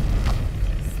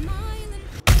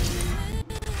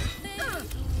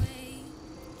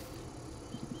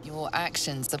 Your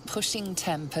actions are pushing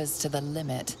tempers to the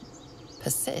limit.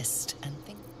 Persist and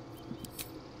think.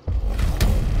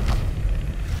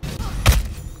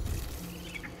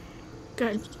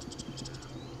 Good.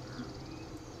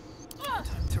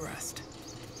 Time to rest.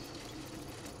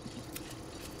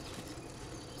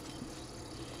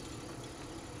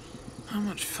 How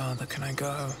much further can I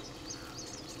go?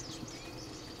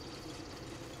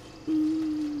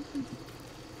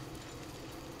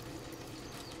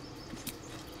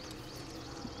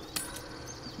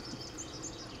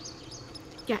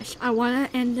 Yes, I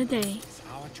want to end the day. It's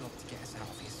our job to get us out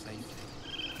of here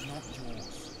safely, not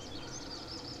yours.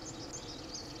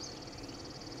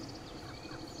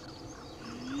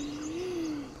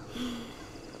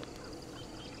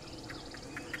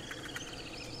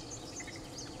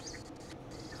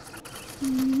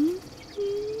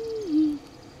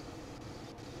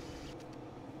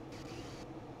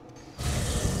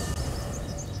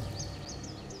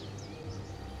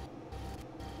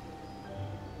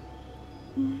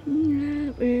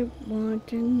 We want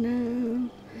to know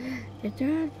if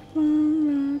that's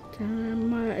one more time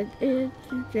what it is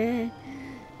today,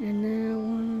 and I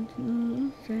want to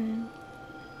know the same.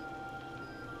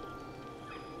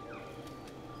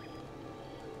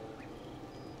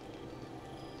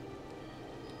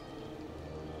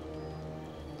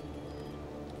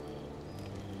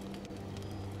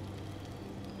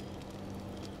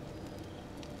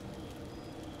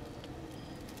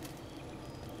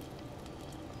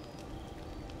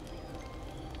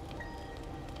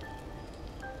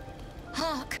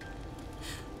 Hark!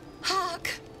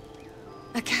 Hark!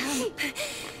 A cow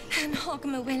and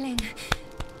Hogma willing.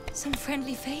 Some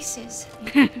friendly faces.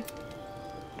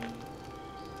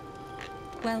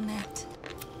 Well met.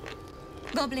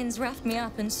 Goblins roughed me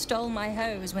up and stole my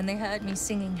hose when they heard me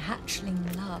singing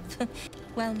hatchling love.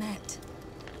 Well met.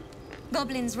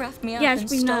 Goblins roughed me up and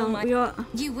stole my...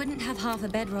 You wouldn't have half a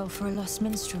bedroll for a lost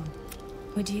minstrel,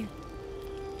 would you?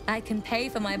 I can pay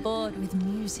for my board with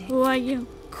music. Who are you?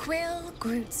 Quill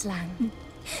Grootslang.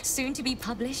 Soon to be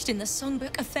published in the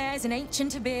songbook Affairs in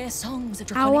Ancient Abir, Songs of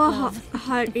Draconic Love. Our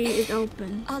heartbeat is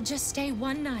open. I'll just stay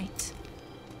one night.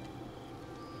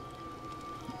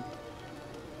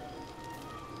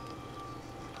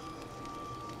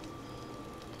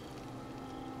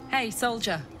 Hey,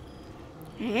 soldier.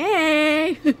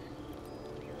 Hey.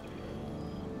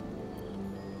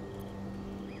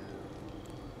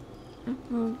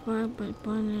 By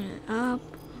putting it up.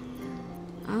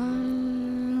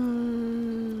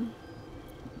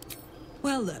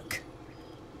 Well, look.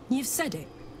 You've said it.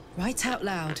 Right out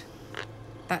loud.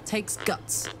 That takes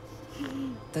guts.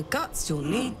 The guts you'll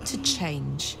need to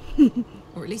change.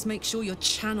 Or at least make sure you're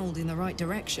channeled in the right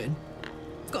direction.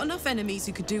 I've got enough enemies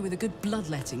who could do with a good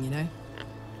bloodletting, you know?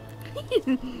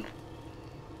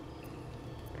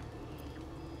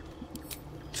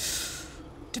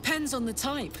 Depends on the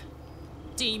type.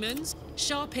 Demons,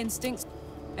 sharp instincts.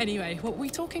 Anyway, what were we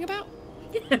talking about?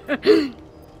 I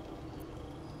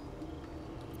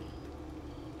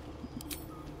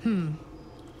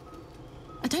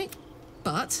don't...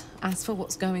 But, as for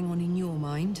what's going on in your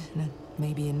mind, and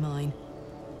maybe in mine,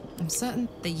 I'm certain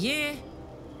the year...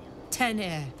 10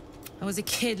 year. I was a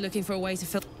kid looking for a way to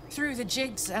fill through the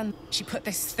jigs, and she put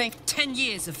this thing... 10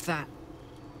 years of that.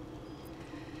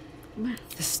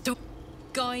 The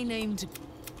guy named...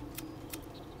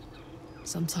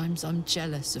 Sometimes I'm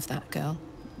jealous of that girl.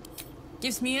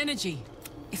 Gives me energy.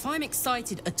 If I'm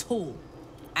excited at all,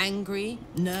 angry,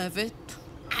 nervous,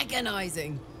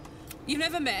 agonizing. You've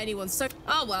never met anyone so...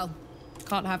 Oh, well,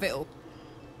 can't have it all.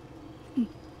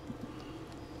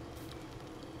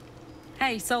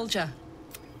 Hey, soldier.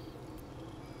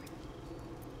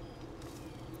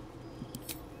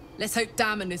 Let's hope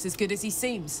Damon is as good as he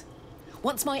seems.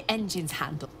 Once my engine's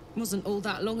handled, wasn't all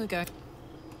that long ago.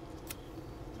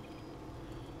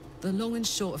 The long and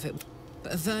short of it,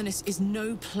 but Avernus is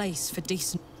no place for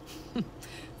decent...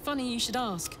 Funny you should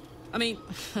ask. I mean,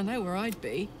 I know where I'd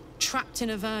be. Trapped in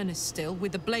Avernus still,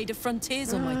 with the Blade of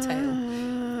Frontiers on my tail.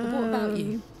 But what about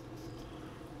you?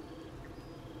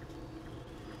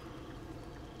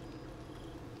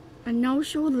 I know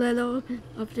so little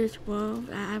of this world.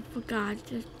 I forgot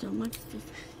just so much.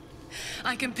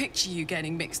 I can picture you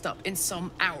getting mixed up in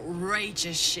some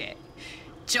outrageous shit.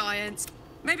 Giants.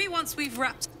 Maybe once we've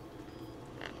wrapped...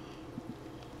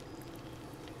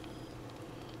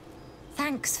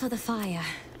 Thanks for the fire.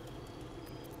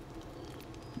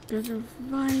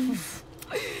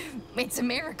 It's a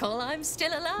miracle I'm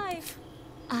still alive.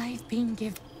 I've been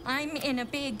given... I'm in a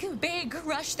big, big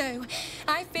rush, though.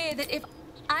 I fear that if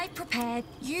I prepared,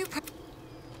 you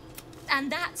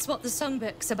and that's what the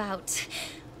songbook's about.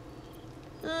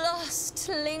 Lost,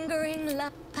 lingering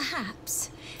love, perhaps.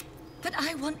 But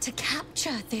I want to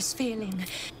capture this feeling.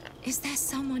 Is there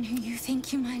someone who you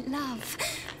think you might love?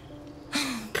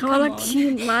 Karlach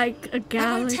seemed like a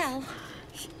galaxy.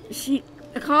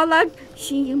 Karlach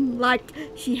seemed like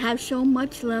she has so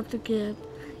much love to give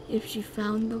if she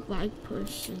found the right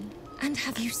person. And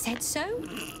have you said so?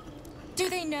 Do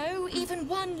they know even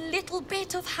one little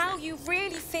bit of how you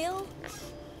really feel?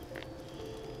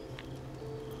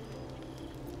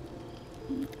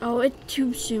 Oh, it's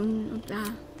too soon of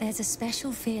that. There's a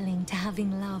special feeling to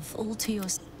having love all to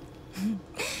yourself.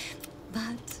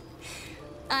 But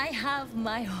I have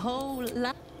my whole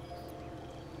life.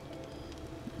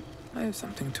 I have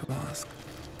something to ask.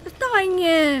 It's dying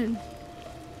in.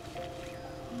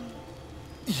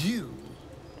 You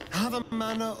have a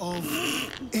manner of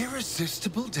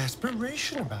irresistible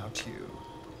desperation about you.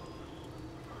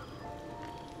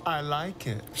 I like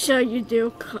it. Sure you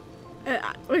do.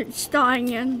 It's dying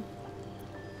in.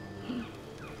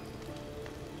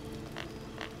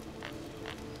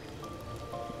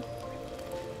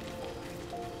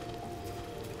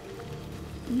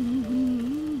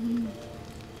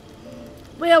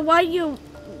 Well, why are you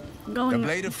going? The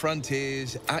Blade of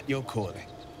Frontiers at your calling.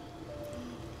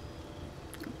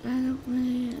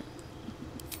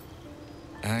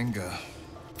 Anger,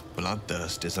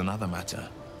 bloodthirst is another matter.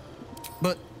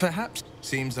 But perhaps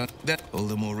seems that all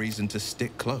the more reason to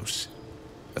stick close.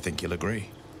 I think you'll agree.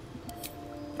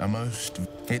 But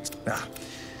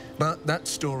that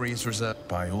story is reserved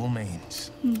by all means.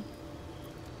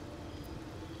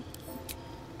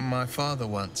 My father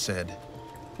once said,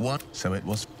 so it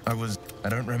was, I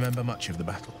don't remember much of the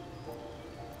battle.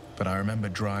 But I remember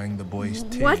drying the boy's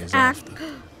tears What act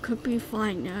after. could be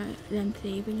finer than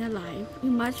saving a life?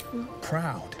 You must be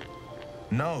Proud.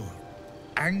 No.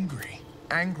 Angry.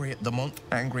 Angry at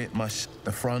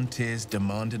the frontiers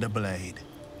demanded a blade.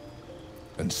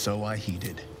 And so I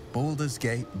heeded. Baldur's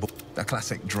Gate, a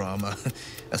classic drama,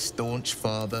 a staunch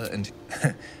father, and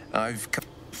I've come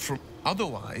from...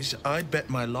 Otherwise, I'd bet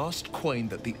my last coin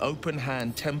that the open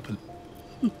hand temple...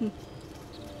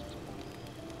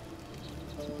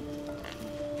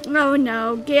 Oh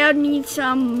no, Gale needs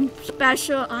some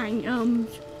special items.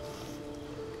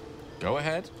 Go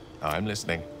ahead. I'm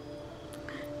listening.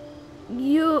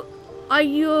 Are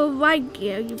you right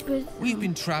here? We've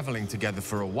been traveling together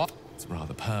for a while. It's a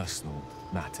rather personal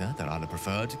matter that I'd have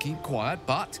preferred to keep quiet,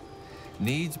 but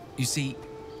needs. You see,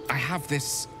 I have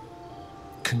this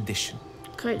condition.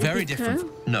 Very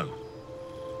different. No,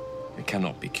 it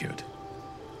cannot be cured.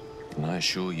 And I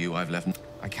assure you, I've left.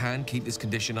 I can keep this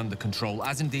condition under control,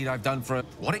 as indeed I've done for.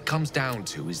 What it comes down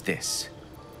to is this: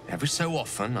 every so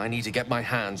often, I need to get my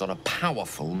hands on a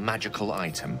powerful magical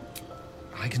item.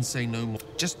 I can say no more.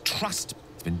 Just trust.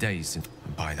 It's been days since,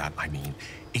 and by that I mean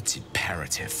it's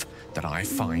imperative that I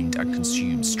find and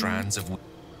consume strands of.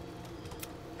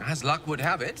 As luck would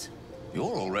have it, you're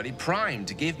already primed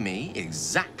to give me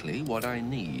exactly what I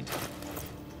need.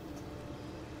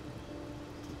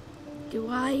 Do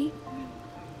I?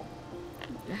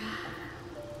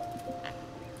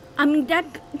 I mean,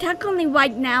 technically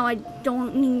right now I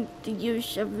don't need the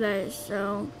use of this,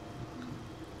 so.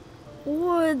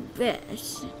 Or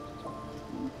this.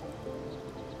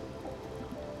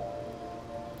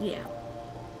 Yeah,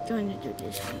 going to do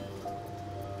this one.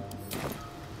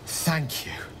 Thank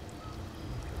you.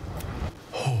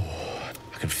 Oh,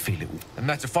 I can feel it. A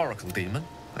metaphorical demon,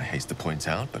 I haste to point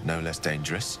out, but no less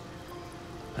dangerous.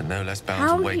 And no less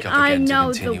bound to wake up again to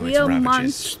continue its ravages. How do I know the real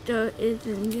monster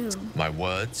isn't you? My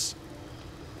words,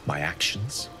 my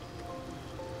actions,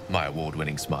 my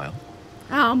award-winning smile.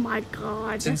 Oh my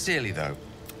God. Sincerely, though,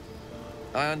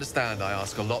 I understand I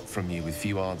ask a lot from you with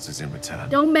few answers in return.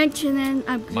 Don't mention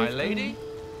it. My lady,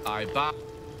 I bow.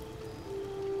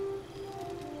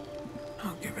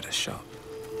 I'll give it a shot.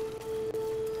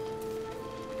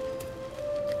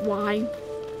 Why?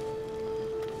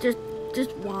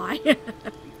 Just why?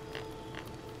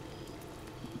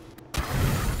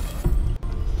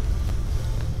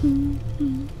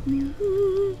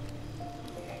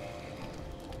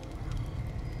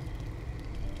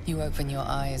 You open your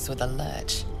eyes with a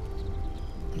lurch,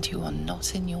 and you are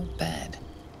not in your bed.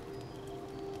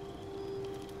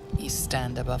 You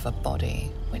stand above a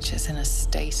body which is in a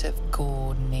state of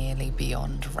gore nearly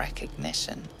beyond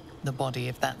recognition. The body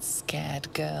of that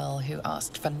scared girl who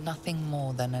asked for nothing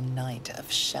more than a night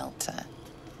of shelter.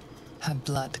 Her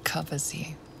blood covers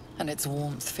you, and its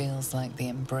warmth feels like the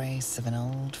embrace of an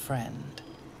old friend.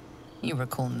 You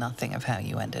recall nothing of how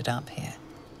you ended up here,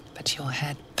 but your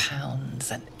head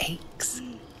pounds and aches.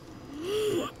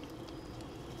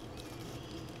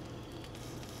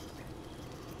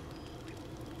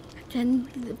 Then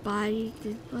the body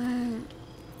is where?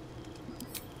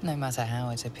 No matter how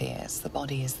it appears, the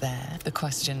body is there. The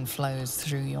question flows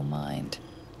through your mind.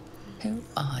 Who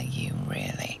are you,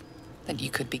 really, that you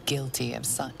could be guilty of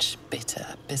such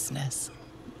bitter business?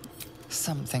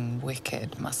 Something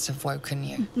wicked must have woken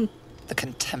you. The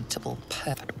contemptible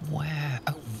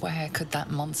where could that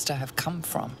monster have come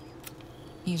from?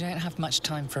 You don't have much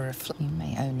time for reflection. You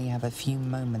may only have a few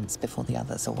moments before the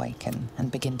others awaken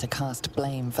and begin to cast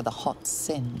blame for the hot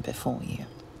sin before you.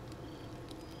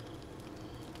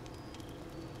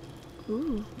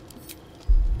 Ooh.